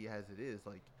ending be as it is.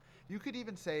 Like, you could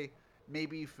even say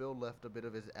maybe Phil left a bit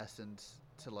of his essence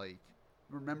to, like,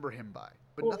 remember him by,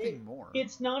 but well, nothing more.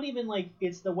 it's not even like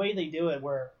it's the way they do it,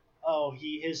 where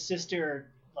his sister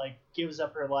like gives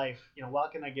up her life.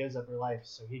 Wakana gives up her life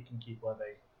so he can keep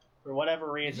living, for whatever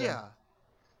reason. Yeah.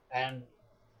 And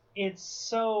it's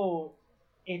so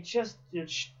it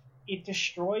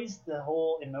destroys the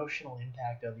whole emotional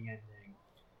impact of the ending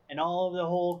and all of the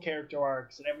whole character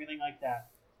arcs and everything like that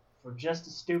for just a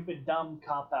stupid dumb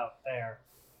cop out there,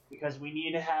 because we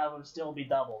need to have him still be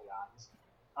double, guys.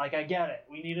 Like, I get it,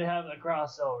 we need to have the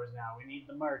crossovers now, we need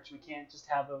the merch, we can't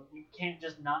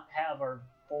just not have our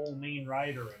full main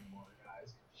writer anymore,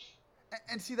 guys.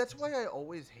 And see, that's why I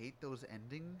always hate those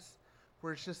endings,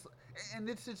 where it's just, and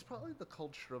it's probably the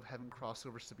culture of having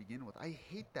crossovers to begin with. I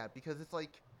hate that, because it's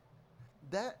like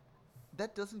that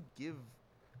that doesn't give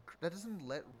that doesn't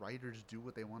let writers do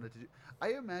what they wanted to do.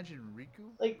 I imagine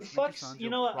Like, Riku fucks,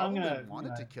 Sanjo what, probably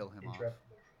wanted to kill him off.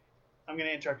 I'm gonna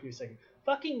interrupt you a second.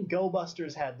 Fucking Go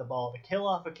Busters had the ball to kill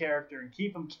off a character and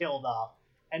keep him killed off.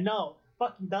 And no,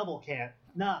 fucking Double can't.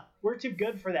 Nah, we're too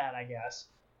good for that, I guess.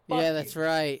 Fuck Yeah, that's you.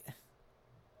 right.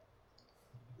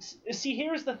 See,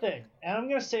 here's the thing, and I'm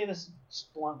gonna say this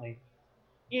bluntly.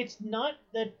 It's not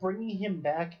that bringing him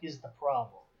back is the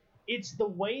problem. It's the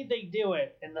way they do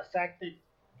it and the fact that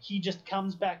he just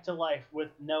comes back to life with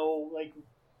no like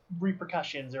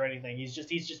repercussions or anything. He's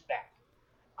just back.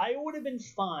 I would have been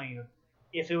fine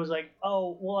if it was like,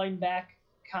 oh, well, I'm back,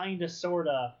 kinda,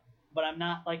 sorta, but I'm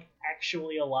not like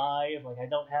actually alive. Like I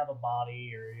don't have a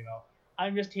body, or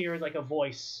I'm just here as like a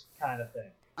voice kind of thing.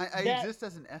 I That exist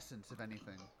as an essence, if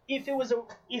anything. if it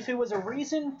was a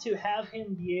reason to have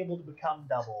him be able to become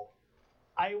double,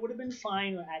 I would have been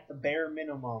fine at the bare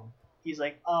minimum. He's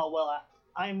like, oh well,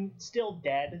 I'm still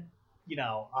dead,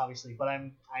 obviously, but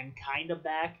I'm kind of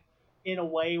back in a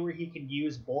way where he can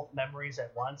use both memories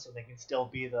at once, so they can still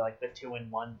be the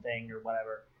 2-in-1 thing or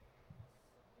whatever.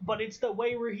 But it's the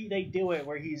way where they do it,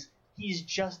 where he's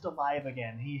just alive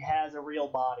again. He has a real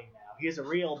body now. He's a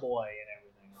real boy and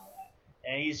everything, and all that,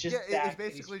 and he's just Yeah, back. it's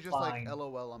basically and he's just fine. like,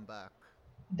 LOL, I'm back.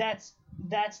 That's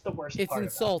the worst It's part.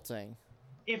 insulting.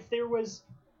 If there was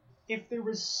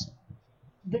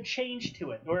the change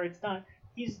to it, where it's not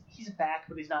he's back,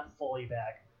 but he's not fully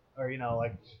back, or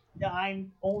like, yeah,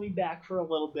 I'm only back for a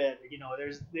little bit.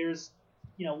 There's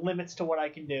limits to what I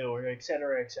can do, or et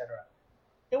cetera, et cetera.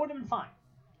 It would have been fine.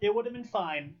 It would have been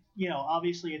fine.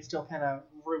 Obviously, it still kind of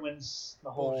ruins the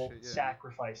whole Bullshit, yeah.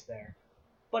 sacrifice there,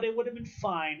 but it would have been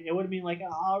fine. It would have been like,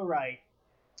 all right,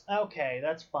 okay,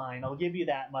 that's fine. I'll give you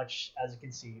that much as a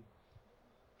conceit.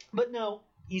 But no,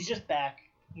 he's just back.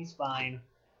 He's fine.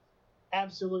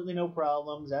 Absolutely no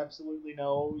problems. Absolutely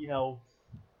no,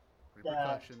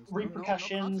 Repercussions.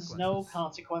 repercussions. No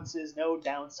consequences. No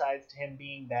downsides to him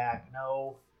being back.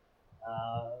 No,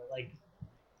 like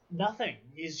nothing.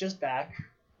 He's just back,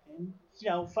 and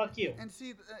fuck you. And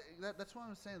see, that's what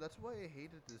I'm saying. That's why I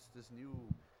hated this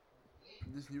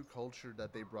new culture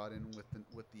that they brought in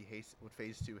with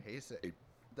Phase 2 Heisei,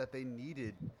 that they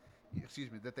needed.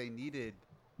 Excuse me. That they needed.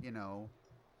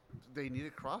 They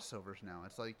needed crossovers now.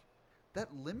 It's like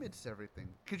that limits everything.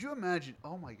 Could you imagine?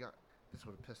 Oh my god, this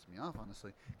would have pissed me off,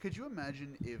 honestly. Could you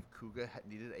imagine if Kuga had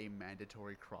needed a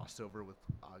mandatory crossover with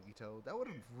Agito? That would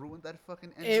have ruined that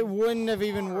fucking ending. It wouldn't have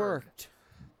even hard. worked.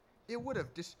 It would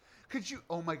have just. Could you?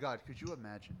 Oh my god, could you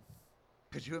imagine?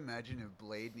 Could you imagine if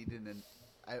Blade needed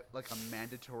a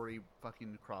mandatory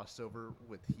fucking crossover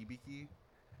with Hibiki?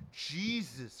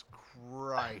 Jesus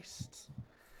Christ.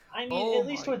 I mean, Oh at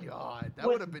least my with god, that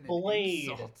with would have been Blade,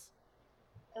 an insult.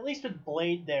 at least with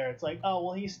Blade there, it's like, oh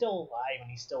well, he's still alive and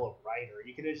he's still a writer.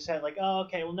 You could have just had like, oh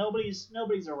okay, well nobody's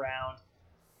around.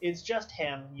 It's just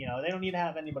him. They don't need to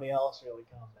have anybody else really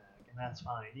come back, and that's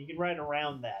fine. You can write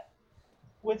around that.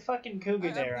 With fucking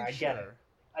Kuga there, I get it.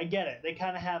 I get it. They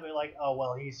kind of have it like, oh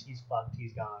well, he's fucked.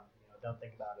 He's gone. Don't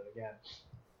think about it again.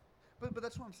 But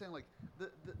that's what I'm saying. Like the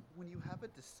when you have a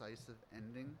decisive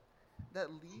ending,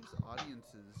 that leaves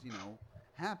audiences,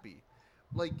 happy.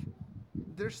 Like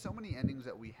there's so many endings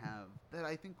that we have that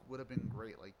I think would have been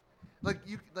great. Like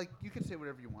you could say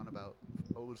whatever you want about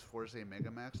O's Force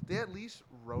Megamax. They at least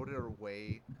wrote it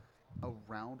away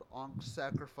around Ank's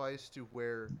sacrifice to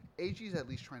where AG's at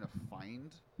least trying to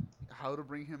find how to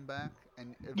bring him back,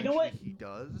 and eventually he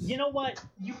does. You know what?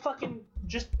 You fucking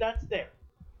that's there.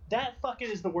 That fucking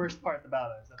is the worst part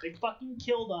about it. Is that they fucking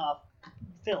killed off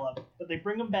Philip, but they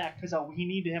bring him back because we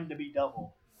needed him to be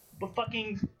double. But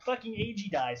fucking AG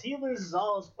dies. He loses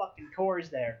all his fucking cores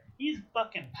there. He's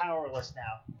fucking powerless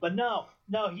now. But no,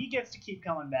 he gets to keep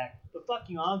coming back. But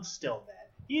fucking Ank's still dead.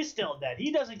 He's still dead.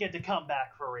 He doesn't get to come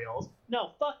back for reals.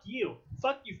 No, fuck you.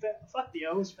 Fuck you. Fuck the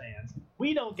O's fans.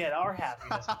 We don't get our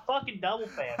happiness. Fucking double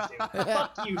fans do.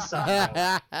 Fuck you,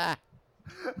 Sanyo.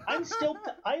 I'm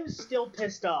still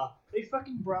pissed off. They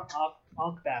fucking brought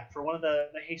Ankh back for one of the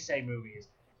Heisei movies,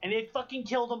 and they fucking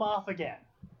killed him off again.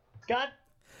 God.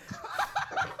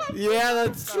 Yeah,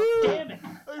 that's true. Damn it.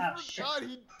 I forgot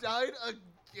he died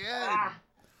again.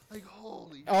 Like,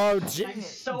 holy Oh, I'm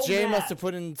so Jay mad. must have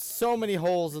put in so many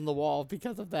holes in the wall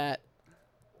because of that.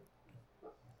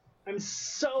 I'm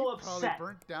so Probably upset.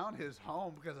 burnt down his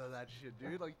home because of that shit,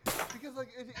 dude. Because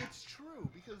it's true.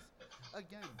 Because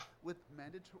again, with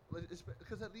mandatory,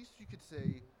 because at least you could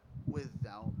say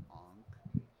without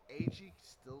Ankh, AG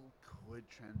still could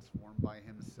transform by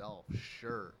himself,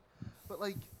 sure. But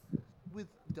with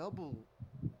Double,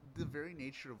 the very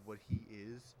nature of what he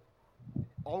is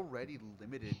already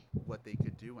limited what they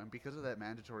could do, and because of that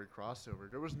mandatory crossover,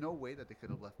 there was no way that they could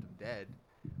have left him dead,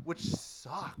 which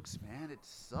sucks, man. It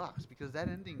sucks because that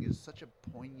ending is such a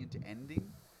poignant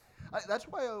ending. That's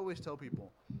why I always tell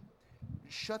people,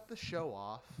 shut the show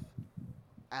off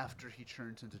after he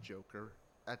turns into Joker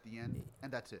at the end,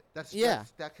 and that's it.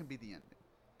 That can be the ending.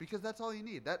 because that's all you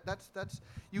need. That's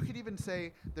you could even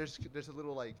say there's a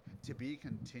little like to be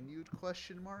continued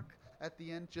question mark at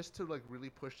the end just to like really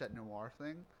push that noir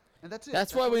thing. And that's it.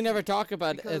 That's why all we you never need. talk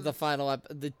about Because- the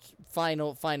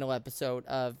final episode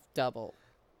of Double.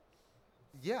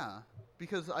 Yeah,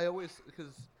 because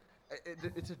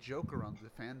it's a joke around the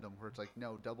fandom where it's like,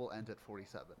 no, Double ends at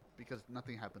 47 because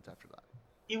nothing happens after that.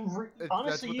 That's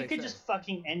Honestly, what you they could say. just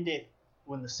fucking end it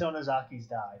when the Sonozakis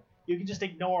die. You can just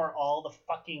ignore all the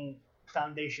fucking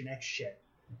Foundation X shit.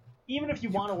 Even if you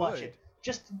want to watch could. it,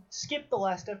 just skip the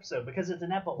last episode because it's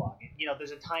an epilogue. You know,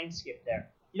 there's a time skip there.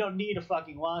 You don't need to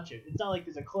fucking watch it. It's not like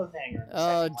there's a cliffhanger. in the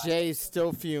Oh, second one. Jay's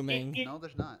still fuming. It- No,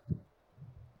 there's not.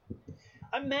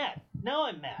 I'm mad. Now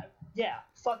I'm mad. Yeah,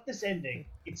 fuck this ending.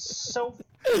 It's so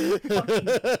fucking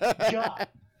dumb.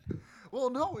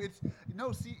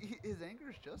 Well, see, his anger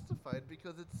is justified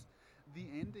because the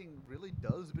ending really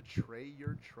does betray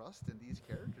your trust in these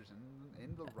characters and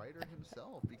in the writer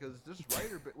himself, because this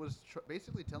writer was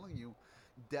basically telling you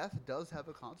death does have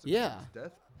a consequence. Yeah.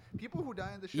 People who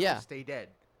die in the show Yeah. stay dead.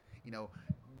 You know,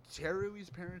 Terui's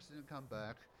parents didn't come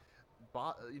back.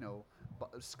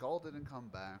 Skull didn't come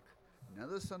back. None of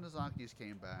the Sonozakis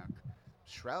came back.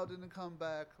 Shroud didn't come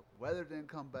back. Weather didn't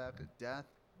come back. Death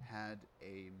had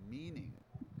a meaning.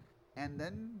 And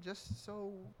then just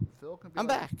so Phil can be I'm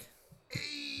like, back. Hey,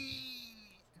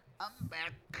 I'm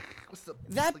back. What's up?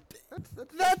 That-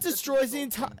 That's destroys the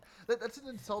insulting. entire- That's an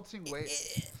insulting way.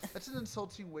 That's an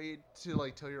insulting way to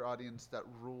like tell your audience that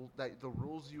the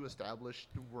rules you established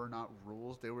were not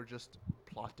rules. They were just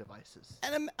plot devices.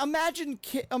 And imagine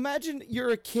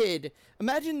you're a kid.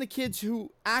 Imagine the kids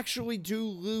who actually do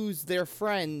lose their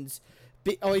friends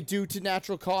due to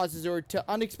natural causes or to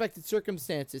unexpected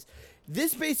circumstances.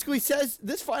 This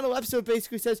final episode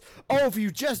basically says, oh, if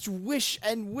you just wish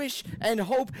and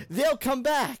hope, they'll come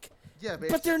back. Yeah,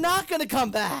 But they're not going to come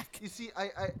back. You see,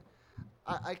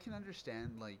 I can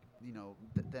understand, like, you know,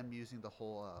 them using the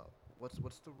whole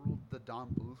what's the rule, the Don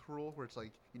Bluth rule, where it's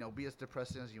like, you know, be as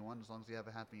depressing as you want as long as you have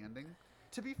a happy ending.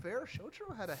 To be fair,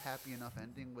 Shotaro had a happy enough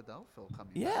ending without Phil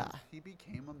coming Yeah. back. He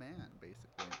became a man,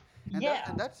 basically. And Yeah.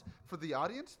 and that's for the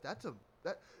audience.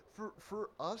 For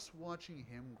us watching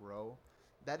him grow,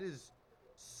 that is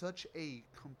such a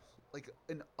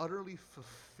an utterly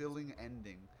fulfilling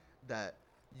ending that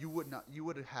you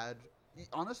would have had.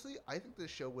 Honestly, I think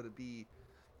this show would be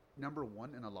number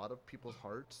one in a lot of people's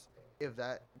hearts if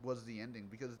that was the ending,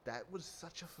 because that was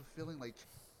such a fulfilling, like,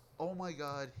 oh my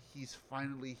god, he's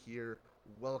finally here.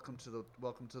 Welcome to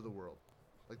the world.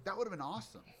 Like, that would have been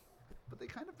awesome. But they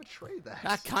kind of betrayed that.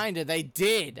 Not kinda, they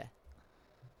did.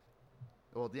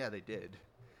 Well, yeah, they did.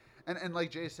 And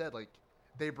like Jay said, like,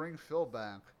 they bring Phil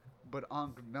back, but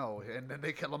no, and then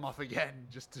they kill him off again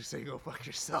just to say go fuck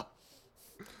yourself.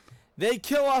 They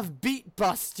kill off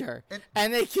Beatbuster,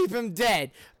 and they keep him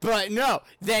dead. But no,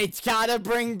 they gotta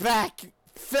bring back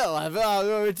Phil.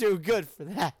 Oh, we're too good for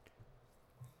that.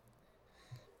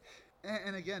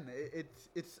 And again,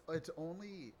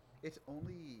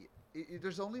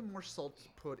 there's only more salt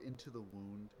put into the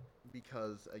wound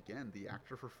because, again, the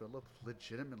actor for Philip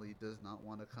legitimately does not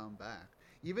want to come back.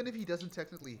 Even if he doesn't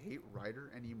technically hate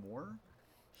Ryder anymore,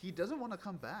 he doesn't want to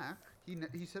come back.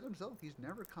 He said himself he's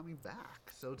never coming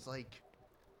back. So it's like,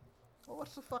 well,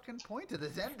 what's the fucking point of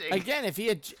this ending? Again, if he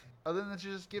had Other than to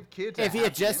just give kids. if he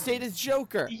had just ending. stayed as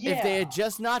Joker, if Yeah. they had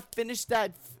just not finished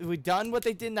that, done what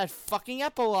they did in that fucking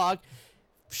epilogue,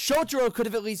 Shotaro could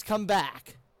have at least come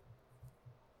back.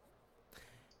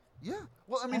 Yeah.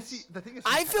 Well, I mean, see, the thing is,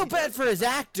 I feel bad for his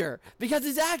actor because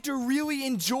his actor really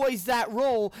enjoys that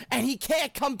role and he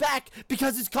can't come back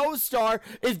because his co-star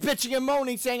is bitching and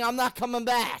moaning saying, I'm not coming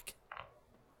back.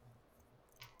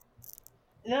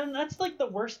 And that's like the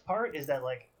worst part is that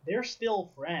like they're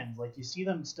still friends. Like you see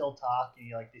them still talk,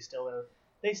 and like they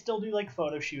still do like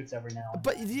photo shoots every now and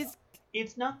But then.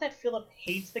 It's not that Philip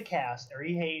hates the cast or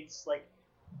he hates like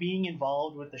being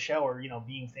involved with the show or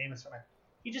being famous from it.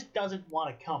 He just doesn't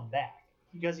want to come back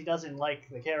because he doesn't like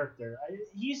the character.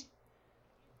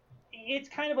 It's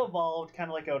kind of evolved, kind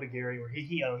of like Odagiri, where he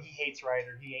hates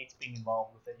Ryder, he hates being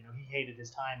involved with it. He hated his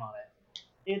time on it.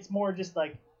 It's more just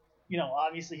like,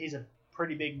 obviously he's a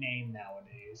pretty big name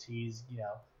nowadays. He's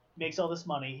makes all this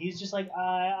money. He's just like,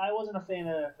 I wasn't a fan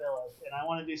of Philip, and I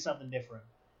want to do something different.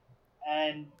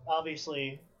 And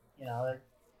obviously,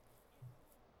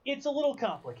 it's a little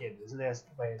complicated. Is the best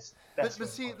But way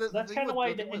see, to put it. That's thing kind of with- why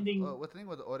the the thing ending. With, the thing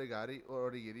with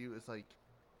Origiri is like,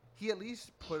 he at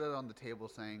least put it on the table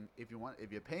saying, if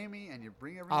you pay me and you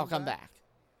bring everything I'll come back.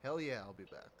 hell yeah, I'll be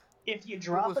back. If you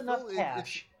drop with enough Phil,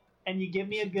 cash and you give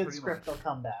me a good pretty script, much. they'll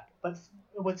come back. But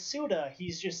with Suda,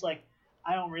 he's just like,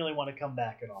 I don't really want to come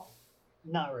back at all.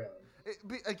 Not really.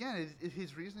 Again,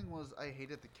 his reasoning was I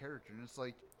hated the character, and it's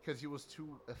like because he was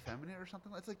too effeminate or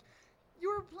something. It's like you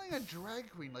were playing a drag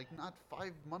queen like not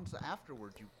 5 months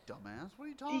afterwards, you dumbass. What are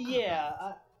you talking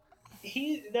about?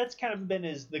 That's kind of been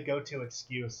the go-to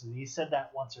excuse. He said that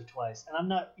once or twice,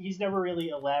 and he's never really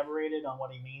elaborated on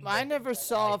what he means. I never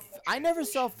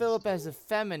saw Philip as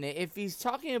effeminate.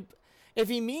 If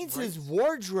he means his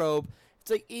wardrobe,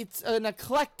 it's an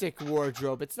eclectic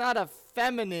wardrobe. It's not a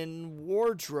feminine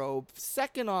wardrobe.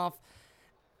 Second off,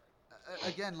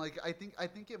 again, like I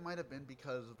think it might have been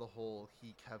because of the whole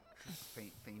he kept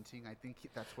fainting. I think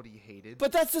that's what he hated.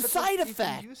 But that's a side like,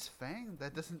 effect. If you use Fang,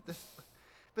 that doesn't.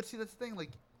 But see, that's the thing.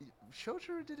 Like,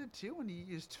 Shojiro did it too when he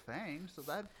used Fang, so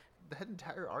that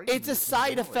entire argument. It's a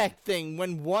side effect thing.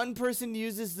 When one person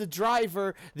uses the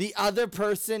driver, the other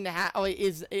person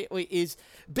is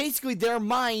basically their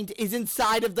mind is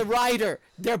inside of the rider.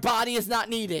 Their body is not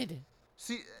needed.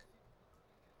 See,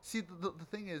 the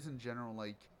thing is, in general,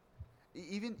 like,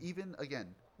 even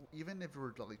if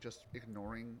we're like just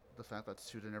ignoring the fact that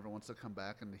Suda never wants to come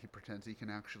back and he pretends he can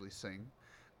actually sing.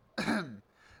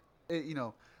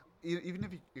 Even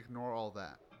if you ignore all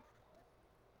that,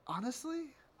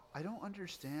 honestly, I don't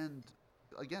understand.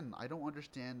 Again, I don't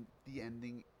understand the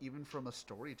ending, even from a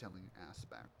storytelling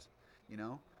aspect. You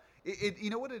know, you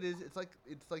know what it is? It's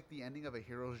like the ending of a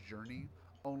hero's journey.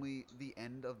 Only the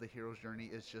end of the hero's journey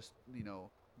is just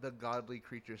the godly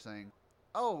creature saying,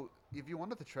 "Oh, if you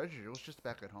wanted the treasure, it was just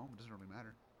back at home. It doesn't really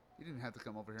matter. You didn't have to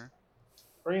come over here."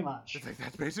 Pretty much. It's like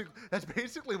that's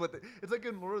basically what it's like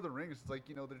in Lord of the Rings. It's like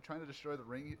they're trying to destroy the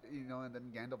ring, and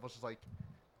then Gandalf was just like,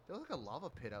 "There was like a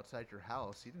lava pit outside your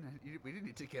house. We didn't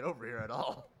need to get over here at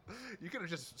all. You could have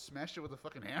just smashed it with a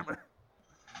fucking hammer."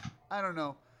 I don't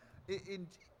know.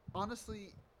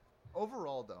 Honestly,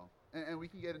 overall though, and we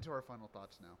can get into our final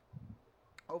thoughts now.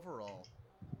 Overall,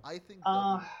 I think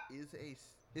Double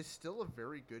is still a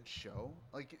very good show.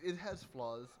 Like, it has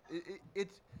flaws.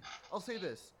 I'll say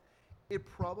this. It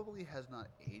probably has not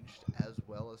aged as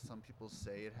well as some people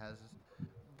say it has,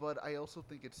 but I also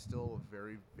think it's still a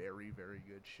very, very, very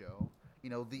good show.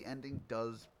 The ending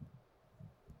does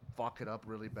fuck it up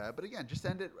really bad, but again, just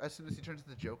end it as soon as he turns into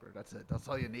the Joker. That's it. That's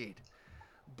all you need.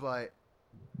 But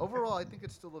overall, I think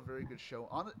it's still a very good show.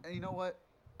 And you know what?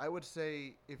 I would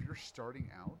say if you're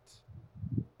starting out,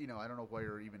 I don't know why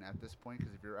you're even at this point,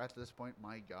 because if you're at this point,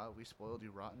 my God, we spoiled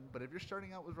you rotten. But if you're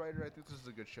starting out with Rider, I think this is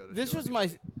a good show. This was my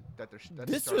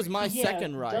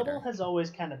second Rider. Double has always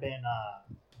kind of been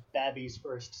Babby's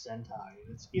first Sentai.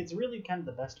 It's really kind of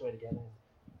the best way to get in.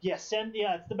 Yeah,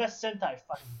 it's the best Sentai,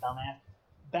 fucking dumbass.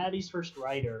 Babby's first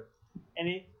Rider, and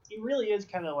it really is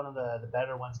kind of one of the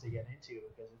better ones to get into,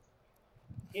 because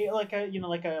like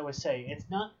I always say,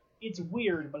 it's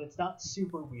weird, but it's not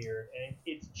super weird, and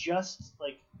it's just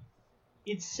like.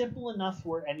 It's simple enough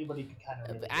where anybody could kind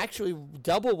of. Actually,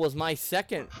 Double was my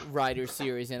second Rider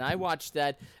series, and I watched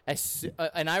that.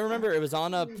 And I remember it was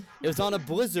on a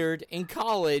Blizzard in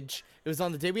college. It was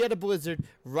on the day we had a Blizzard,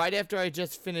 right after I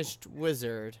just finished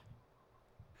Wizard.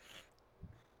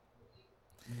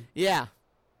 Yeah.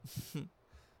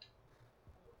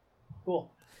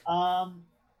 Cool.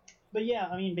 But yeah,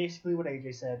 I mean, basically what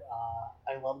AJ said.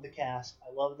 I love the cast.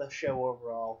 I love the show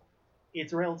overall.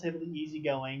 It's relatively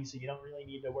easygoing, so you don't really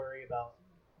need to worry about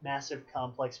massive,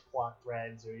 complex plot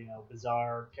threads or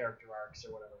bizarre character arcs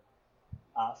or whatever.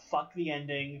 Fuck the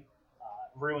ending,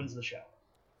 ruins the show.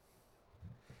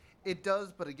 It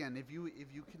does, but again, if you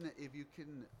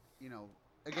can,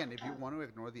 again, if you want to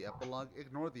ignore the epilogue,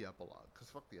 because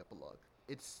fuck the epilogue.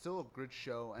 It's still a good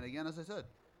show, and again, as I said,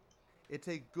 it's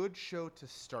a good show to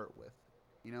start with.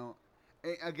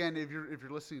 Again, if you're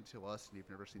listening to us and you've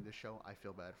never seen this show, I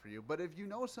feel bad for you. But if you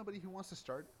know somebody who wants to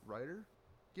start Rider,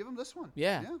 give them this one.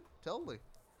 Yeah, totally.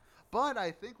 But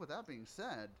I think with that being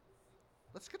said,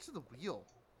 let's get to the wheel,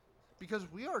 because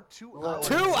we are 2 hours.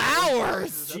 2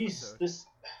 hours. Jeez,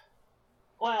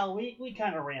 Well, we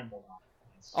kind of rambled on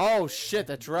it. Oh shit,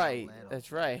 that's right.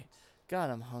 That's right. God,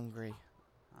 I'm hungry.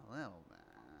 A little bit.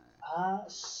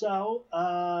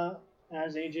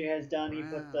 As AJ has done, he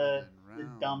put the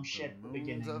dumb shit at the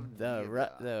beginning.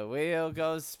 The wheel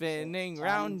goes spinning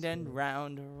round and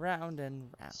round, round and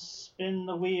round. Spin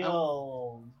the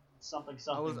wheel. Something.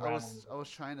 I was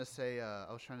trying to say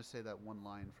that one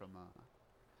line from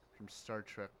Star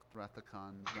Trek Wrath of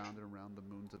Khan, round and round the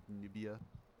moons of Nubia.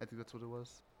 I think that's what it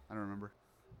was. I don't remember.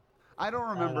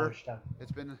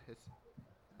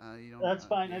 That's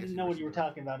fine. I didn't know what you were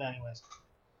talking about anyways.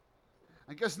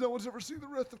 I guess no one's ever seen the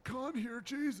Wrath of Khan here,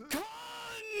 Jesus.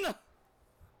 Khan!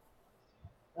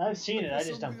 I've seen it, I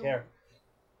just don't care.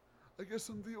 I guess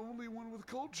I'm the only one with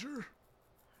culture.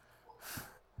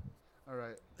 All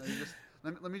right.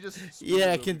 Let me just.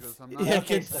 Yeah, because I'm not.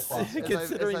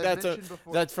 considering I've that's mentioned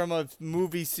before- that's from a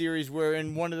movie series where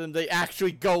in one of them they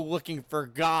actually go looking for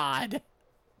God.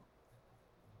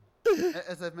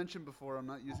 As I've mentioned before, I'm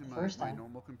not using my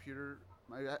normal computer.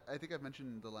 I think I've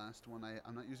mentioned in the last one.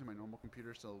 I'm not using my normal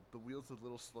computer, so the wheel's a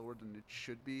little slower than it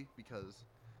should be because,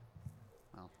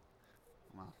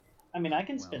 well. I mean, I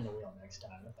can spin the wheel next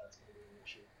time if that's going to be an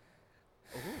issue.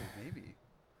 Oh, maybe.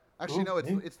 Actually, no.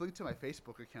 It's linked to my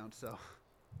Facebook account, so.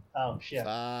 Oh shit.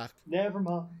 Fuck. Never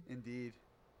mind. Indeed.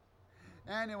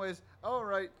 Anyways, all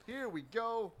right, here we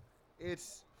go.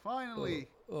 It's finally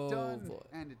done, boy.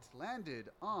 and it's landed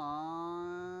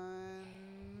on.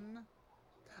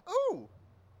 Oh,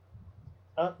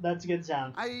 Oh, that's a good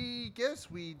sound. I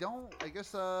guess we don't. I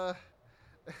guess I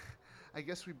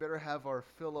guess we better have our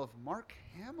fill of Mark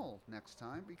Hamill next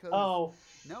time because. Oh.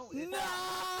 No. It's No!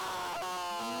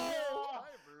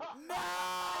 No!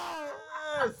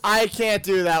 I can't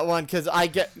do that one because I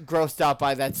get grossed out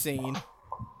by that scene.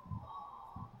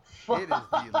 It is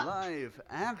the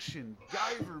live-action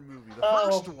Guyver movie, the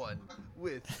first one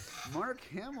with Mark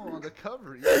Hamill on the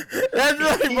cover. That's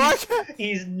right, Mark.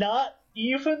 He's not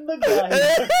even the guy.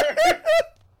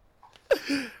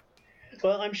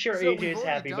 Well, I'm sure So we've AJ's already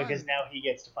happy done- because now he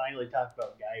gets to finally talk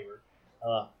about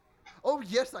Guyver. Oh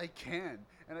yes, I can,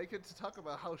 and I get to talk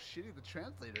about how shitty the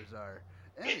translators are.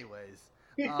 Anyways,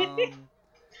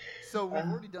 so we've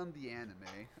already done the anime,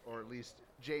 or at least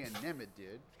Jay and Nemeth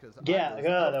did, because Yeah, I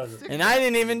that was was sick And that I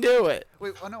didn't week. even do it.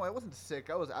 Wait, oh no, I wasn't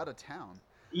sick. I was out of town.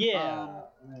 Yeah.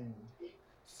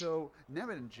 So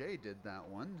Nemeth and Jay did that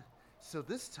one. So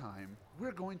this time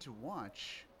we're going to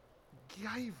watch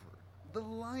Guyver, the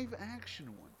live-action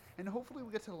one, and hopefully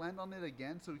we get to land on it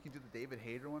again, so we can do the David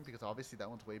Hayter one because obviously that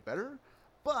one's way better.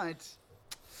 But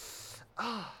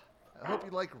I hope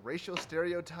you like racial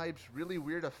stereotypes, really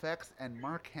weird effects, and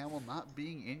Mark Hamill not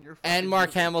being in your. And fucking Mark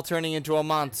movie. Hamill turning into a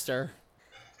monster.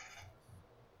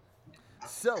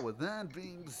 So with that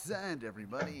being said,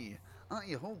 everybody,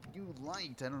 I hope you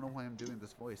liked. I don't know why I'm doing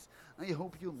this voice. I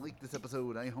hope you liked this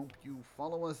episode. I hope you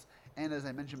follow us. And as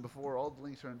I mentioned before, all the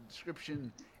links are in the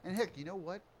description. And heck, you know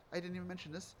what? I didn't even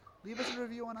mention this. Leave us a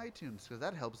review on iTunes because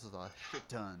that helps us a shit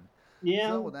ton. Yeah.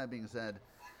 So with that being said,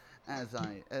 as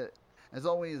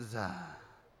always,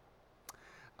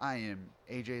 I am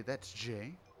AJ. That's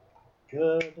Jay.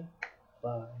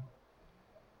 Goodbye.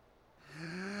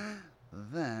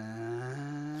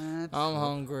 That's. I'm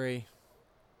hungry.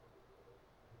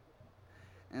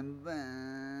 And then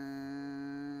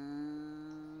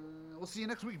we'll see you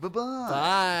next week. Bye-bye.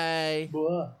 Bye.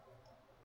 Blah.